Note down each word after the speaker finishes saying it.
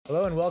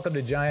Hello and welcome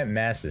to Giant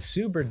Mess, the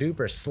super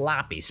duper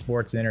sloppy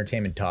sports and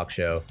entertainment talk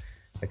show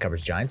that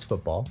covers Giants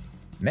football,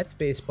 Mets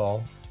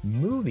baseball,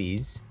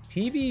 movies,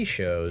 TV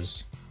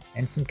shows,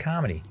 and some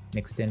comedy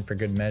mixed in for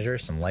good measure,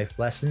 some life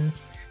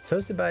lessons. It's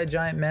hosted by a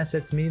Giant Mess.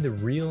 It's me, the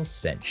real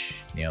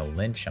cinch, Neil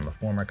Lynch. I'm a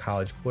former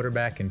college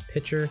quarterback and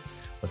pitcher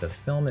with a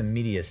film and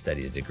media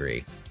studies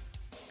degree.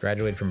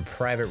 Graduated from a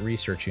private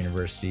research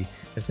university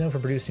that's known for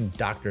producing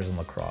doctors and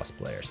lacrosse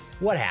players.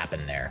 What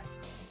happened there?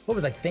 What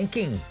was I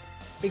thinking?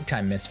 Big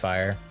time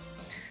misfire.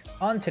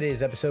 On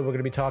today's episode, we're going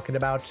to be talking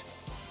about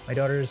my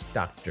daughter's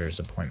doctor's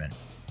appointment,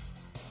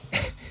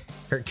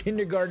 her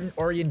kindergarten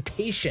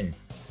orientation,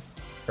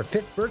 her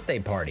 5th birthday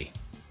party,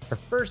 her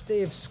first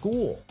day of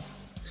school,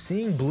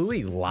 seeing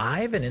Bluey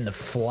live and in the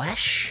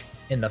flesh,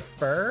 in the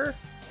fur,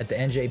 at the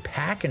NJ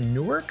Pack in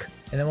Newark,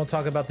 and then we'll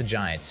talk about the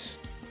Giants.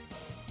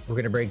 We're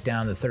going to break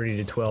down the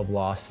 30-12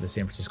 loss to the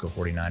San Francisco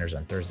 49ers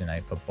on Thursday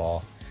Night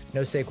Football.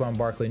 No Saquon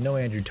Barkley, no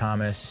Andrew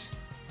Thomas.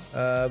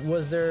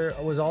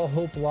 Was all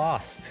hope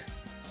lost?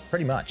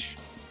 Pretty much.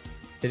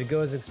 Did it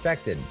go as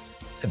expected?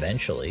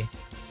 Eventually.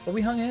 But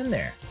we hung in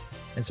there.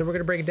 And so we're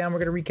going to break it down.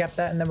 We're going to recap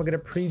that. And then we're going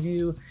to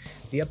preview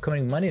the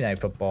upcoming Monday Night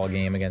Football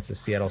game against the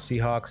Seattle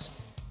Seahawks.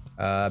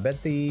 I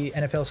bet the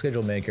NFL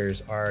schedule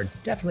makers are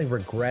definitely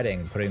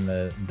regretting putting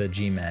the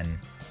G-Men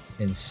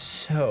in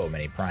so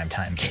many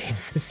primetime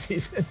games this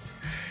season.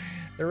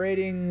 The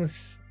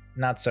ratings,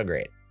 not so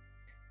great.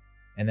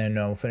 And then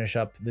we'll finish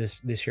up this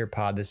here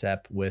pod, this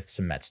ep, with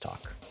some Mets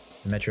talk.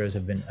 The Metros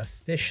have been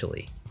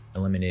officially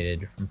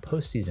eliminated from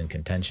postseason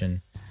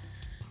contention.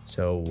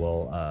 So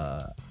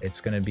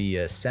it's going to be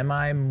a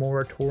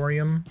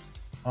semi-moratorium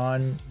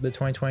on the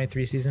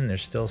 2023 season.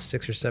 There's still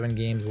 6 or 7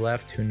 games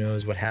left. Who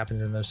knows what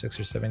happens in those 6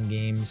 or 7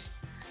 games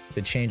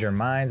to change our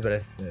minds. But I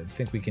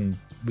think we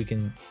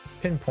can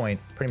pinpoint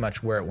pretty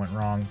much where it went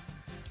wrong,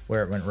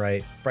 where it went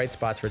right. Bright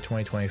spots for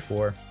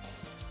 2024.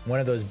 One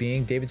of those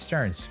being David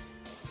Stearns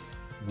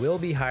will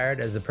be hired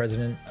as the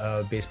president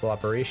of baseball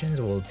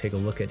operations. We'll take a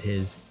look at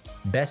his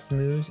best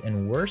moves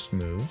and worst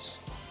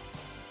moves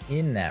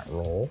in that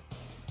role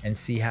and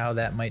see how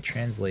that might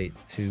translate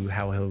to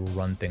how he'll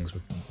run things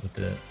with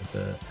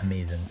the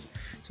Amazons.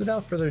 So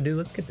without further ado,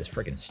 let's get this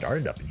freaking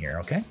started up in here,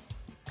 okay?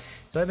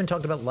 So I haven't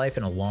talked about life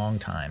in a long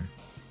time.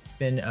 It's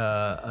been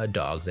a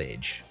dog's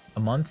age. A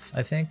month,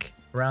 I think,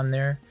 around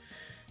there.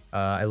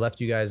 I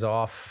left you guys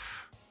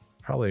off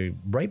probably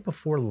right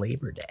before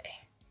Labor Day.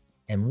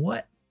 And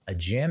what a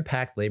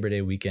jam-packed Labor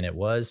Day weekend it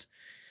was.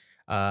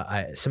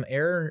 Some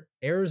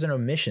errors and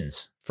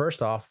omissions.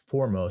 First off,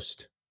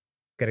 foremost,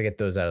 got to get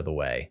those out of the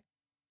way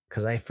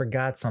because I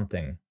forgot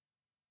something.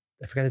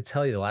 I forgot to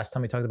tell you the last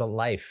time we talked about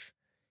life.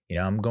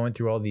 I'm going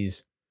through all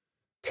these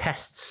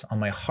tests on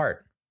my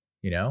heart,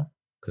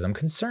 because I'm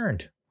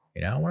concerned.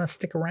 I want to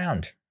stick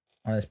around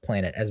on this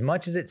planet as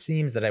much as it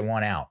seems that I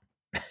want out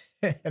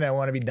and I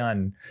want to be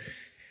done.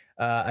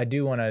 I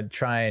do want to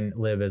try and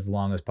live as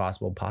long as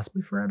possible,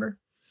 possibly forever.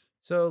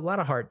 So a lot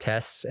of heart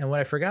tests. And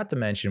what I forgot to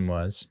mention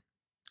was,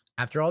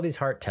 after all these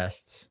heart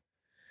tests,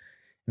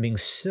 being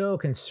so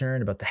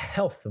concerned about the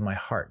health of my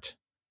heart,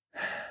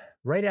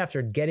 right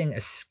after getting a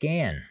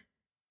scan,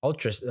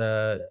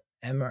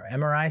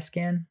 MRI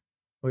scan,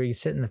 where you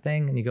sit in the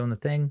thing and you go in the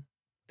thing,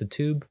 the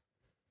tube.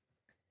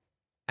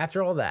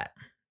 After all that,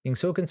 being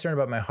so concerned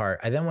about my heart,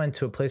 I then went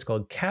to a place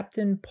called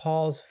Captain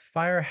Paul's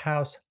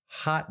Firehouse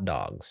Hot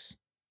Dogs,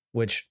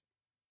 which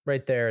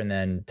right there and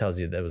then tells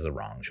you that was a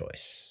wrong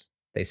choice.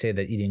 They say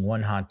that eating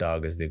one hot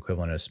dog is the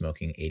equivalent of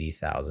smoking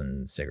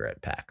 80,000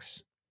 cigarette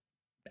packs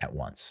at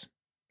once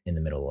in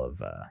the middle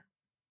of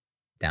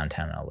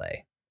downtown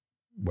LA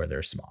where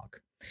there's smog.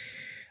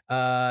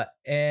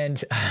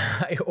 And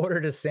I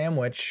ordered a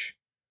sandwich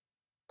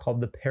called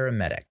the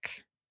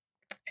Paramedic.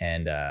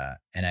 And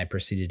I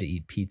proceeded to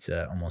eat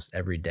pizza almost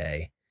every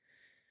day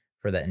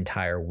for that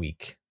entire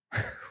week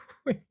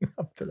leading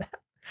up to that.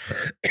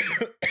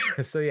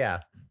 So yeah,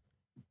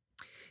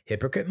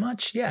 hypocrite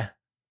much? Yeah,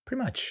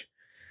 pretty much.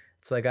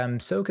 It's like I'm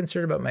so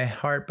concerned about my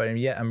heart, but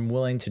yet I'm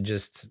willing to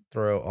just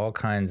throw all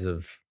kinds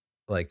of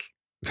like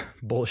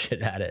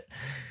bullshit at it.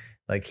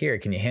 Like, here,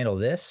 can you handle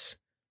this?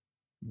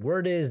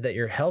 Word is that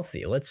you're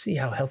healthy. Let's see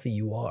how healthy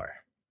you are.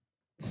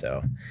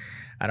 So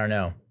I don't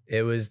know.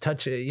 It was I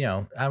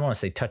don't want to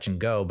say touch and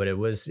go, but it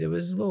was a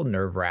little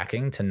nerve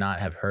wracking to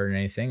not have heard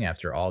anything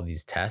after all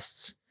these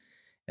tests.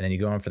 And then you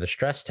go in for the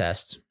stress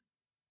test.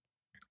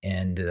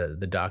 And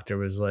the doctor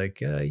was like,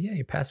 yeah,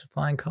 you passed with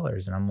flying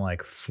colors. And I'm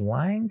like,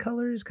 flying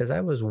colors? Because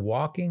I was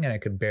walking and I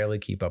could barely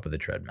keep up with the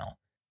treadmill.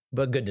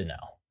 But good to know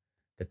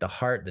that the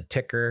heart, the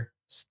ticker,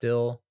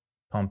 still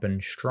pumping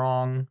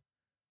strong.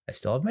 I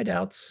still have my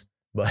doubts,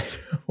 but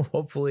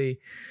hopefully,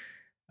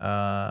 if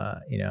I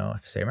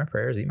say my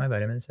prayers, eat my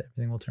vitamins,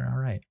 everything will turn out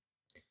right.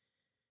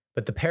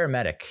 But the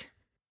paramedic,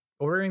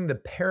 ordering the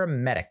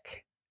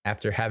paramedic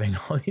after having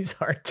all these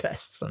heart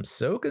tests. I'm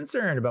so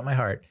concerned about my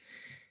heart.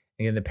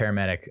 Again, the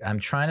paramedic. I'm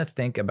trying to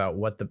think about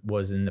what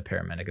was in the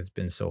paramedic. It's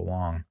been so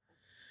long.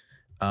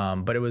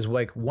 But it was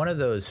like one of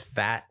those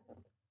fat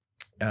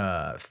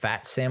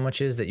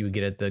sandwiches that you would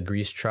get at the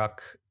grease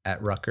truck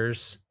at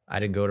Rutgers. I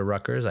didn't go to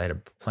Rutgers. I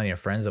had plenty of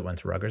friends that went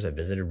to Rutgers. I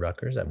visited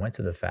Rutgers. I went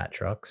to the fat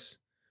trucks,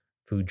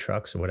 food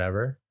trucks or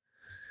whatever.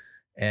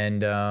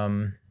 And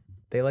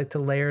they like to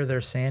layer their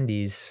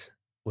sandies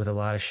with a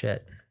lot of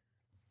shit.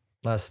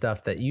 A lot of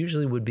stuff that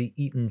usually would be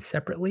eaten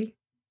separately,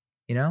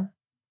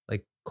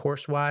 like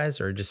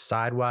course-wise or just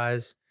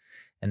side-wise.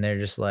 And they're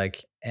just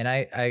like, and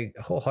I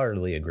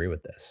wholeheartedly agree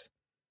with this.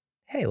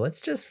 Hey,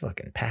 let's just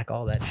fucking pack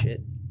all that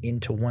shit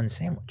into one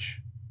sandwich.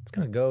 It's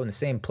going to go in the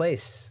same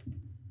place,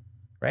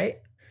 right?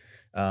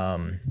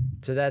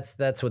 So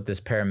that's what this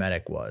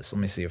paramedic was. Let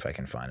me see if I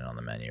can find it on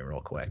the menu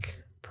real quick.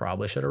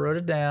 Probably should have wrote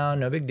it down.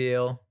 No big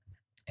deal.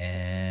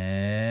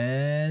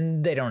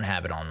 And they don't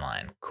have it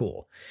online.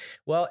 Cool.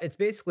 Well, it's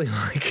basically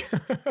like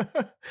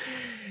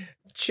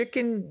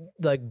chicken,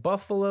 like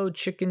buffalo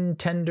chicken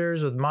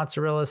tenders with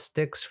mozzarella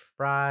sticks,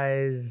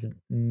 fries,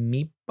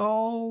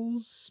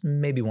 meatballs,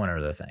 maybe one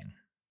other thing.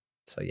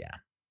 So yeah,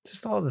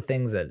 just all the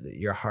things that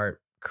your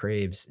heart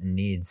craves and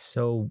needs.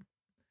 So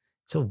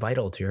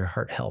vital to your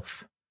heart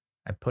health.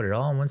 I put it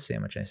all in one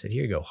sandwich and I said,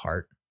 here you go,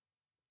 heart.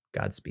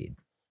 Godspeed.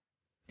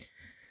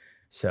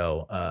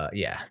 So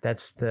yeah,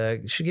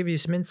 should give you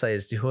some insight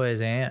as to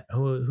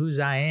whose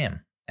I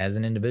am as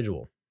an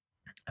individual.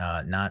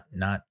 I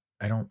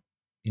don't,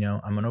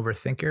 I'm an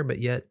overthinker, but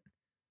yet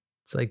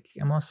it's like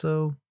I'm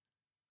also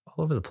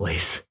all over the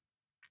place.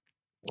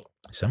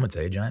 Some would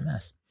say a giant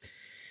mess.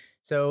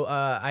 So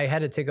I had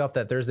to take off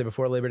that Thursday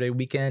before Labor Day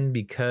weekend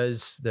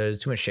because there's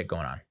too much shit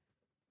going on.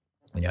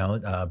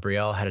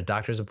 Brielle had a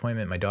doctor's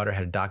appointment. My daughter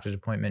had a doctor's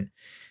appointment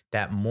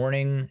that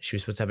morning. She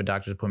was supposed to have a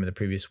doctor's appointment the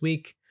previous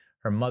week.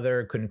 Her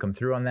mother couldn't come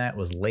through on that,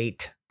 was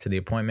late to the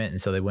appointment. And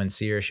so they wouldn't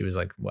see her. She was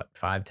like,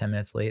 5-10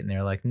 minutes late. And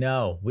they're like,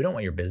 no, we don't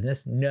want your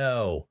business.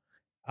 No.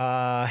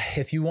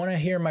 If you want to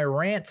hear my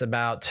rants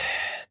about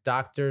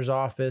doctors'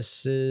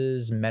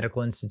 offices,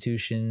 medical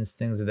institutions,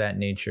 things of that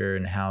nature,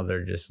 and how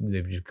they've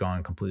just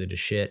gone completely to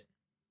shit.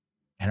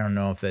 I don't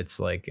know if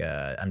that's like,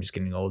 I'm just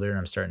getting older and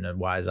I'm starting to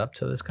wise up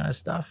to this kind of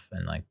stuff.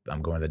 And like,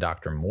 I'm going to the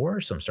doctor more.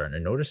 So I'm starting to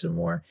notice it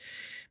more.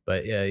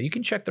 But you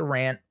can check the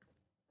rant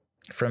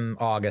from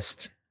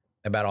August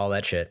about all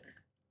that shit.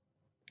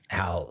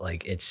 How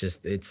like,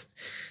 it's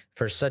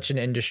for such an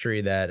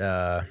industry that,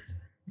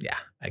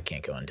 I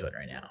can't go into it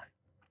right now.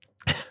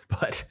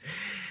 But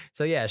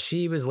so yeah,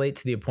 she was late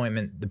to the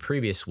appointment the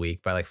previous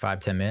week by like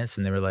 5-10 minutes.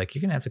 And they were like,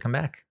 you're going to have to come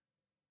back.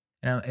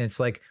 And it's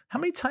like, how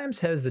many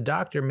times has the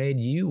doctor made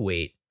you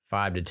wait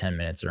 5 to 10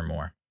 minutes or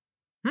more?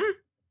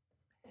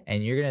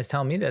 And you're going to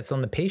tell me that's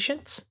on the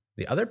patients,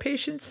 the other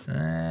patients?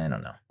 I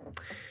don't know.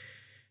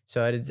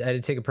 So I had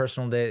to take a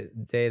personal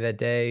day that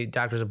day,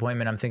 doctor's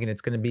appointment. I'm thinking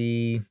it's going to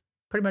be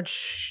pretty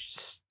much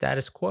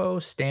status quo,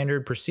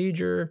 standard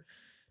procedure,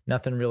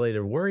 nothing really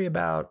to worry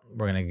about.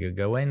 We're going to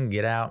go in,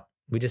 get out.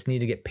 We just need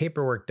to get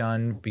paperwork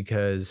done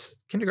because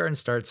kindergarten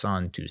starts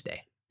on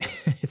Tuesday.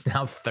 It's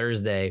now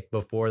Thursday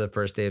before the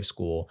first day of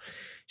school.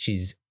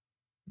 She's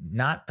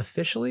not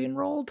officially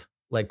enrolled.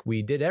 Like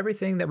we did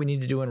everything that we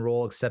need to do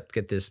enroll except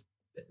get this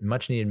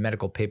much needed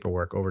medical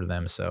paperwork over to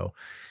them. So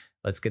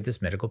let's get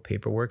this medical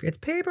paperwork. It's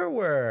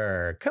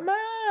paperwork. Come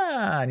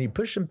on. You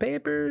push some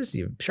papers,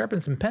 you sharpen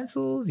some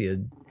pencils,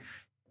 you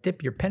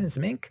dip your pen in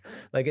some ink.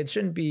 Like it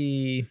shouldn't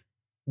be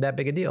that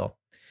big a deal.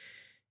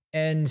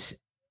 And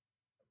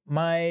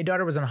my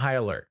daughter was on high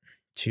alert.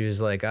 She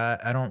was like,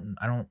 I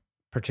don't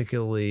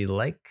particularly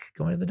like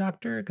going to the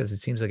doctor because it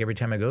seems like every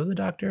time I go to the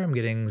doctor, I'm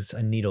getting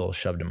a needle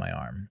shoved in my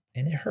arm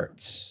and it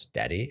hurts,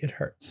 Daddy, it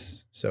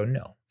hurts. So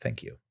no,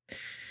 thank you.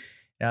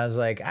 And I was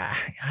like,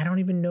 I don't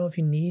even know if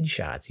you need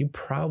shots. You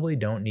probably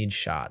don't need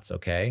shots.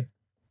 Okay.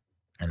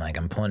 And like,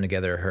 I'm pulling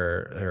together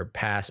her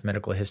past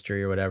medical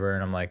history or whatever.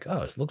 And I'm like,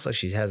 oh, it looks like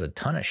she has a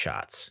ton of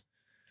shots.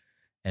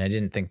 And I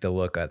didn't think to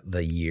look at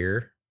the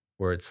year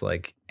where it's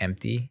like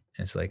empty.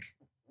 It's like,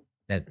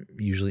 that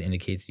usually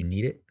indicates you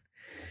need it.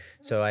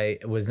 So I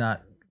was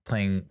not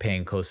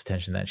paying close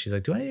attention to that. She's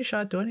like, do I need a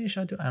shot?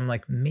 I'm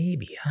like,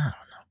 maybe. I don't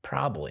know.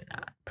 Probably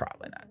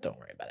not. Don't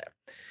worry about it.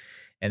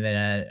 And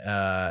then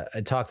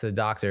I talked to the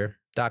doctor.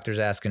 Doctor's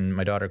asking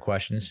my daughter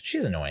questions. She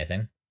doesn't know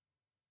anything.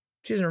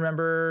 She doesn't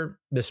remember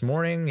this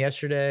morning,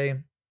 yesterday,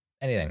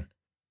 anything.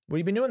 What have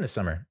you been doing this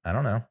summer? I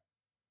don't know.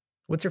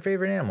 What's your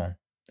favorite animal?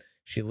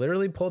 She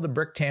literally pulled a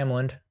Brick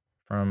Tamland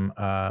from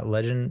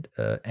Legend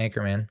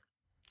Anchorman.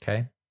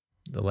 Okay.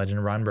 The Legend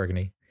of Ron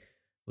Burgundy.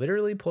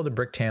 Literally pulled a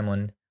Brick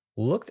Tamland,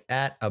 looked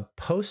at a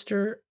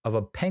poster of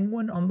a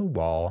penguin on the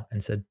wall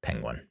and said,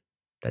 penguin.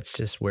 That's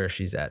just where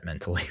she's at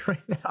mentally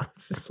right now.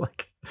 It's just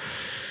like,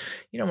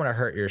 you don't want to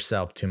hurt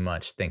yourself too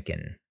much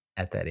thinking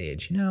at that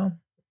age. You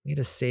need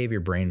to save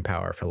your brain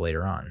power for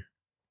later on.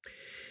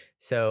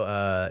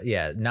 So,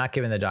 not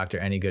giving the doctor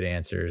any good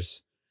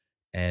answers.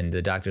 And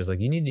the doctor's like,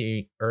 you need to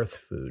eat earth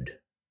food,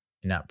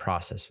 not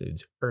processed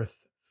foods.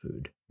 Earth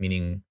food,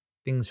 meaning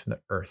things from the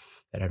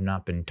earth that have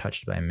not been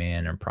touched by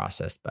man or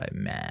processed by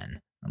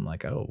man. I'm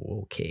like,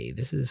 oh, okay,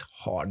 this is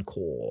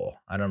hardcore.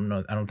 I don't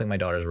know. I don't think my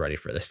daughter's ready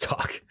for this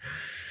talk.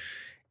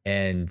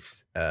 And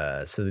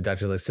so the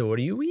doctor's like, so what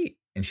do you eat?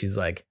 And she's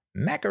like,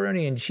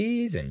 macaroni and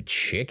cheese and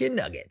chicken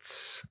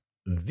nuggets,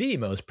 the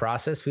most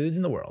processed foods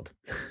in the world.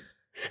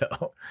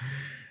 So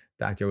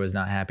doctor was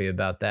not happy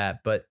about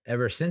that. But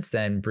ever since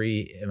then,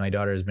 Bree, my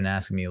daughter, has been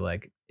asking me,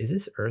 like, is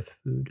this Earth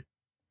food?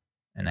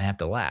 And I have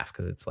to laugh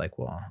because it's like,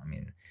 well, I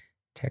mean,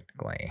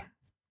 technically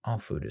all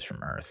food is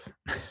from Earth.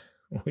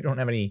 We don't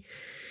have any,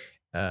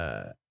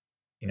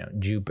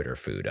 Jupiter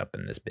food up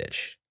in this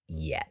bitch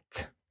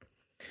yet.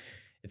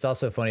 It's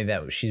also funny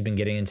that she's been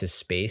getting into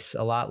space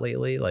a lot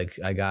lately. Like,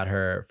 I got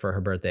her for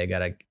her birthday, I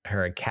got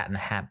her a Cat in the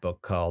Hat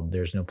book called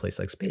There's No Place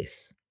Like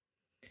Space.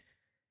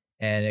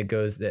 And it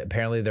goes that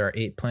apparently there are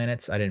 8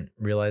 planets. I didn't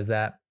realize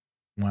that.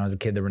 When I was a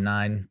kid, there were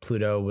 9.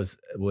 Pluto was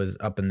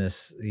up in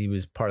this. He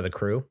was part of the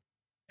crew.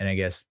 And I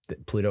guess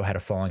Pluto had a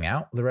falling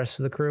out with the rest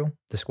of the crew,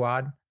 the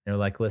squad. They're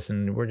like,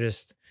 listen,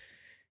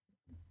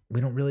 we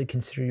don't really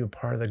consider you a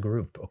part of the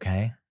group,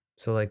 okay?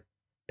 So, like,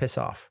 piss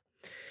off.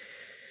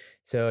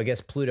 So I guess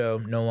Pluto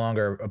no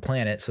longer a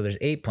planet. So there's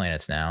 8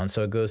 planets now. And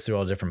so it goes through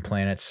all different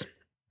planets.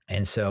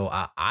 And so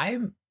I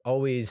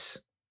always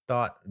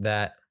thought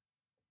that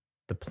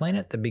the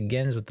planet that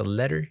begins with the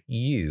letter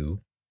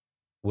U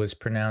was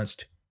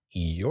pronounced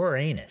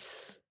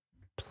Uranus.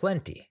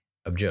 Plenty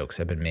of jokes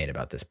have been made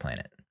about this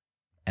planet.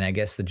 And I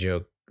guess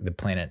the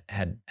planet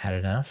had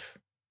enough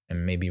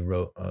and maybe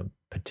wrote a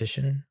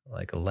petition,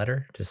 like a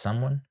letter to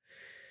someone.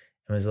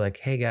 It was like,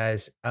 hey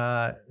guys,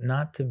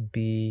 not to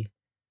be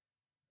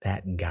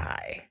that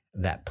guy,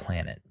 that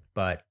planet,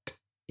 but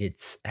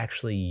it's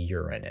actually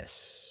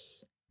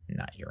Uranus,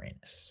 not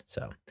Uranus.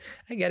 So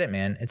I get it,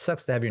 man. It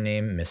sucks to have your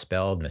name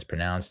misspelled,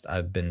 mispronounced.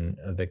 I've been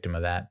a victim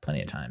of that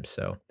plenty of times.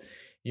 So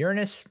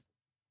Uranus,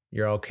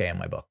 you're okay in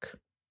my book.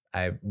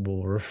 I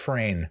will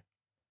refrain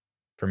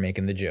from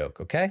making the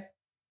joke, okay?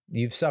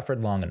 You've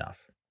suffered long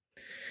enough.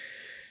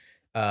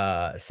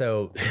 And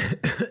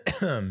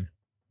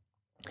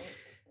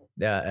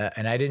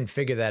I didn't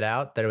figure that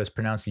out, that it was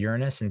pronounced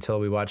Uranus, until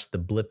we watched the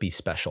Blippi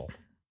special.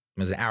 It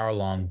was an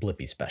hour-long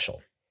Blippi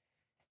special.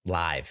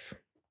 Live.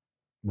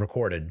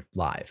 Recorded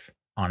live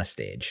on a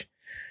stage.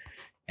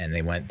 And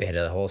they had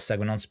a whole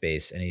segment on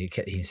space, and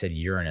he said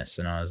Uranus.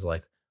 And I was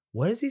like,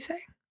 what is he saying?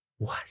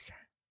 What's that?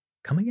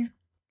 Come again?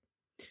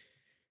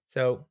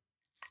 So,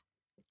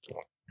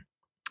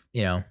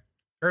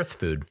 Earth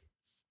food.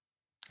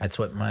 That's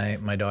what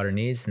my daughter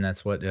needs, and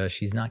that's what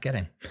she's not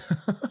getting.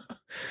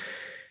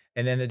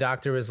 And then the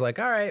doctor was like,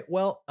 all right,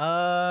 well,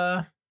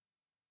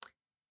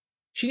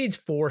 she needs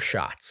 4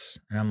 shots.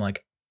 And I'm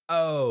like,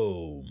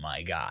 oh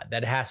my God,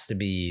 that has to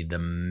be the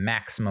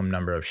maximum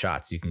number of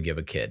shots you can give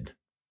a kid.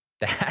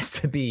 That has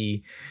to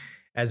be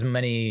as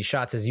many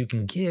shots as you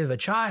can give a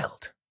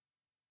child.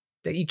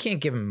 That you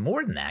can't give him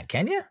more than that,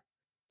 can you?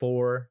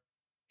 4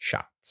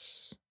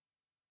 shots.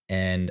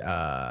 And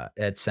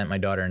it sent my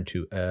daughter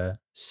into a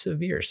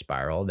severe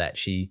spiral that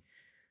she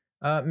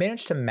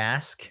managed to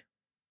mask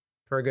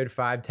for a good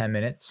 5-10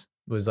 minutes.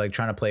 Was like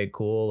trying to play it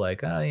cool,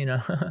 like,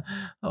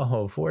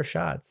 4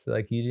 shots.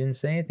 Like, you didn't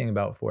say anything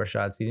about 4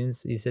 shots. You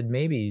said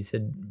maybe. You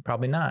said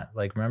probably not.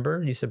 Like,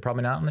 remember, you said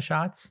probably not on the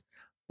shots.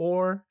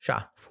 4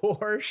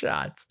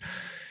 shots.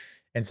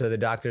 And so the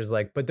doctor's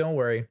like, but don't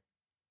worry.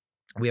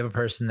 We have a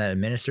person that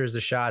administers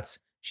the shots.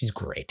 She's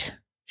great.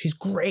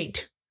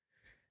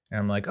 And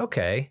I'm like,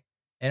 okay.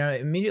 And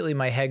immediately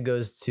my head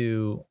goes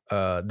to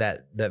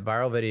that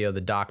viral video of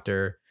the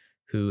doctor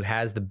who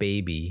has the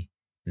baby,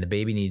 and the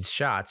baby needs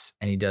shots,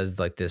 and he does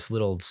like this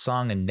little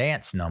song and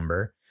dance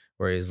number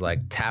where he's like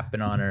tapping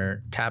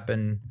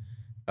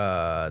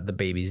the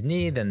baby's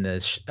knee, then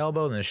the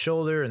elbow, and the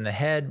shoulder, and the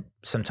head,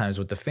 sometimes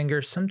with the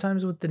finger,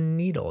 sometimes with the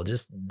needle,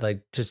 just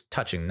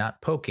touching,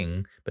 not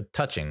poking, but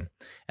touching.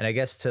 And I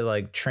guess to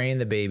like train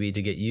the baby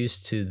to get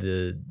used to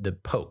the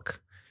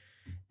poke.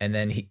 And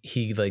then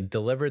he like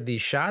delivered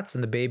these shots,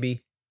 and the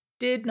baby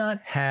did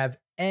not have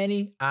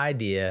any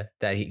idea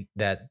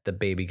that the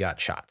baby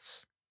got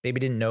shots. Baby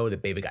didn't know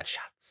that baby got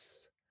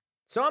shots.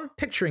 So I'm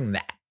picturing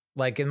that.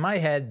 Like, in my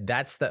head,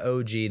 that's the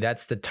OG,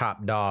 that's the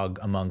top dog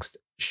amongst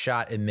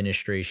shot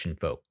administration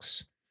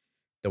folks.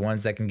 The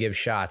ones that can give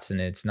shots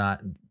and it's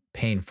not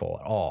painful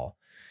at all.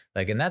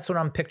 Like, and that's what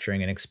I'm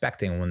picturing and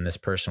expecting when this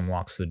person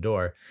walks through the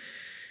door.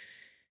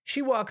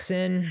 She walks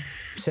in,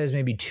 says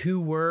maybe 2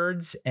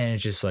 words, and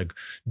it's just like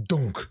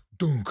dunk,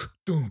 dunk,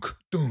 dunk,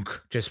 dunk.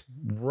 Just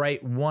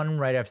one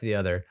right after the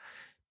other.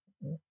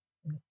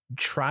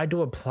 Tried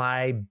to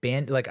apply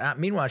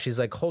meanwhile, she's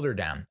like, hold her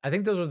down. I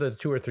think those were the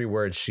 2 or 3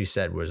 words she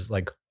said, was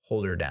like,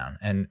 hold her down.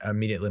 And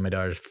immediately my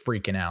daughter's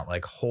freaking out,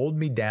 like, hold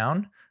me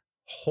down.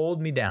 Hold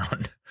me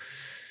down,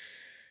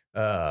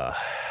 not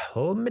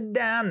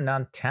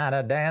trying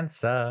to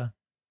dance.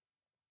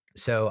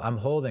 So I'm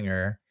holding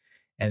her,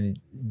 and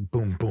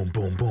boom, boom,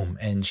 boom, boom.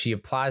 And she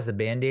applies the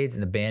Band-Aids,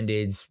 and the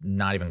Band-Aids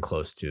not even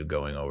close to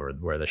going over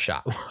where the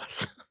shot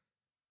was.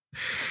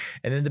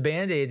 And then the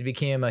Band-Aids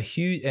became a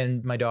huge,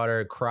 and my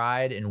daughter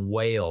cried and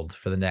wailed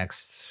for the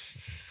next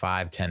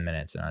 5-10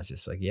 minutes. And I was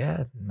just like,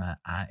 I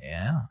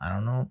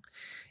don't know.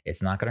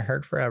 It's not going to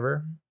hurt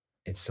forever.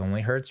 It's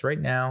only hurts right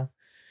now.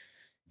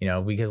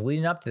 Because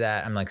leading up to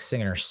that, I'm like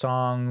singing her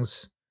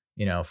songs.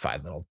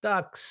 Five Little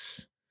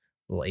Ducks,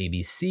 little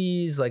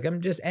ABCs. Like,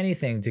 I'm just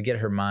anything to get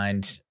her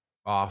mind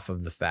off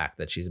of the fact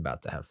that she's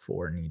about to have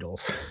 4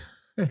 needles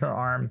in her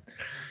arm.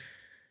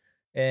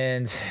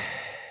 And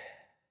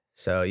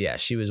so, yeah,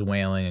 she was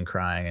wailing and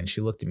crying, and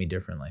she looked at me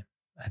differently.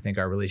 I think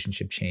our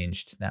relationship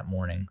changed that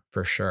morning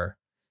for sure.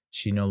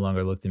 She no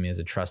longer looked at me as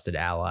a trusted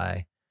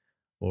ally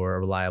or a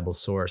reliable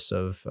source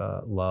of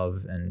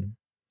love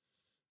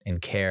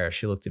and care.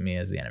 She looked at me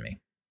as the enemy.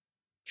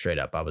 Straight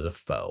up, I was a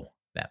foe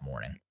that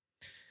morning.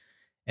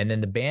 And then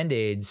the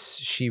Band-Aids,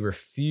 she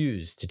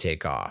refused to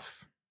take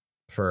off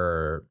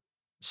for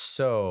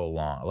so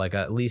long, like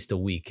at least a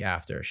week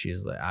after.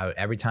 She's like,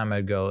 every time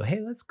I'd go,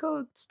 hey, let's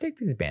take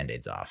these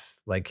Band-Aids off.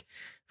 Like,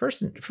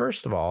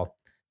 first of all,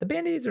 the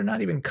Band-Aids are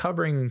not even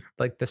covering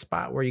like the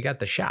spot where you got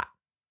the shot.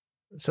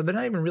 So they're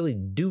not even really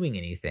doing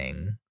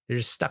anything. They're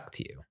just stuck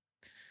to you.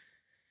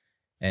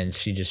 And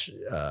she just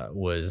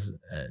was,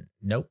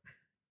 nope.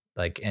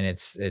 Like, and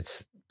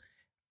it's,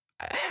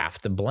 I have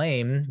to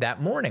blame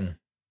that morning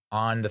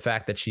on the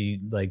fact that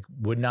she like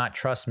would not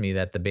trust me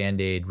that the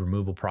Band-Aid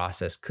removal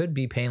process could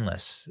be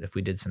painless if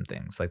we did some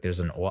things. Like, there's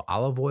an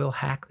olive oil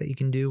hack that you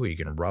can do where you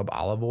can rub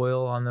olive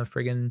oil on the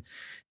friggin'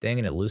 thing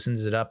and it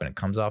loosens it up and it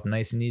comes off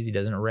nice and easy,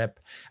 doesn't rip.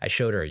 I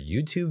showed her a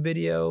YouTube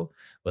video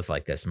with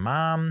like this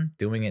mom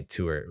doing it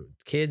to her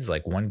kids.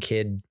 Like, one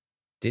kid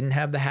didn't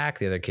have the hack,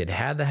 the other kid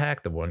had the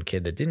hack. The one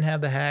kid that didn't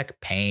have the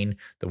hack, pain.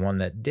 The one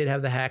that did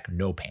have the hack,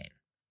 no pain.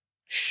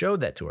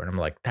 Showed that to her and I'm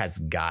like, that's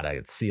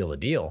gotta seal the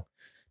deal.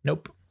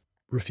 Nope.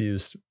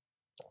 Refused.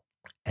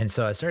 And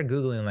so I started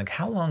Googling, like,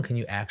 how long can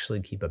you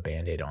actually keep a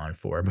Band-Aid on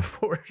for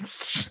before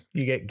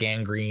you get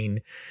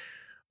gangrene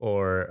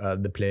or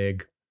the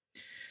plague?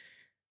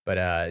 But,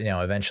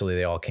 eventually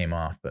they all came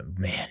off. But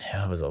man,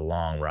 that was a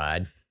long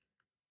ride.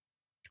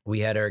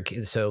 We had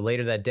so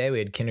later that day, we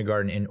had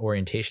kindergarten and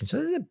orientation. So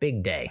this is a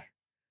big day.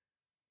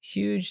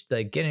 Huge,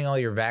 like getting all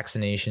your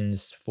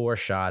vaccinations, 4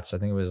 shots. I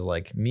think it was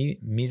like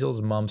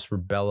measles, mumps,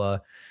 rubella,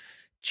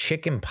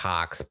 chicken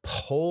pox,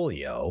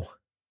 polio,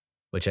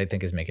 which I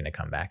think is making a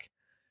comeback,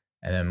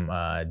 and then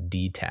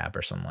DTaP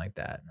or something like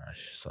that. And I was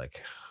just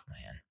like, oh,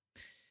 man.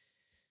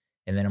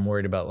 And then I'm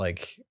worried about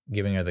like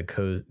giving her the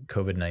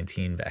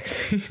COVID-19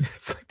 vaccine.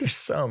 It's like there's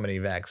so many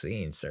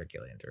vaccines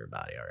circulating through her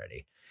body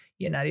already.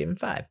 Yeah, not even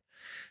 5.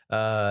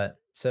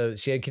 So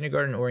she had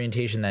kindergarten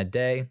orientation that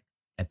day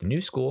at the new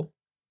school,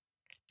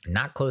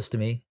 not close to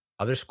me,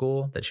 other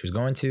school that she was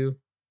going to,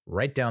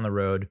 right down the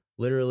road,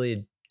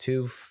 literally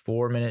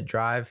 2-4-minute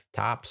drive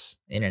tops,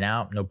 in and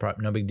out,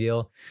 no big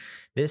deal.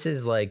 This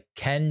is like,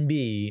 can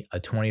be a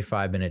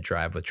 25-minute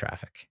drive with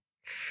traffic.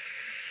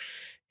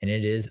 And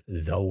it is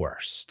the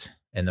worst.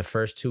 And the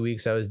first 2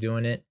 weeks I was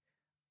doing it,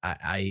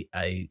 I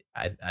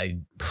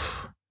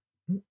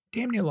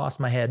damn near lost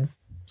my head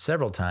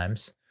several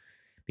times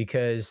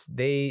because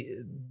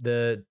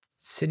the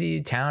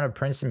city, town of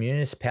Princeton,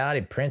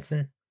 municipality,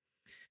 Princeton,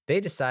 they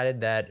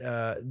decided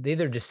that they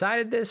either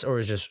decided this or it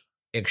was just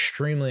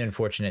extremely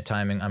unfortunate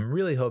timing. I'm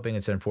really hoping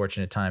it's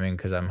unfortunate timing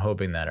because I'm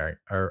hoping that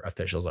our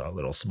officials are a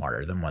little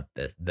smarter than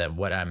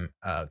what I'm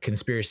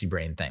conspiracy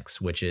brain thinks,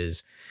 which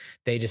is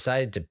they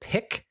decided to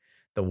pick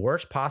the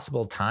worst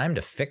possible time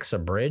to fix a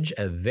bridge,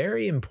 a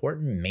very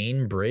important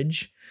main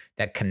bridge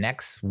that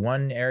connects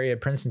one area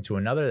of Princeton to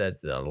another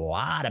that a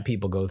lot of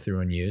people go through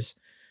and use.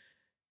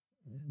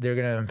 They're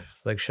going to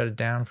like shut it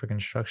down for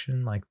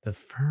construction like the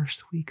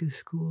first week of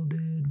school,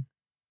 dude.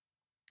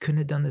 Couldn't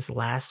have done this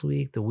last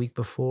week, the week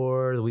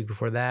before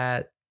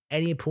that,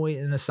 any point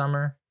in the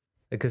summer.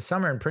 Because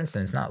summer in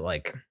Princeton, it's not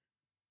like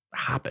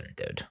hopping,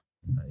 dude.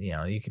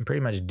 You can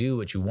pretty much do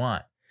what you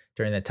want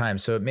during that time.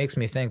 So it makes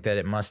me think that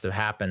it must have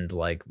happened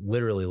like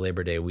literally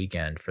Labor Day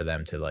weekend for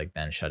them to like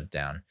then shut it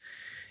down.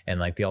 And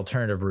like the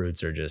alternative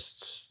routes are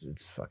just,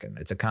 it's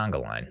a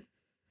conga line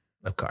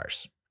of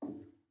cars.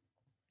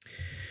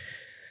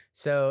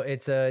 So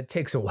it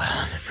takes a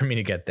while for me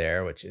to get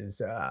there, which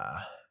is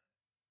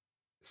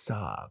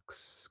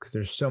sucks because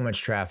there's so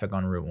much traffic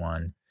on Route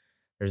 1.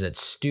 There's that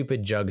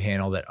stupid jug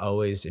handle that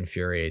always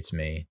infuriates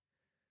me.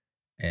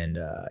 And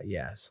so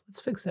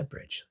let's fix that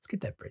bridge. Let's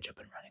get that bridge up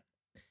and running.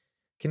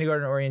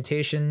 Kindergarten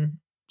orientation,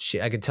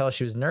 I could tell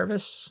she was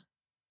nervous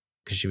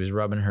because she was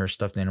rubbing her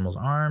stuffed animal's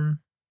arm.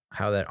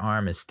 How that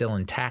arm is still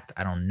intact,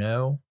 I don't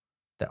know.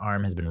 The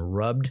arm has been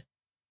rubbed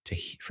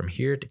from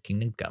here to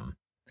kingdom come.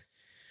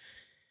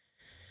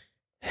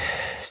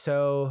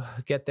 So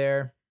get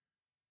there.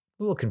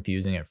 A little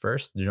confusing at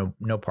first.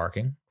 No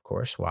parking, of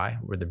course. Why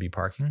would there be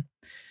parking?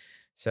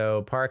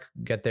 So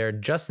get there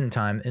just in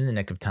time, in the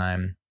nick of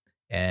time.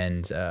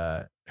 And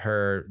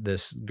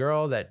this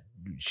girl that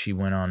she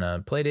went on a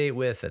play date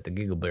with at the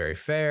Giggleberry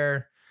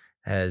Fair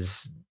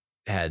has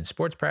had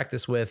sports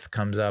practice with,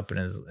 comes up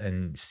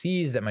and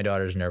sees that my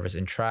daughter's nervous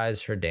and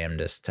tries her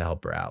damnedest to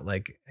help her out.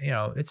 Like,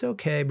 it's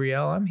okay,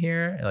 Brielle, I'm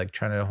here. Like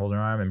trying to hold her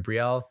arm. And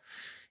Brielle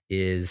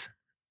is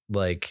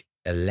like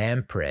a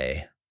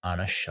lamprey on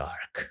a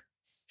shark.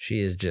 She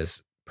is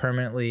just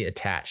permanently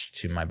attached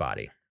to my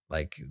body.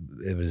 Like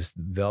it was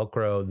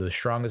Velcro, the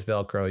strongest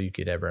Velcro you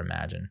could ever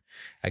imagine.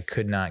 I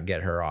could not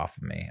get her off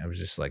of me. I was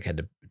just like, had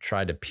to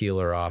try to peel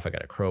her off. I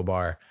got a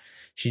crowbar.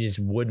 She just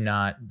would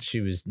not. She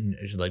was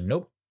like,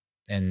 nope.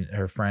 And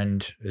her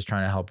friend was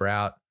trying to help her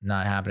out.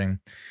 Not happening.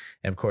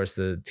 And of course,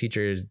 the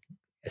teacher's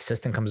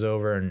assistant comes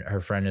over and her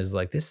friend is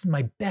like, this is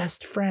my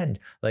best friend.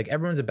 Like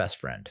everyone's a best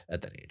friend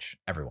at that age.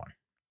 Everyone.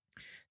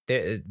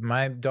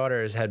 My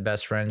daughter has had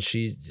best friends.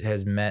 She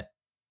has met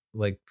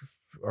like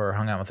or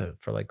hung out with her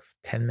for like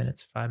 10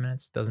 minutes, 5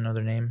 minutes, doesn't know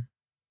their name.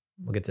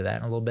 We'll get to that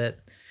in a little bit.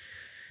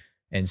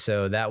 And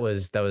so that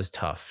was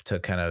tough to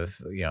kind of,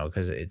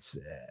 because it's,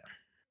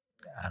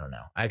 I don't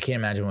know. I can't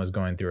imagine what was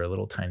going through her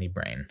little tiny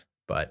brain,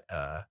 but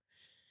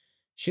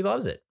she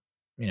loves it,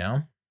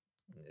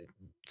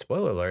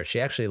 Spoiler alert,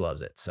 she actually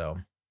loves it. So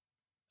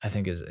I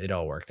think it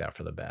all worked out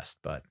for the best.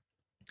 But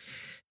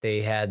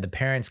they had the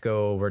parents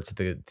go over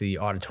to the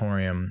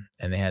auditorium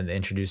and they had to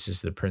introduce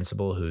us to the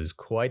principal, who's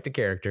quite the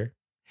character.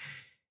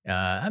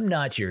 I'm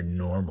not your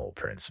normal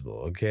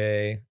principal,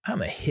 okay?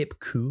 I'm a hip,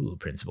 cool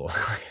principal.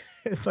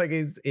 It's like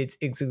it's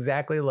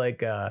exactly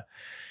like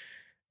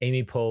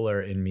Amy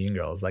Poehler in Mean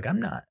Girls. Like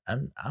I'm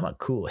a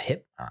cool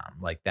hip mom.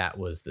 Like that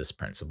was this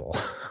principal.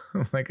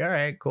 I'm like, all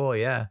right, cool,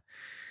 yeah.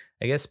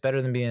 I guess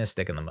better than being a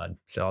stick in the mud,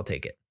 so I'll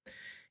take it.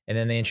 And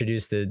then they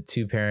introduced the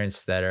two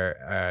parents that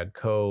are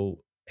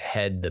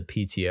co-head the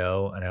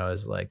PTO, and I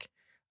was like,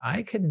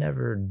 I could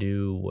never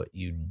do what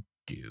you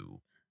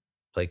do.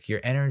 Like your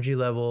energy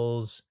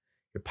levels,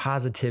 your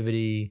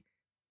positivity.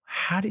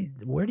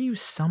 Where do you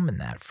summon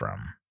that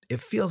from? It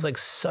feels like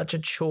such a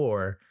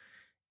chore,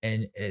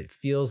 and it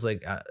feels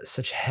like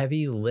such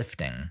heavy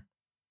lifting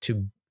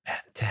to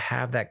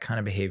have that kind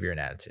of behavior and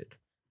attitude,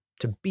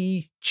 to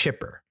be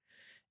chipper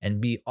and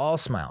be all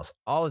smiles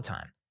all the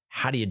time.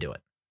 How do you do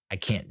it? I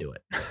can't do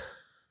it.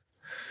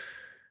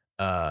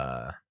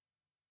 The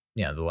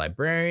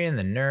librarian,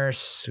 the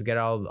nurse, we get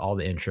all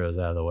the intros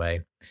out of the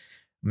way.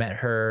 Met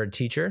her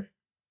teacher,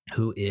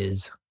 who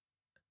is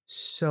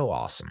so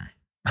awesome.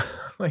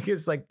 Like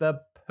it's like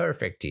the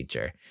perfect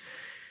teacher.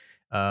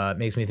 It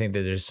makes me think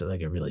that there's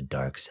like a really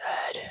dark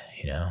side,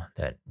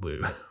 that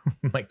we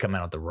might come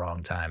out at the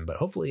wrong time, but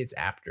hopefully it's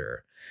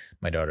after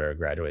my daughter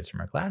graduates from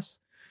her class.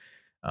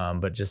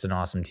 But just an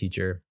awesome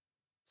teacher.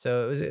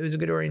 So it was a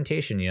good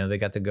orientation. They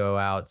got to go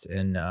out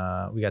and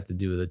we got to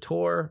do the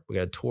tour. We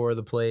got a tour of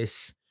the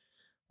place,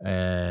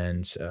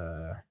 and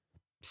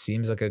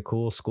seems like a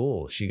cool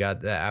school. She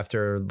got,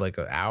 after like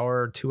an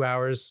hour, 2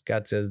 hours,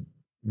 got to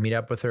meet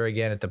up with her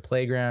again at the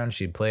playground.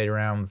 She played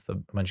around with a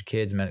bunch of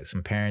kids, met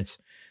some parents,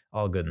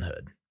 all good in the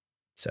hood.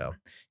 So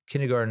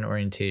kindergarten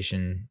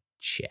orientation,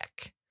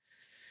 check.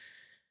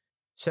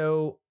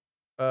 So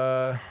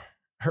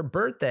her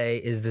birthday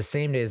is the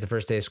same day as the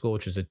first day of school,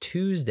 which was a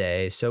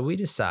Tuesday. So we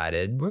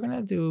decided we're going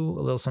to do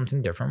a little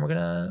something different.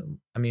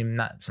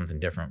 Not something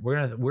different. We're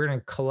going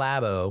to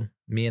collabo.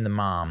 Me and the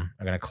mom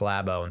are going to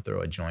collabo and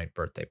throw a joint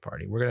birthday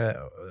party. We're going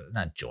to,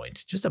 not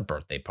joint, just a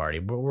birthday party.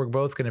 We're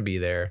both going to be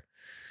there.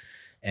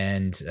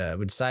 And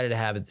we decided to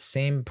have it the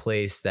same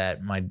place that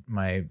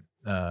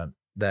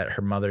that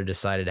her mother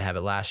decided to have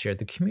it last year, at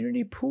the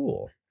community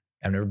pool.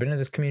 I've never been to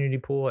this community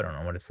pool. I don't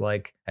know what it's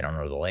like. I don't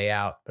know the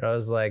layout, but I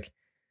was like,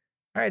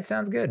 all right,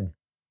 sounds good.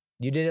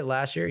 You did it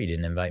last year. You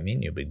didn't invite me.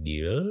 No big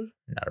deal.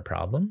 Not a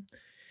problem.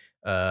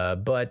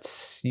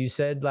 But you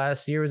said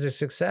last year was a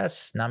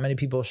success. Not many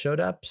people showed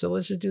up. So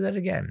let's just do that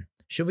again.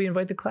 Should we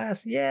invite the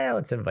class? Yeah,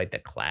 let's invite the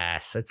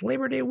class. It's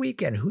Labor Day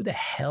weekend. Who the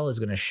hell is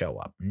going to show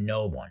up?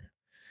 No one.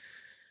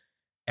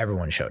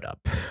 Everyone showed up.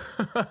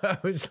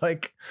 It was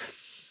like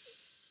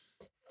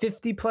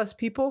 50 plus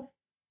people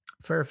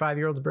for a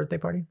 5-year-old's birthday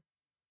party.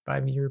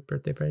 5-year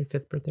birthday party,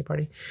 5th birthday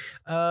party.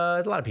 It's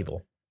a lot of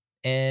people.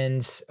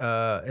 And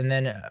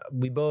then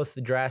we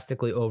both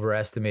drastically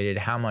overestimated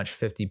how much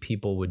 50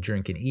 people would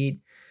drink and eat,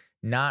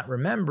 not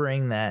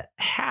remembering that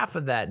half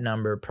of that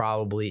number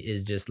probably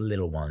is just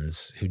little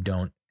ones who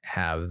don't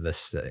have the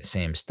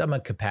same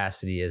stomach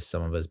capacity as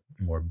some of us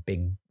more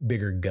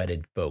bigger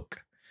gutted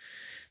folk.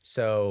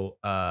 So,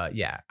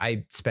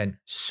 I spent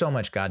so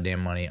much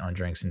goddamn money on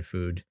drinks and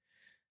food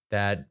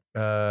that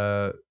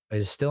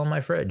is still in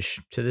my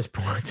fridge to this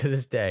point, to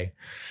this day.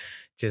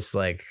 Just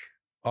like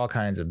all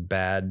kinds of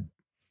bad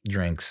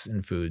drinks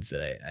and foods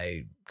that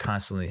I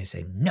constantly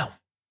say, no,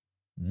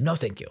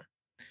 thank you.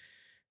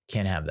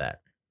 Can't have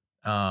that.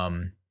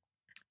 And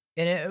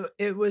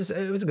it was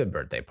a good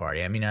birthday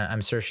party. I mean,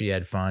 I'm sure she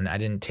had fun. I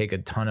didn't take a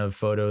ton of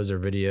photos or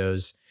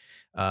videos.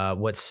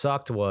 What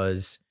sucked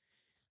was,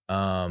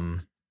 trying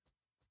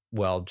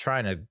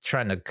to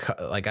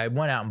like, I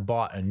went out and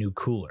bought a new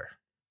cooler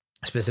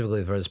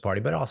specifically for this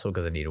party, but also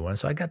because I needed one.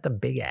 So I got the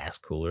big ass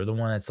cooler, the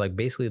one that's like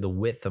basically the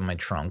width of my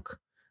trunk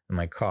in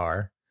my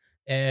car.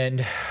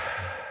 And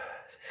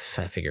if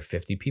I figure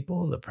 50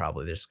 people,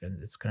 it's going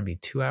to be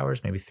 2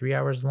 hours, maybe 3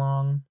 hours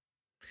long.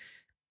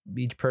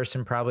 Each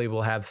person probably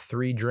will have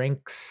 3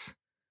 drinks.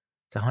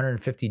 It's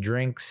 150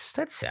 drinks.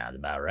 That sounds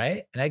about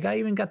right. And I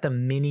even got the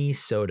mini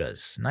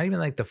sodas, not even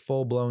like the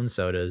full blown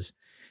sodas,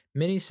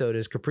 mini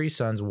sodas, Capri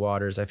Suns,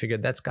 waters. I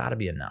figured that's got to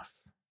be enough.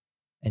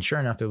 And sure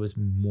enough, it was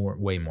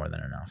way more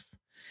than enough.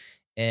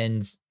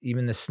 And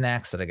even the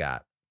snacks that I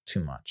got,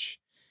 too much.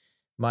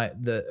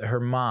 Her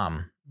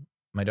mom,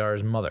 my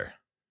daughter's mother,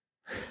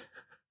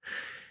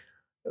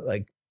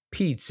 like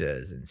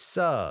pizzas and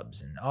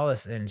subs and all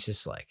this, and it's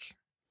just like,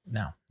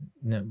 no,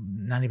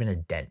 not even a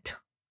dent.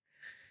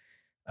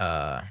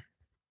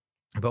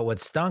 But what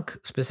stunk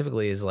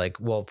specifically is like,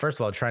 well, first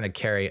of all, trying to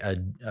carry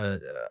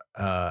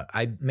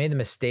I made the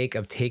mistake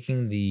of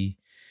taking the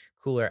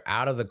cooler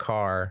out of the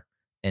car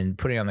and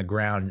putting it on the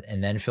ground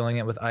and then filling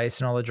it with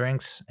ice and all the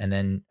drinks. And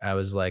then I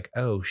was like,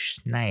 oh,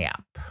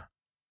 snap.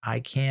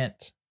 I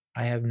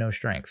have no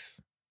strength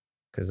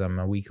because I'm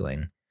a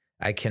weakling.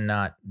 I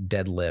cannot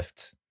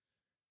deadlift,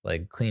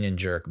 like clean and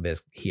jerk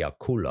this here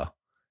cooler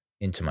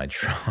into my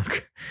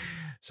trunk.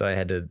 So I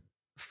had to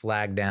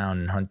flag down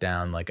and hunt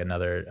down like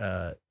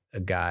another a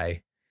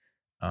guy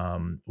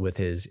with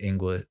his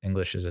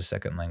English as a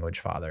second language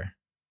father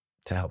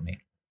to help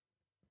me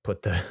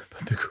put the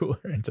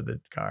cooler into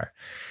the car.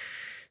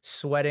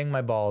 Sweating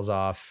my balls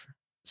off.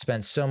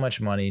 Spent so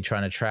much money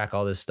trying to track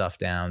all this stuff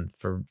down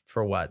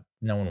for what?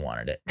 No one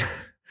wanted it.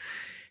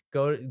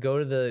 Go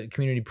to the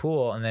community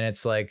pool, and then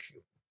it's like,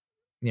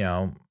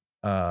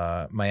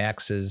 my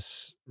ex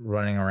is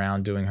running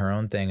around doing her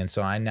own thing, and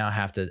so I now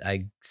have to.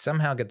 I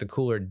somehow get the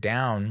cooler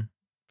down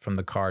from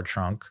the car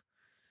trunk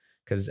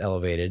because it's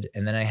elevated,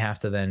 and then I have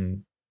to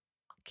then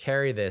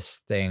carry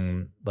this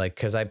thing, like,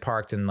 because I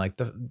parked in like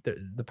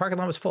the parking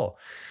lot was full.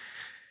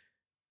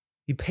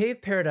 You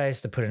paved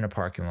paradise to put in a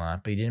parking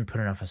lot, but you didn't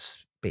put enough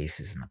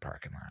spaces in the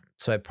parking lot.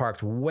 So I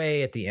parked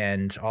way at the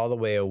end, all the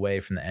way away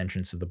from the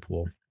entrance of the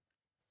pool.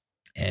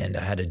 And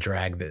I had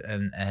to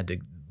and I had to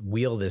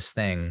wheel this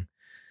thing.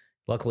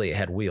 Luckily, it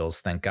had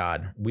wheels, thank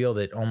God. Wheeled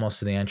it almost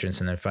to the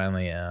entrance. And then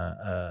finally,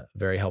 a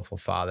very helpful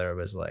father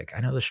was like,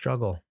 I know the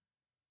struggle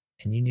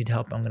and you need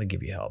help. I'm going to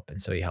give you help.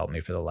 And so he helped me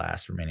for the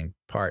last remaining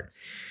part.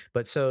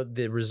 But so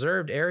the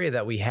reserved area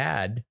that we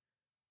had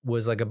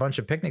was like a bunch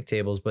of picnic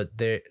tables, but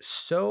they're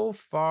so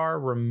far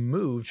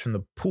removed from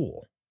the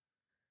pool.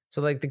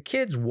 So like the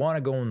kids want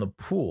to go in the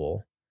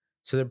pool.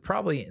 So they're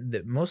probably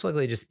most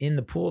likely just in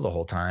the pool the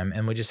whole time.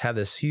 And we just have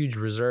this huge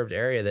reserved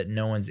area that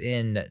no one's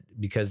in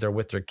because they're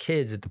with their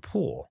kids at the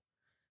pool.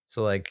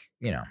 So like,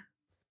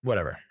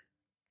 whatever.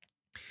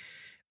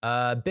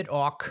 Bit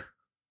awkward.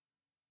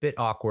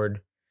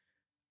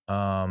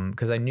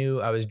 Because I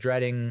knew I was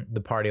dreading the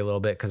party a little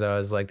bit because I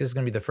was like, this is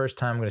going to be the first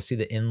time I'm going to see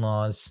the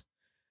in-laws.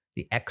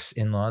 The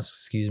ex-in-laws,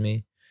 excuse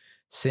me,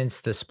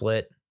 since the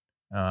split.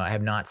 I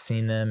have not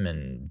seen them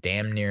in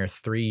damn near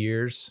 3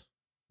 years,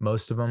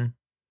 most of them.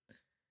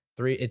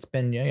 It's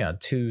been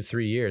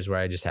 2-3 years where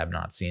I just have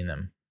not seen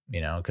them,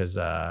 because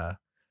well,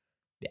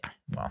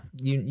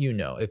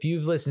 if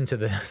you've listened to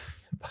the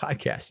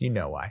podcast, you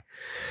know why.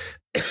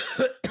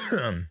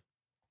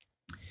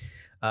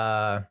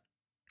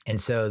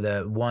 And so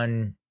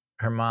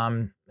her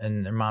mom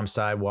and her mom's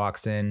side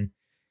walks in.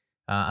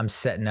 I'm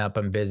setting up.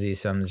 I'm busy,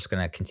 so I'm just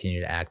going to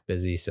continue to act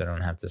busy so I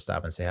don't have to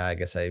stop and say hi. I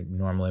guess I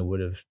normally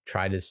would have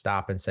tried to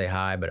stop and say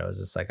hi, but I was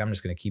just like, I'm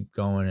just going to keep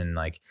going. And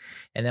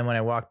then when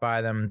I walked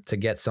by them to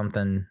get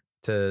something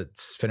to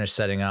finish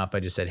setting up,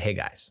 I just said, hey,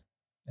 guys.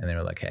 And they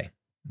were like, hey.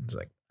 I was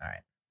like, all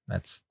right,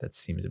 that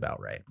seems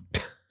about right.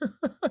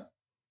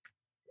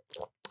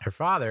 Her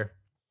father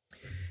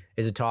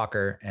is a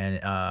talker,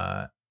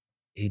 and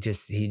he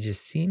just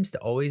seems to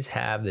always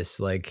have this,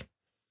 like,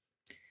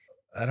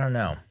 I don't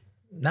know.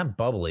 Not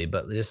bubbly,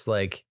 but just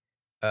like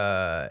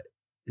bad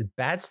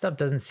stuff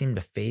doesn't seem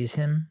to faze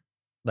him.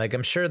 Like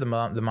I'm sure the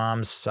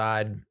mom's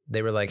side,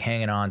 they were like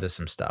hanging on to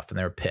some stuff and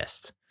they were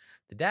pissed.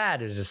 The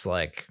dad is just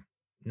like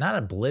not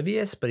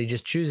oblivious, but he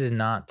just chooses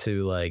not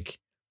to like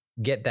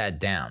get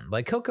that down.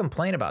 Like he'll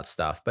complain about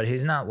stuff, but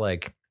he's not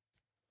like,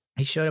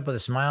 he showed up with a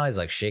smile. He's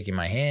like shaking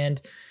my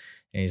hand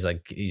and he's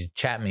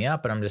chatting me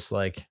up. And I'm just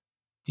like,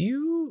 did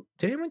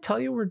anyone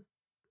tell you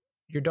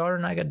your daughter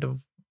and I got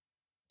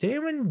did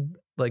anyone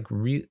did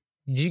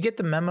you get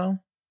the memo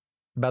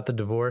about the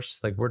divorce?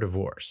 Like we're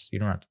divorced. You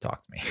don't have to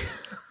talk to me.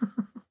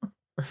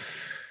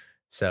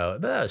 So,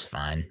 but that was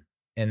fine.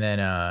 And then,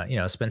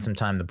 spend some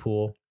time in the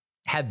pool.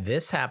 Had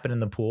this happen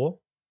in the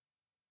pool,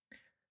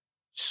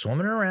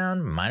 swimming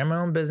around, minding my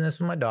own business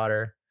with my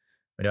daughter.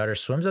 My daughter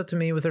swims up to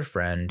me with her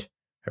friend.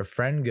 Her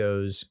friend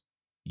goes,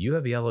 you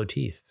have yellow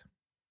teeth,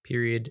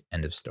 period,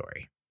 end of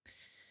story.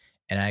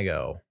 And I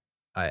go,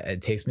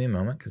 it takes me a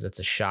moment because it's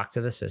a shock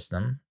to the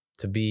system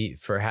to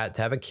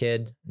have a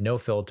kid, no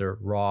filter,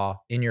 raw,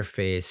 in your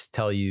face,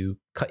 tell you,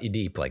 cut you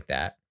deep like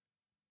that.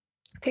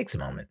 It takes a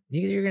moment.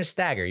 You're going to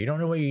stagger. You don't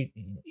know what you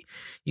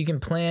can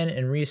plan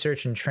and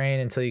research and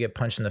train until you get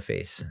punched in the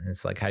face. And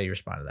it's like, how do you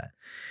respond to that?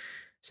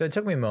 So it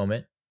took me a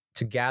moment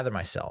to gather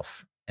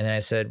myself. And then I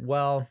said,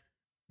 well,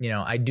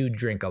 I do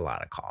drink a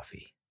lot of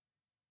coffee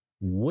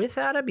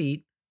without a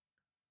beat,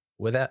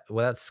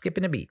 without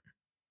skipping a beat.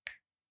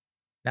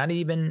 Not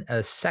even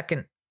a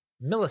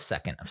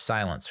millisecond of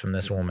silence from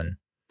this woman,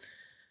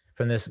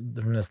 from this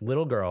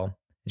little girl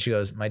And she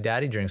goes, my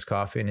daddy drinks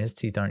coffee and his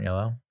teeth aren't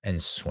yellow,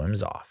 and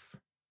swims off.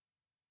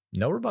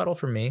 No rebuttal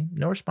from me.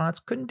 No response.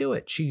 Couldn't do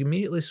it. She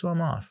immediately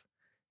swam off.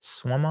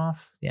 Swam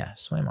off? Yeah,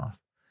 swam off.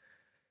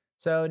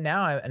 So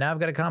now I've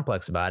got a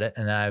complex about it,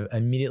 and I've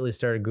immediately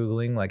started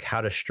Googling like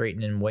how to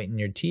straighten and whiten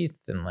your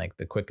teeth and like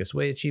the quickest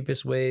ways,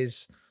 cheapest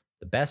ways,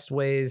 the best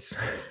ways.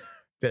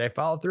 Did I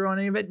follow through on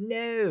any of it?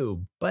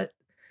 No, but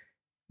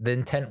the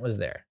intent was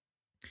there.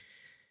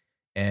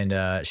 And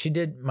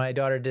my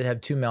daughter did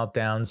have 2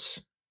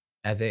 meltdowns.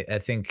 I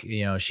think,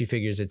 she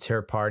figures it's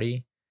her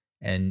party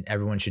and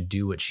everyone should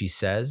do what she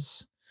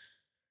says.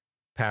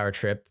 Power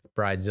trip,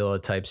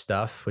 bridezilla type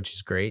stuff, which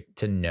is great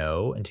to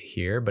know and to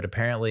hear. But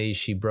apparently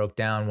she broke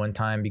down one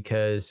time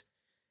because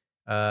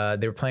they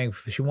were playing.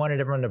 She wanted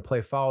everyone to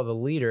play follow the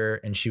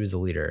leader, and she was the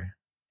leader.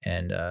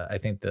 And I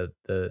think there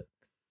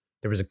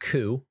was a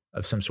coup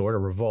of some sort, a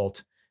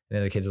revolt. And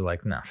then the kids were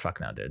like, "Nah, fuck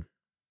no, dude.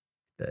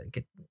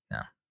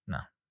 No,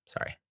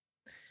 sorry.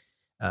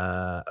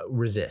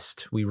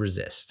 Resist. We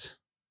resist.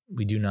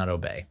 We do not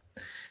obey."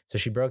 So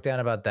she broke down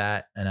about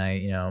that,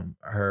 and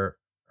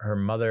her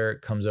mother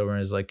comes over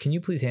and is like, "Can you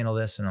please handle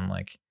this?" And I'm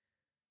like,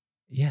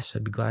 "Yes,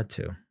 I'd be glad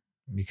to,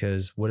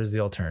 because what is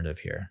the alternative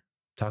here?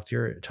 Talk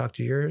to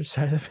your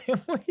side of the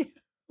family."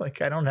 Like,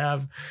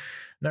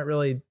 not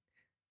really,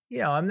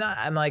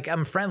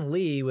 I'm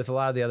friendly with a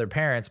lot of the other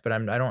parents, but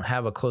I don't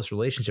have a close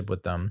relationship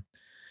with them.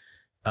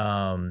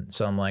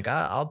 So I'm like,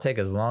 I'll take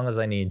as long as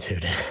I need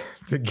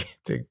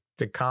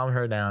to calm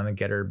her down and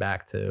get her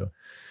back to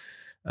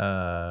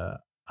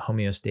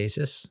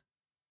homeostasis.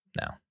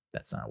 No,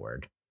 that's not a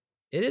word.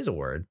 It is a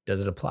word. Does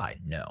it apply?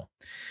 No.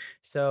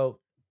 So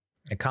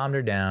I calmed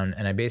her down,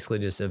 and I basically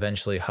just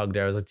eventually hugged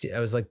her. I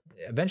was like,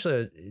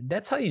 eventually,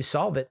 that's how you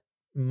solve it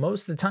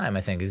most of the time,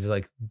 I think, is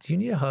like, do you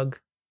need a hug?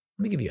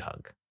 Let me give you a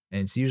hug. And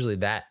it's usually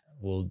that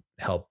will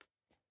help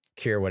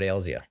cure what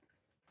ails you.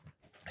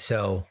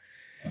 So,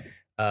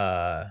 give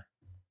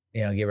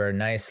her a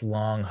nice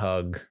long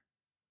hug,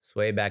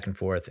 sway back and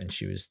forth, and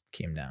she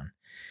came down.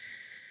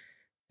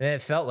 And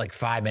it felt like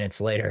 5 minutes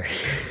later,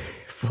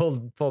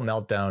 full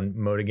meltdown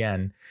mode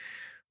again,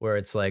 where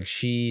it's like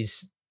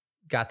she's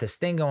got this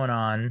thing going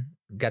on,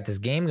 got this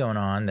game going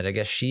on that I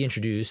guess she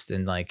introduced,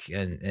 and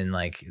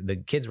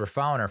the kids were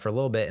following her for a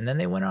little bit, and then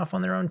they went off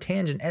on their own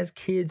tangent, as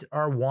kids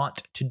are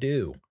wont to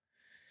do.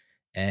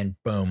 And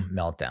boom,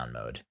 meltdown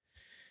mode.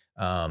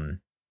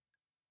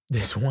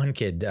 This one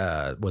kid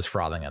was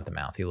frothing at the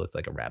mouth. He looked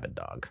like a rabid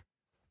dog.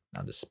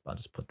 I'll just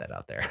put that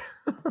out there.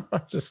 I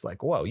was just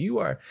like, whoa,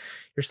 you're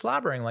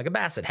slobbering like a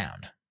basset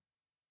hound,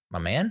 my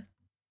man.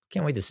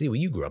 Can't wait to see what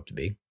you grew up to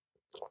be.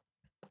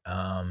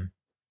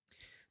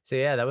 So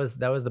yeah, that was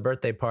the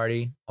birthday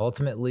party.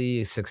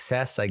 Ultimately,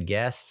 success, I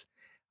guess.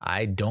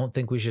 I don't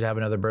think we should have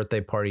another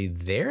birthday party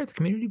there at the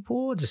community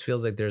pool. It just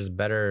feels like there's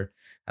better.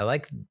 I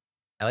like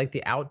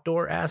the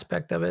outdoor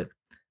aspect of it,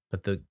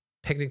 but the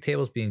picnic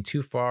tables being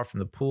too far from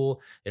the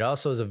pool. It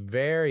also is a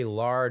very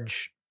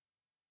large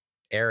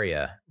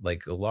area,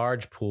 like a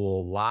large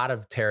pool, a lot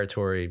of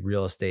territory,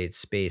 real estate,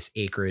 space,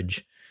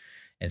 acreage.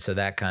 And so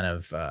that kind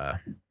of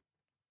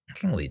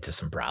can lead to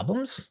some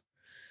problems.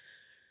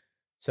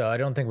 So I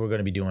don't think we're going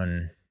to be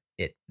doing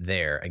it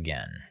there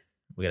again.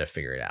 We got to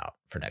figure it out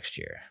for next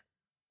year.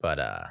 But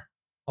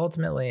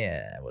ultimately,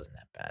 it wasn't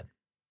that bad.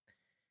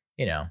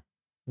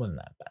 Wasn't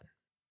that bad.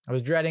 I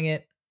was dreading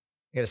it.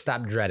 I got to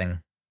stop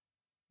dreading.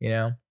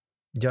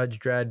 Judge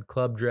dread,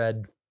 club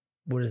dread.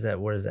 What does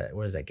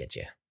that get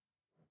you?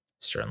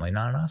 Certainly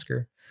not an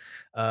Oscar.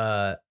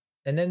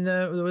 And then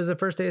there was the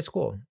first day of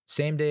school,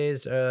 same day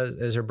as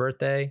her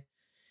birthday.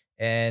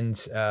 And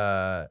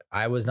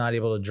I was not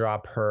able to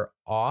drop her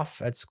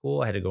off at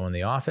school. I had to go in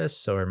the office,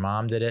 so her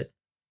mom did it.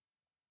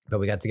 But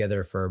we got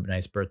together for a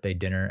nice birthday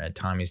dinner at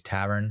Tommy's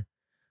Tavern,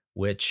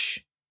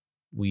 which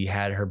we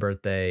had her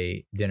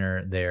birthday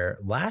dinner there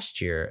last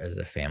year as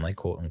a family,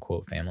 quote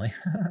unquote family.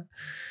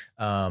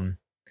 And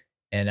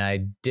I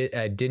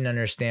didn't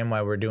understand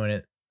why we're doing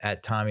it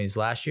at Tommy's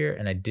last year,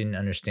 and I didn't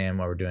understand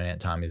why we're doing it at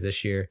Tommy's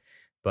this year.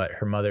 But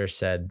her mother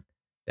said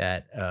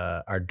that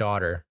our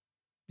daughter,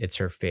 it's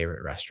her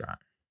favorite restaurant.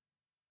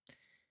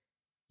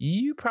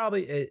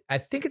 I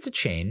think it's a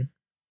chain.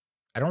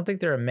 I don't think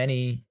there are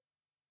many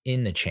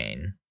in the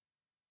chain,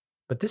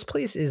 but this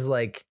place is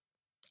like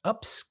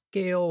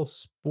upscale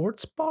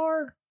sports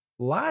bar,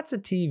 lots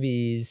of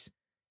TVs.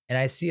 And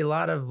I see a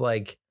lot of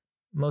like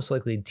most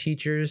likely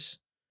teachers,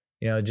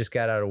 just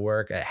got out of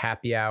work at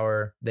happy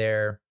hour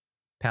there,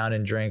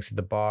 pounding drinks at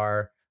the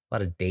bar, a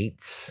lot of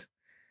dates,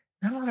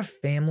 not a lot of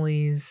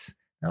families,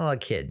 not a lot of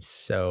kids.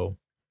 So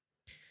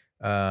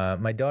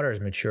my daughter is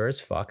mature as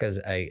fuck, as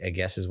I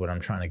guess is what I'm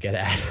trying to get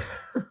at,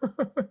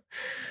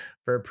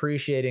 for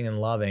appreciating and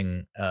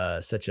loving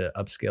such an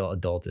upscale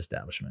adult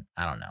establishment.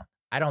 I don't know.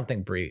 I don't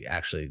think Brie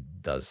actually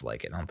does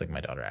like it. I don't think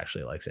my daughter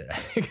actually likes it. I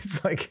think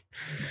it's like,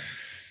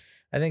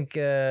 I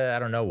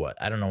don't know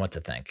what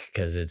to think,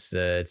 because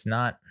it's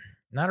not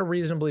a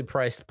reasonably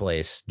priced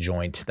place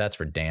joint. That's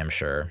for damn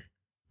sure.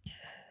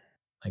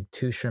 Like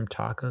 2 shrimp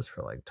tacos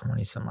for like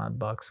 20 some odd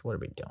bucks. What are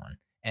we doing?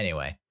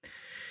 Anyway.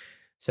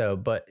 So,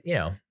 but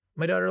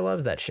my daughter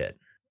loves that shit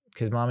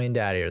because mommy and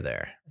daddy are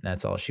there. And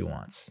that's all she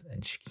wants.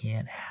 And she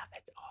can't have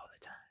it all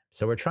the time.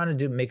 So we're trying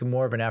to make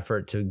more of an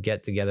effort to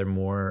get together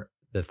more,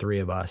 the three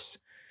of us,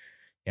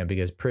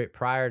 because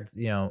prior,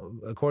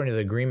 according to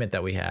the agreement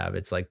that we have,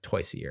 it's like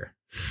twice a year,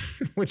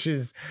 which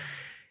is,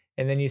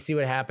 and then you see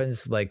what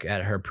happens like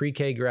at her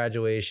pre-K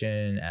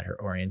graduation, at her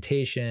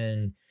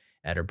orientation,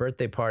 at her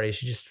birthday party.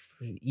 She just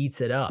eats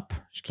it up.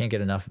 She can't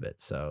get enough of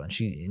it. So, and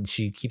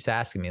she keeps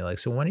asking me like,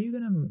 so when are you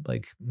going to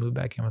like move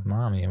back in with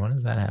mommy? And when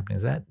is that happening?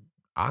 Is that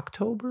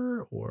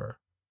October, or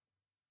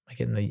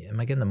am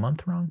I getting the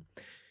month wrong?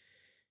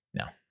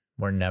 No,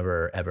 we're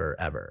never, ever,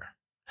 ever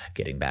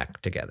getting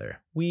back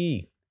together.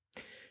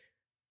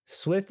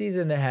 Swifties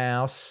in the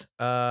house.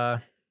 So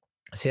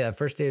yeah,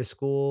 first day of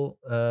school,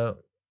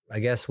 I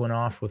guess went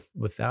off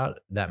without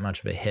that much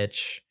of a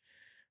hitch.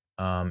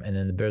 And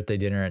then the birthday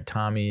dinner at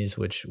Tommy's,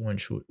 which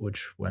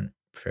went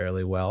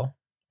fairly well,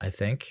 I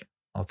think,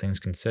 all things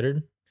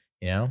considered.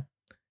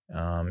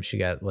 She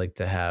got they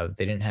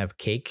didn't have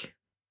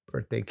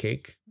birthday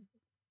cake,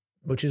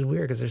 which is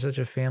weird because they're such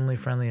a family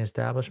friendly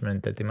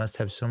establishment that they must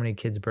have so many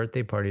kids'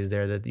 birthday parties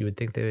there that you would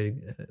think they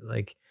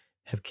would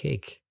have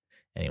cake.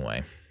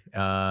 Anyway,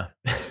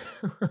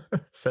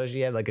 so she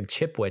had like a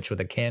chipwich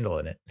with a candle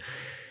in it,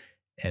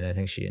 and I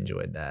think she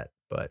enjoyed that.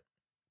 But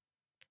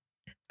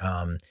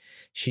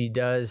she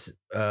does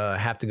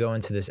have to go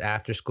into this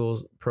after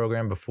school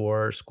program,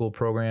 before school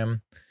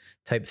program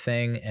type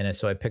thing, and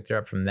so I picked her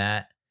up from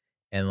that.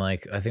 And I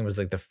think it was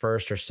like the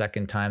first or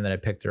second time that I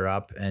picked her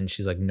up, and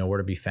she's like nowhere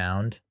to be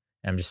found.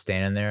 And I'm just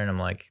standing there, and I'm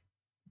like,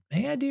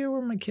 "Any idea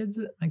where my kid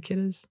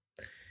is?"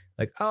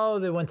 Like, oh,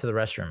 they went to the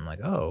restroom. I'm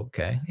like, oh,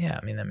 okay. Yeah,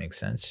 I mean, that makes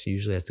sense. She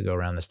usually has to go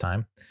around this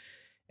time.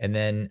 And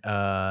then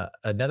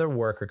another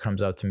worker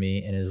comes up to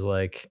me and is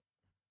like,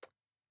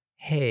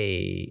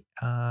 hey,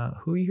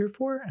 who are you here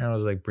for? And I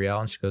was like,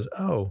 Brielle. And she goes,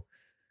 oh,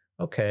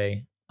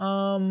 okay.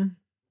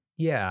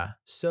 Yeah.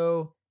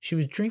 So she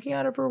was drinking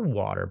out of her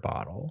water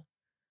bottle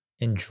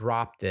and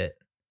dropped it,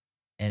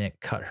 and it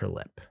cut her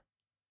lip.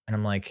 And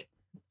I'm like,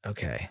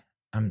 okay,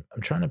 I'm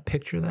trying to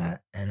picture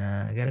that. And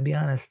I got to be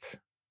honest,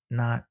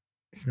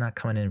 it's not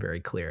coming in very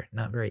clear,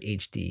 not very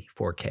HD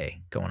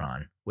 4K going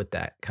on with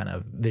that kind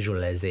of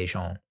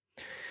visualization.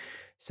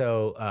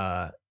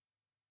 So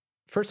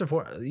first of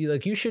all,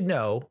 you should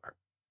know,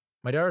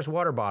 my daughter's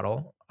water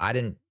bottle, I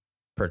didn't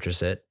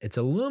purchase it. It's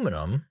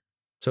aluminum,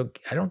 so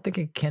I don't think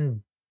it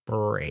can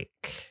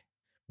break,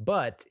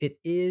 but it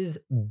is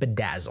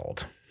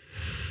bedazzled.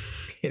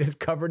 It is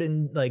covered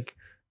in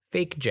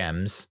fake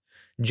gems,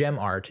 gem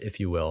art, if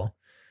you will,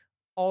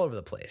 all over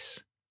the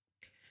place.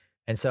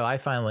 And so I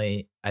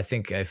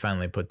think I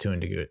finally put two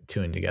and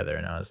together,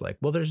 and I was like,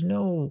 well, there's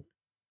no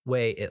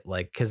way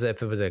because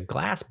if it was a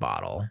glass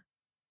bottle,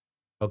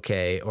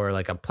 okay, or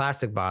like a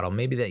plastic bottle,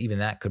 maybe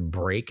that could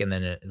break, and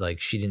then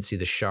she didn't see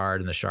the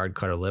shard, and the shard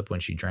cut her lip when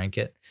she drank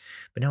it.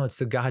 But no, it's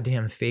the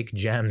goddamn fake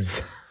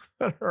gems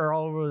that are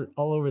all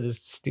over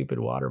this stupid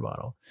water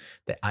bottle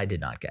that I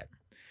did not get.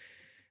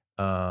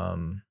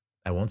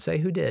 I won't say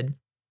who did,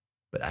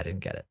 but I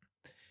didn't get it.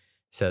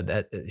 So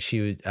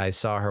I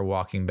saw her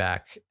walking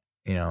back,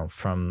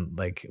 from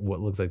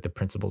what looks like the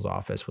principal's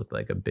office with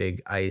a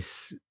big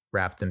ice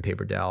wrapped in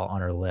paper towel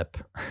on her lip.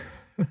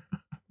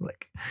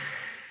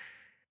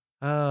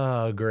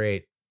 Oh,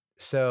 great.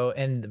 So,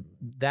 and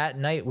that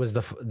day was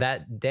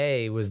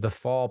the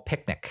fall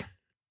picnic.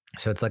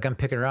 So it's like I'm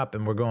picking her up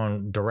and we're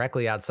going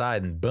directly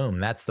outside, and boom,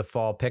 that's the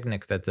fall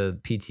picnic that the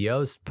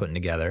PTO's putting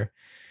together.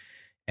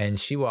 And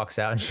she walks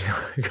out and she's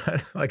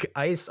got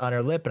ice on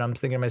her lip. And I'm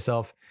thinking to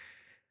myself,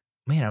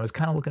 man, I was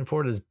kind of looking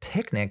forward to this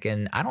picnic,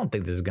 and I don't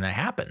think this is going to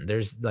happen.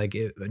 There's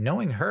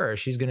knowing her,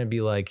 she's going to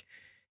be like,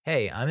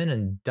 hey, I'm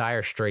in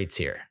dire straits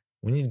here.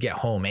 We need to get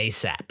home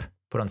ASAP.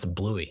 Put on some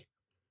Bluey.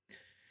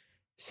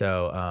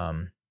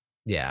 So,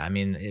 yeah, I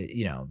mean,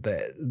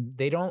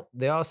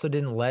 they also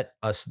didn't let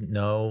us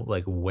know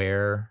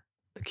where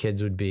the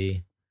kids would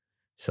be.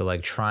 So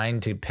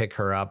trying to pick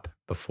her up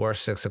before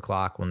 6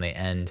 o'clock when they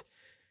end,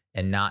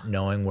 and not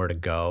knowing where to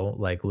go,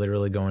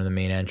 literally going to the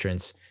main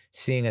entrance,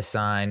 seeing a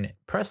sign,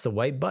 press the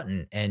white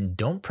button and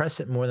don't press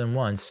it more than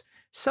once.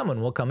 Someone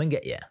will come and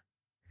get you.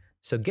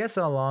 So guess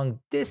how long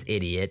this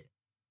idiot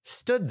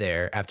stood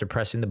there after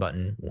pressing the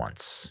button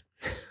once.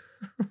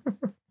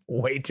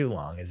 Way too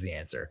long is the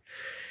answer.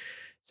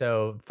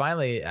 So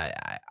finally,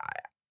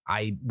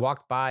 I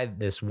walked by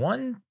this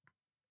one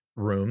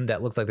room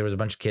that looks like there was a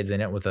bunch of kids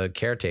in it with a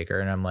caretaker,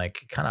 and I'm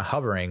kind of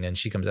hovering, and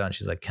she comes out and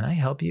she's like, can I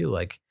help you?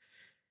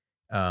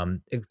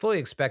 Fully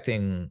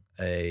expecting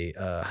a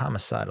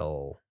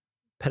homicidal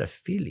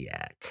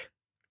pedophiliac.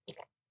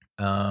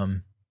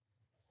 And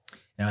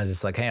I was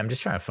just like, hey, I'm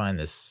just trying to find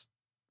this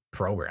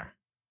program.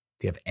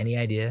 Do you have any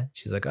idea?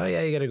 She's like, oh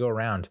yeah, you got to go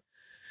around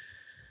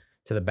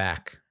to the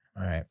back.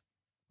 All right.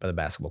 By the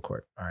basketball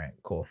court. All right,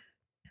 cool.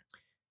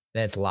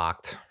 Then it's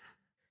locked.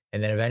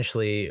 And then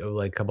eventually,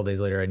 a couple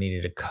days later, I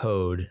needed a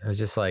code. I was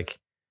just like,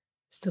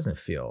 this doesn't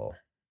feel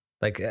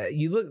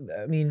you look,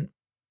 I mean,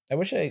 I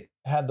wish I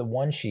had the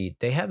one sheet.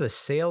 They have a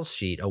sales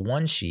sheet, a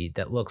one sheet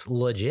that looks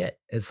legit.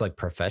 It's like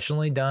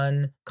professionally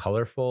done,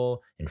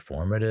 colorful,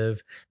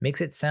 informative,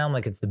 makes it sound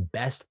like it's the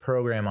best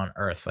program on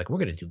earth. Like, we're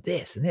going to do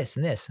this and this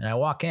and this. And I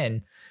walk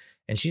in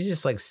and she's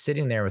just like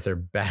sitting there with her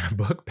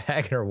book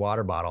bag and her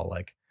water bottle.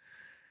 Like,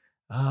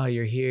 oh,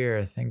 you're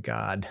here. Thank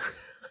God.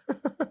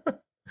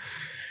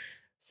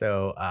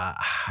 So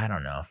I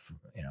don't know if,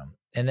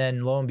 and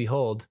then lo and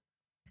behold,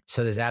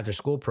 so this after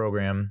school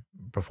program,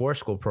 before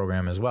school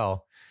program as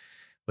well,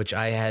 which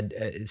I had,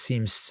 it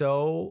seemed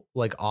so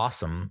like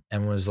awesome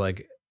and was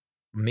like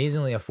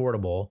amazingly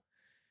affordable.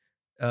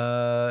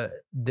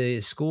 The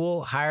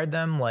school hired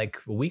them like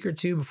a week or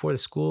two before the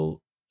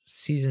school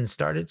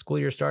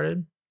year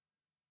started.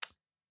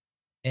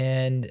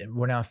 And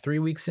we're now 4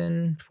 weeks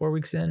in,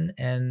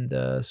 and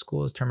the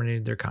school has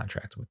terminated their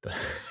contract with the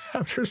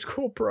after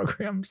school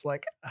programs.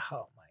 Like,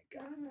 oh my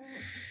God.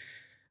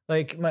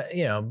 Like,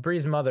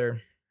 Bree's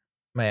mother,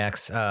 my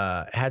ex,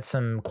 had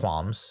some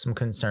qualms, some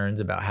concerns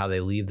about how they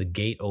leave the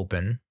gate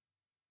open.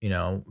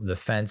 The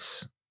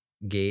fence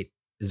gate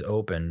is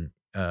open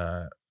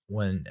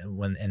when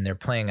and they're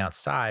playing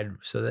outside,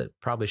 so that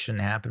probably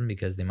shouldn't happen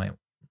because they might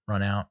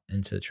run out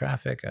into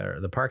traffic or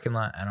the parking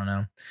lot. I don't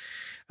know.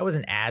 I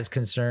wasn't as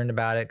concerned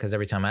about it because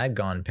every time I'd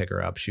gone to pick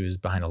her up, she was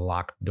behind a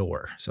locked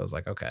door. So I was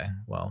like, okay,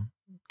 well,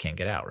 can't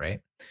get out,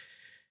 right?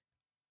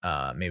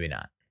 Maybe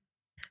not.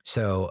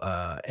 So,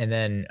 and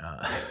then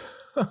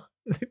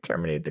they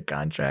terminated the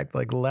contract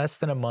like less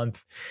than a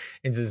month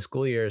into the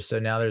school year. So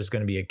now there's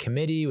going to be a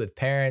committee with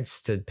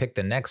parents to pick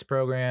the next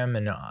program.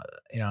 And,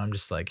 I'm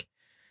just like,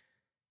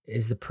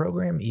 is the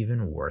program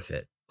even worth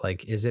it?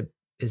 Like, is it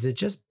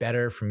just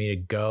better for me to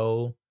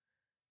go?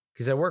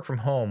 Because I work from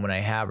home when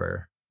I have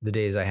her, the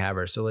days I have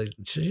her. So like,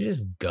 should you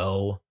just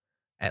go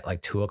at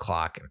like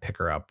 2:00 and pick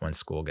her up when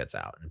school gets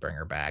out and bring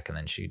her back? And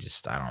then she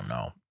just, I don't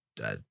know,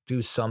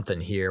 do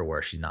something here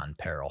where she's not in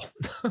peril.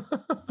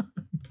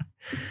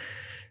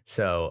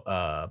 So,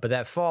 but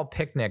that fall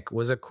picnic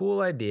was a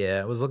cool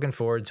idea. I was looking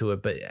forward to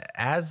it. But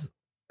as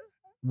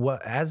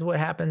what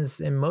happens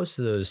in most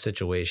of those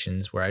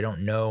situations where I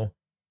don't know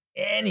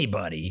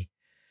anybody,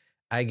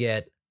 I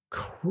get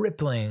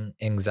crippling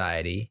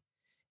anxiety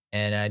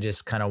and I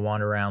just kind of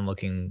wander around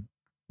looking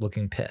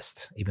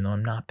pissed, even though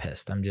I'm not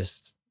pissed. I'm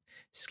just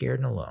scared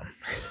and alone.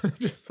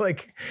 just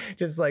like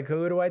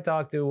who do I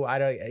talk to? I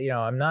don't,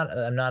 I'm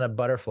not a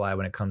butterfly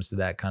when it comes to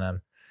that kind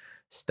of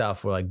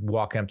stuff. We're like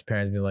walking up to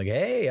parents and be like,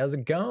 hey, how's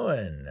it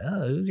going?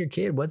 Oh, who's your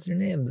kid? What's your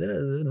name?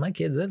 My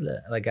kid's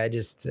like,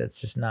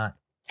 it's just not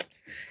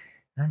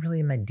really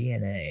in my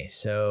DNA.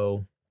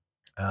 So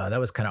that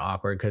was kind of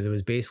awkward because it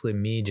was basically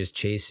me just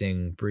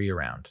chasing Bree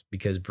around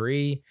because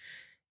Bree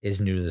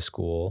is new to the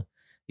school,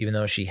 even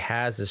though she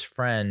has this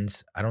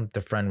friend. I don't think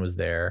the friend was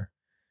there.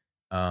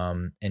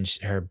 And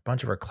a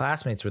bunch of her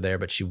classmates were there,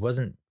 but she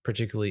wasn't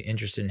particularly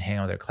interested in hanging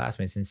out with her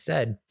classmates.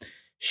 Instead,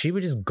 she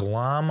would just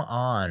glom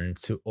on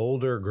to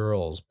older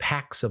girls,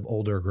 packs of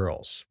older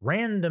girls,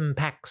 random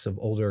packs of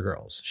older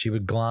girls. She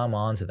would glom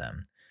onto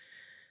them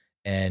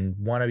and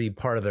want to be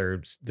part of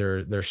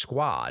their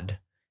squad.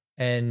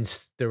 And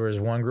there was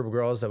one group of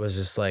girls that was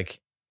just like,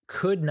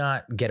 could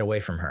not get away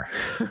from her.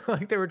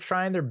 Like they were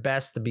trying their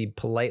best to be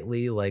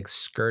politely like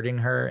skirting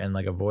her and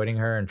like avoiding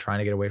her and trying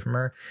to get away from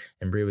her.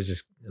 And Brie was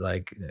just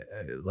like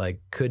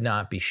could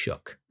not be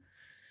shook,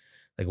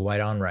 like white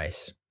on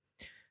rice.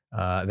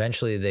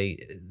 Eventually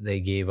they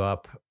gave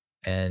up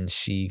and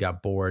she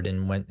got bored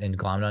and went and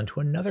glommed onto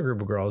another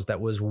group of girls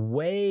that was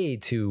way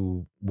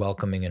too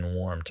welcoming and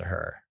warm to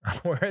her.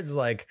 Where it's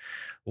like,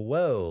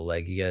 whoa,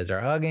 like you guys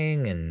are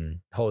hugging and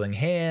holding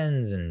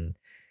hands and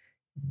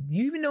do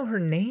you even know her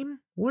name?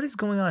 What is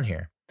going on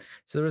here?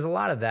 So there was a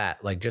lot of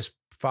that, like just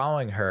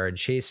following her and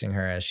chasing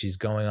her as she's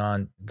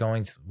going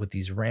with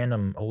these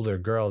random older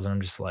girls. And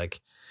I'm just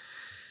like,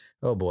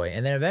 oh boy.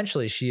 And then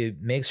eventually she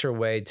makes her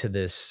way to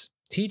this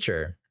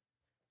teacher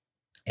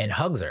and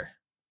hugs her.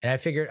 And I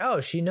figured, oh,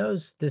 she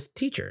knows this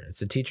teacher.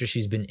 It's a teacher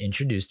she's been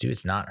introduced to.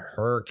 It's not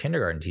her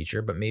kindergarten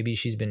teacher, but maybe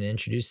she's been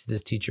introduced to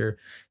this teacher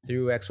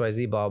through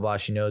XYZ, blah, blah.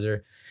 She knows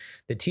her.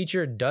 The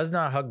teacher does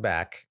not hug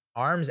back,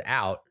 arms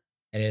out,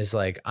 and is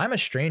like, I'm a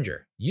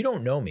stranger. You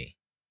don't know me.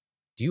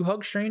 Do you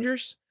hug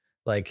strangers?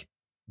 Like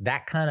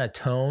that kind of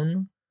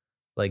tone,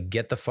 like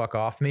get the fuck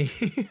off me.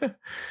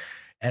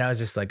 And I was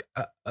just like,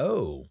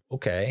 oh,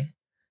 okay.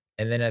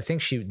 And then I think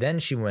she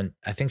went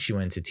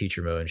into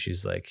teacher mode and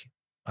she's like,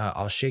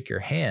 I'll shake your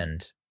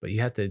hand, but you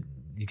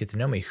get to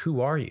know me.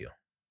 Who are you?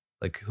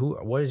 Like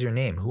what is your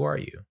name? Who are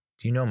you?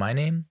 Do you know my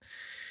name?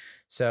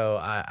 So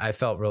I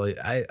felt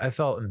I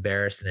felt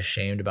embarrassed and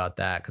ashamed about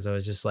that because I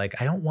was just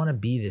like, I don't want to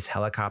be this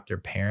helicopter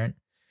parent.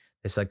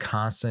 It's like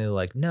constantly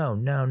like, no,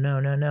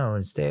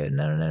 and stay,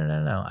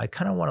 no. I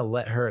kind of want to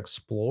let her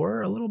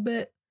explore a little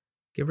bit,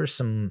 give her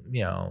some,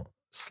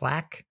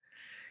 slack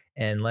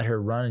and let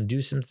her run and do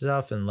some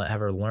stuff and have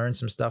her learn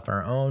some stuff on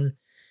her own.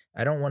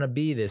 I don't want to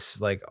be this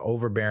like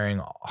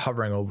overbearing,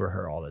 hovering over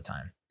her all the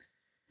time.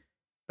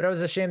 But I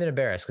was ashamed and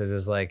embarrassed because it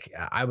was like,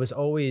 I was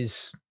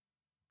always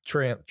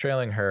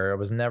trailing her. I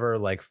was never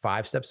like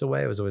 5 steps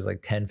away. I was always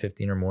like 10,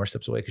 15 or more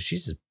steps away because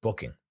she's just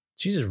booking.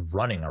 She's just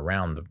running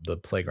around the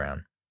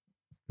playground.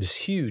 This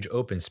huge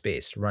open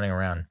space running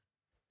around.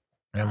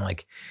 And I'm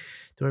like,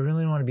 do I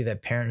really want to be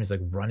that parent who's like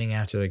running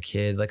after their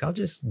kid? Like, I'll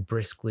just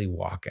briskly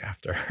walk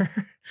after her.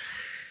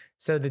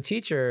 So the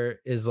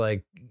teacher is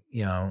like,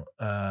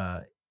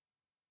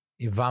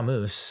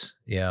 vamos,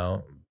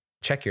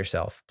 check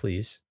yourself,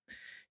 please.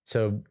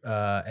 So,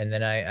 and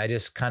then I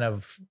just kind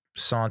of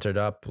sauntered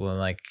up and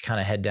like kind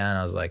of head down.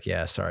 I was like,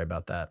 yeah, sorry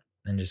about that.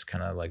 And just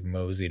kind of like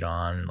moseyed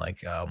on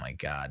like, oh my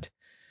God.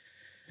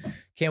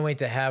 Can't wait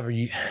to have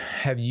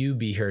you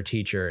be her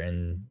teacher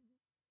in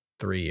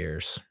 3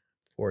 years,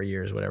 4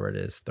 years, whatever it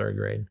is, 3rd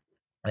grade.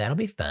 That'll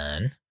be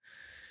fun.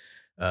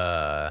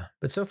 But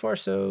so far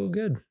so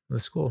good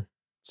with school.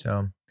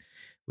 So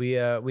we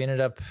ended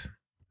up,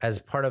 as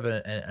part of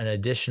an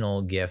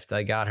additional gift,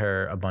 I got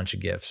her a bunch of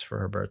gifts for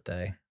her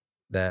birthday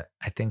that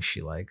I think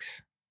she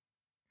likes.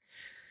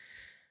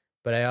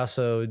 But I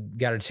also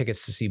got her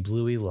tickets to see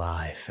Bluey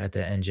live at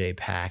the NJ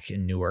Pack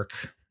in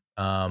Newark.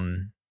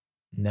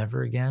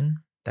 Never again.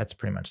 That's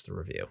pretty much the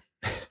review.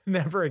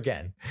 Never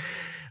again.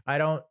 I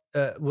don't,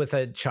 with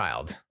a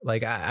child,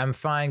 like I'm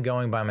fine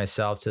going by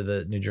myself to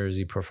the New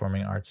Jersey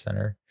Performing Arts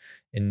Center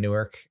in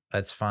Newark.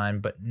 That's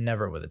fine, but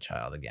never with a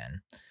child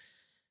again.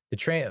 The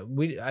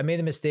train, I made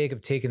the mistake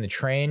of taking the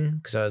train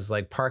because I was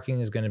like, parking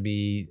is going to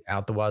be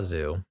out the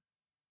wazoo.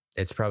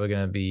 It's probably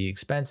going to be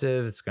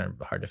expensive. It's going to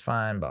be hard to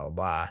find, blah, blah,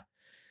 blah.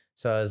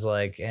 So I was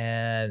like,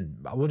 and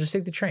we'll just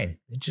take the train.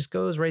 It just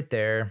goes right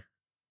there.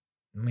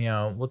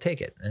 We'll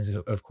take it. And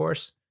so, of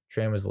course,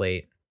 train was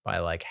late by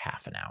like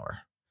half an hour.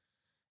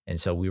 And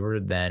so we were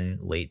then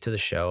late to the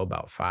show,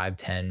 about 5,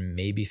 10,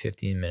 maybe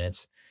 15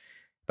 minutes.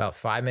 About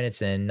 5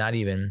 minutes in, not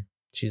even,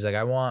 she's like,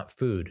 I want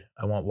food.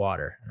 I want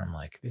water. And I'm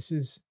like, this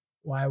is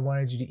why I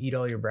wanted you to eat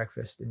all your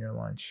breakfast and your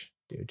lunch,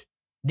 dude.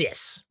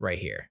 This right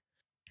here.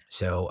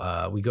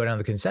 So we go down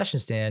to the concession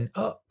stand.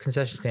 Oh,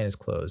 concession stand is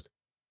closed.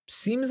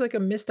 Seems like a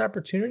missed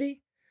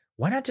opportunity.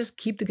 Why not just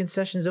keep the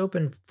concessions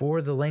open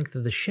for the length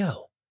of the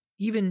show,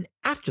 even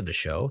after the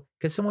show,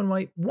 because someone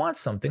might want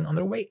something on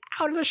their way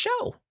out of the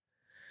show.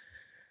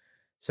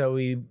 So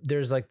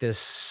there's like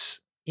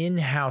this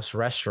in-house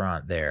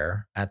restaurant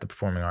there at the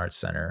Performing Arts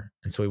Center.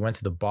 And so we went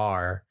to the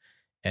bar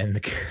and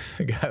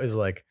the guy was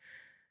like,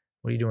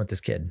 what are you doing with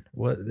this kid?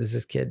 What is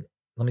this kid?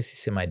 Let me see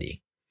some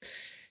ID.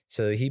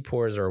 So he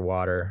pours her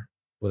water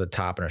with a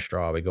top and a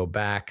straw. We go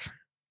back,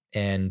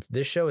 and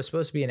this show is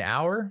supposed to be an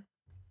hour.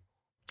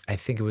 I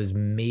think it was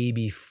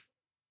maybe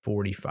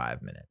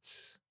 45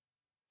 minutes,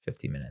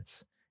 50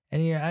 minutes.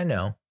 And yeah, I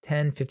know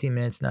 10, 15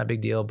 minutes, not a big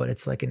deal, but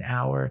it's like an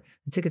hour.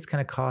 The tickets kind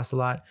of cost a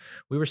lot.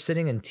 We were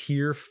sitting in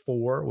tier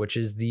 4, which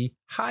is the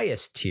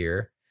highest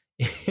tier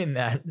in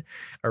that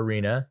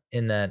arena,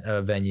 in that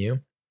venue.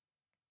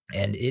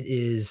 And it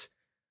is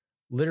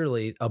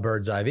literally a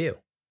bird's eye view.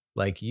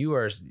 Like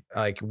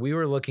we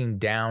were looking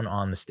down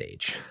on the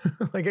stage.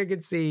 Like I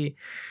could see,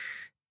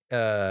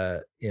 I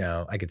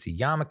could see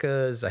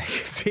yarmulkes. I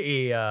could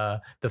see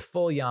the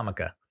full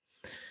yarmulke.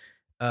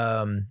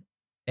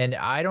 And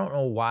I don't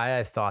know why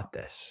I thought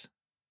this.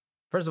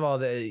 First of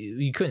all,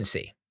 you couldn't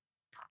see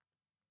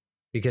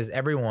because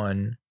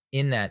everyone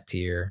in that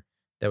tier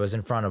that was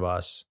in front of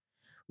us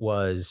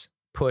was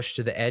pushed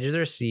to the edge of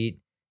their seat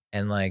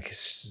and like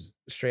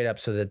straight up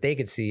so that they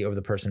could see over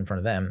the person in front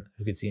of them,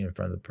 who could see in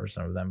front of the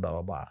person over them, blah,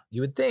 blah, blah.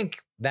 You would think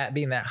that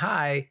being that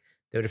high,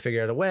 they would have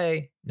figured out a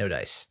way. No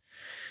dice.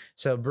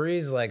 So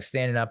Bree's like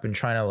standing up and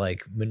trying to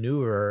like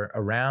maneuver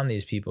around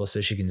these people so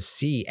she can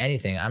see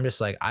anything. I'm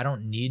just like, I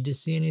don't need to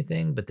see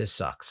anything, but this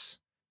sucks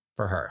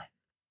for her.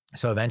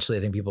 So eventually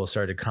I think people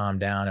started to calm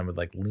down and would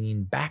like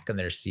lean back in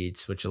their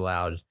seats, which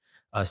allowed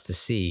us to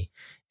see.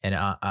 And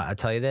I'll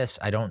tell you this,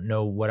 I don't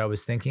know what I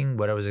was thinking,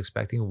 what I was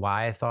expecting,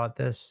 why I thought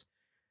this.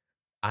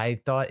 I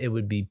thought it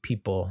would be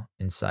people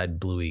inside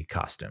Bluey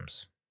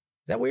costumes.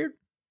 Is that weird?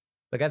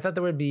 Like I thought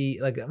there would be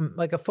like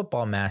a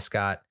football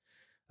mascot,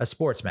 a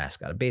sports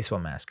mascot, a baseball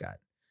mascot.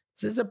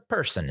 There's a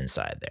person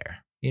inside there.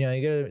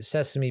 You go to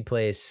Sesame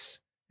Place.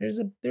 There's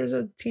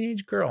a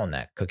teenage girl in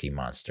that Cookie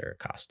Monster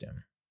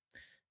costume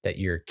that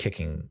you're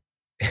kicking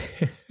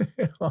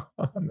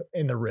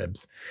in the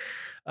ribs.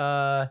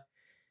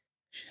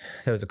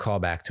 That was a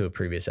callback to a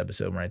previous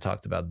episode when I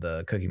talked about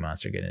the Cookie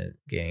Monster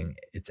getting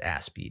its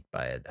ass beat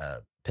by a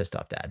pissed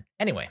off dad.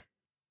 Anyway,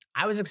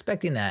 I was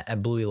expecting that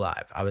at Bluey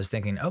Live. I was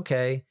thinking,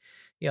 okay,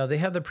 they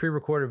have the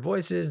pre-recorded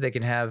voices. They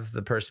can have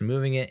the person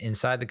moving it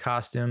inside the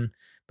costume,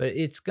 but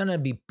it's going to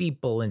be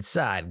people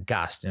inside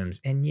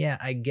costumes. And yeah,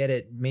 I get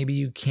it. Maybe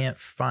you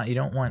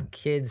don't want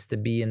kids to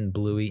be in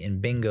Bluey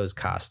and Bingo's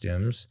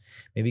costumes.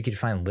 Maybe you could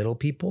find little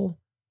people.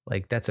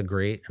 Like that's a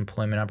great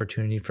employment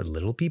opportunity for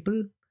little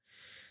people.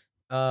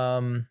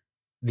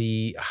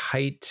 The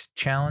height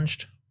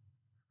challenged,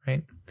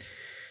 right?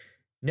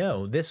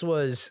 No, this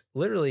was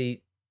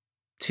literally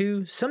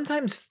 2,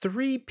 sometimes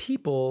 3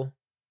 people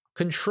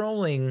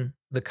controlling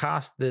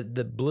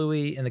the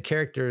Bluey and the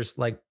characters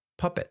like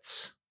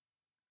puppets.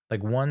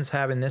 Like one's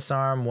having this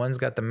arm, one's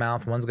got the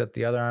mouth, one's got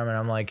the other arm. And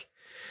I'm like,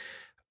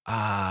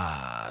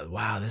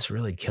 wow, this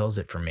really kills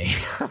it for me.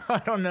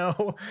 I don't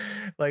know.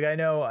 Like, I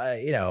know,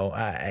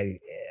 I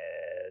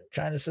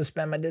trying to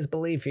suspend my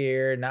disbelief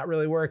here, not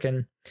really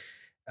working.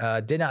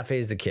 Did not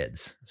phase the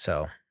kids.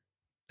 So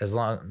as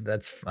long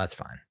that's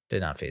fine.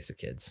 Did not phase the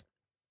kids.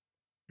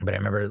 But I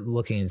remember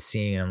looking and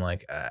seeing, I'm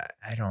like,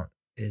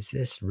 is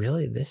this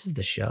really, this is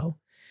the show?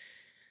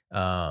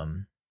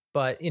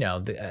 But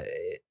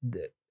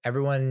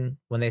everyone,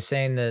 when they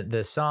sang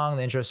the song,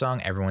 the intro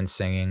song, everyone's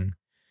singing.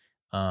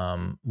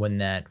 When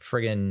that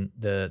friggin'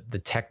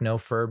 the techno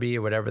Furby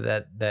or whatever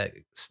that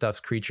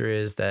stuffed creature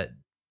is, that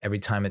every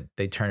time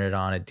they turn it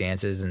on, it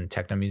dances and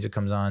techno music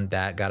comes on,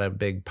 that got a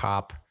big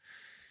pop.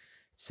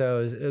 So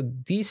it was a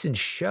decent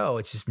show.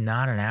 It's just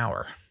not an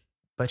hour,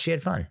 but she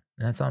had fun.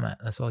 And that's all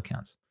that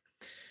counts.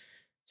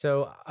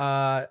 So,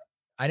 I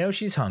know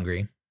she's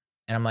hungry,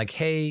 and I'm like,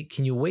 hey,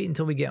 can you wait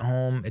until we get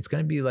home? It's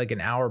going to be like an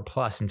hour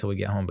plus until we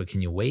get home, but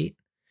can you wait?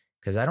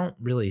 Because I don't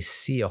really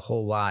see a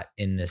whole lot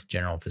in this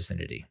general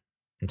vicinity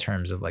in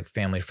terms of like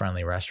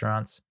family-friendly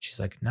restaurants. She's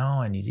like, no,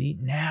 I need to eat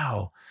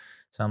now.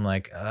 So I'm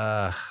like,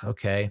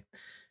 okay.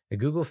 I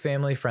Google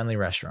family-friendly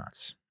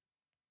restaurants.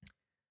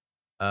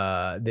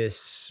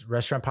 This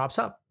restaurant pops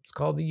up. It's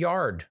called The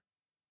Yard.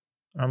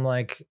 I'm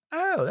like,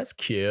 oh, that's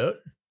cute.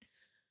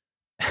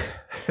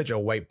 Such a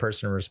white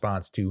person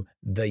response to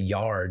The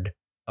Yard,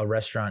 a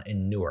restaurant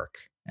in Newark.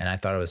 And I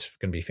thought it was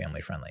going to be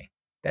family friendly.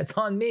 That's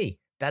on me.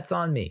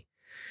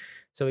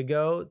 So we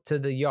go to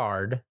The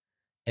Yard,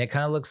 and it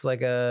kind of looks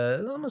like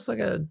almost like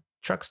a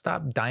truck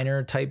stop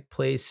diner type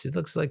place. It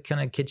looks like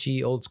kind of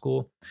kitschy, old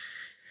school.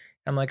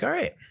 I'm like, all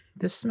right,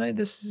 this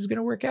is going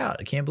to work out.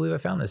 I can't believe I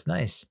found this.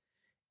 Nice.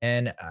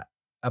 And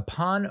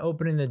upon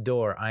opening the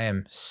door, I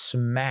am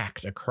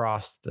smacked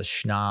across the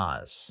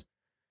schnoz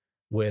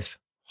with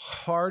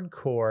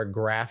hardcore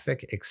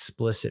graphic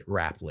explicit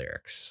rap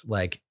lyrics,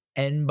 like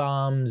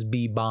N-bombs,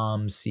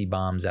 B-bombs,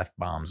 C-bombs,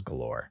 F-bombs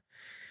galore.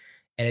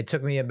 And it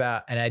took me and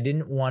I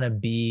didn't want to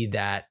be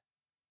that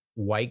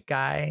white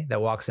guy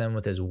that walks in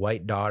with his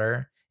white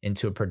daughter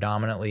into a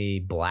predominantly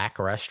black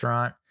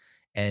restaurant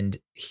and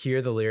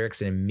hear the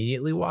lyrics and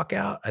immediately walk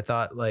out. I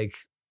thought, like,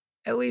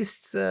 at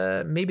least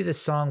maybe the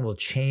song will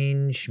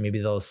change. Maybe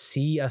they'll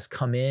see us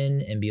come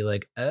in and be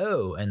like,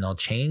 oh, and they'll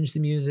change the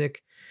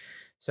music.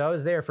 So I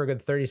was there for a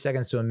good 30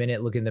 seconds to a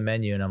minute looking at the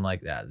menu, and I'm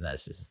like,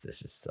 this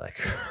is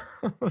like,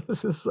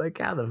 this is like,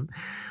 how the,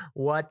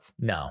 what?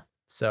 No.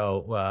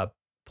 So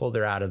pulled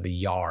her out of The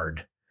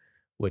Yard,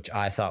 which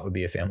I thought would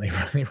be a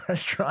family-friendly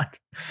restaurant,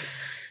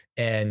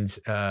 and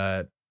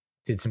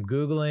did some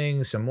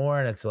Googling, some more,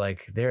 and it's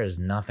like, there is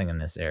nothing in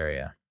this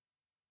area.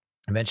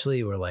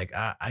 Eventually, we're like,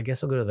 I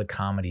guess I'll go to the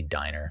Comedy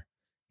Diner,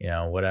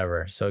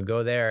 whatever. So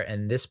go there,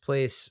 and this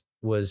place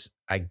was,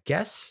 I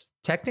guess,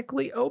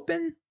 technically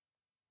open,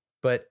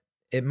 but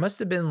it must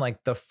have been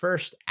like the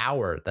first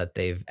hour that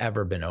they've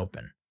ever been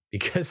open,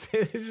 because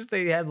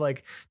they had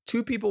like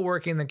 2 people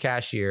working the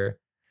cash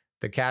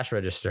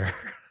register,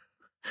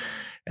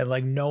 and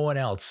like no one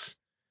else,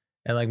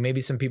 and like maybe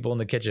some people in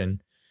the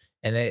kitchen,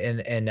 and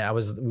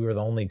we were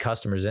the only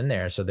customers in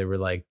there, so they were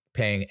like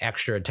paying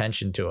extra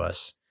attention to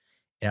us.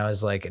 And I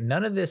was like,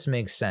 none of this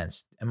makes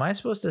sense. Am I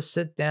supposed to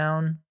sit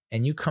down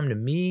and you come to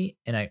me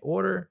and I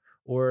order,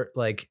 or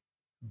like,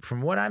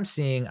 from what I'm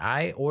seeing,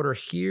 I order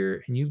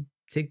here and you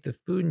take the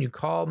food and you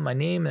call my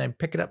name and I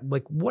pick it up?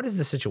 Like, what is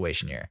the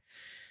situation here?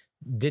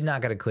 Did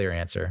not get a clear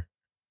answer.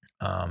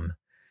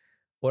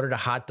 Ordered a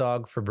hot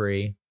dog for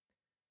Brie.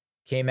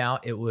 Came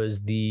out, it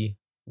was the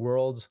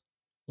world's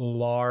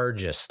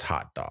largest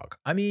hot dog.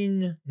 I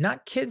mean,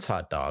 not kids'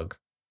 hot dog,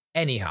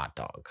 any hot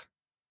dog.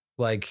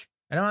 Like,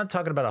 and I'm not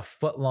talking about a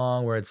foot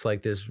long where it's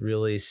like this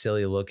really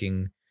silly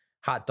looking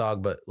hot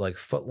dog, but like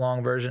foot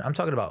long version. I'm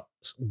talking about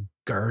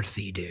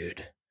girthy,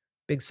 dude.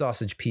 Big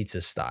sausage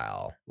pizza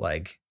style,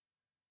 like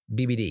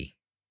BBD.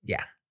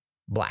 Yeah.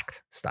 Black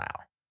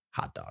style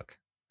hot dog.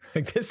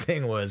 Like, this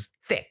thing was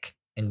thick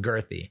and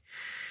girthy.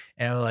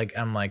 And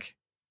I'm like,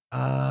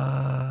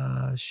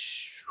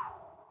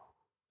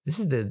 this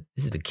is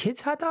the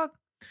kids' hot dog?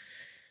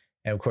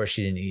 And of course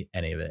she didn't eat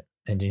any of it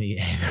and didn't eat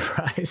any of the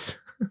fries.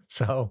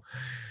 So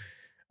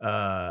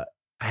I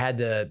had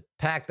to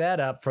pack that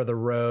up for the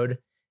road,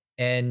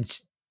 and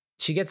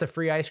she gets a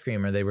free ice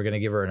cream, or they were going to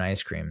give her an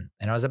ice cream.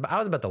 And I was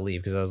about to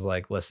leave, because I was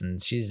like, listen,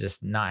 she's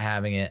just not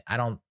having it. I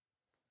don't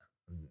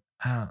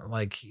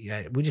like,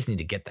 we just need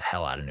to get the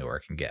hell out of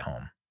Newark and get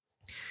home.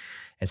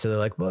 And so they're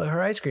like, well,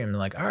 her ice cream. And I'm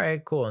like, all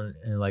right, cool. And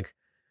they're like,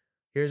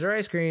 here's her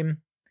ice cream.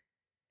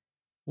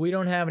 We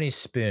don't have any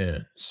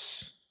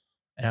spoons.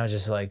 And I was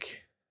just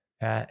like,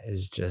 that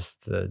is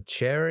just the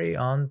cherry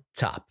on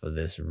top of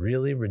this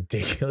really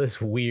ridiculous,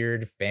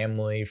 weird,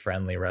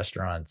 family-friendly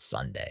restaurant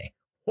Sunday.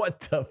 What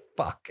the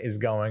fuck is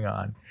going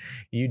on?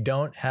 You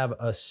don't have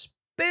a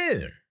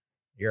spoon.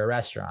 You're a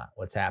restaurant.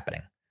 What's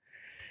happening?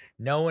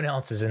 No one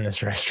else is in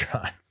this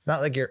restaurant. It's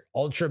not like you're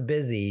ultra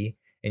busy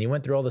and you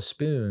went through all the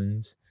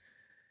spoons.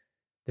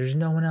 There's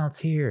no one else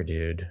here,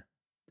 dude.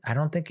 I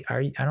don't think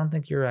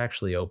you're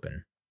actually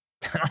open.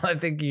 I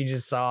think you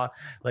just saw,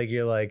 like,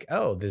 you're like,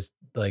 oh, this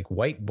like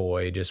white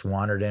boy just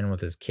wandered in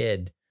with his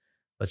kid.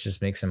 Let's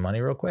just make some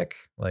money real quick.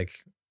 Like,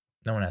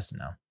 no one has to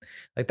know.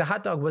 Like, the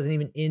hot dog wasn't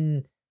even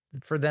in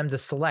for them to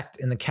select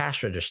in the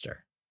cash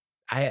register.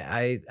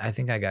 I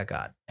think I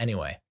got.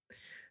 Anyway.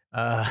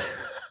 Yeah.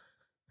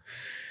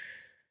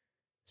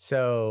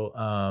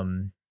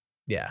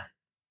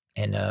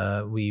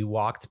 And we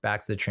walked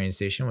back to the train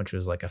station, which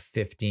was like a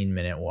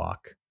 15-minute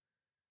walk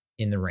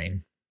in the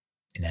rain.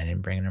 And I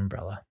didn't bring an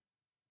umbrella.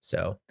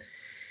 So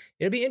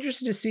it'll be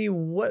interesting to see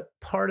what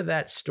part of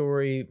that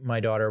story my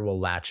daughter will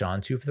latch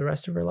onto for the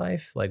rest of her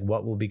life. Like,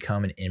 what will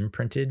become an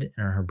imprinted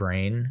in her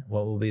brain?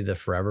 What will be the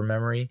forever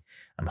memory?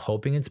 I'm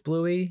hoping it's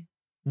Bluey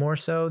more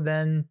so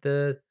than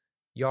the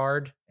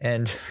yard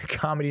and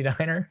comedy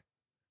diner,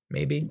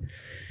 maybe.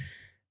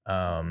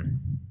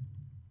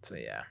 So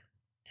yeah,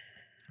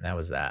 that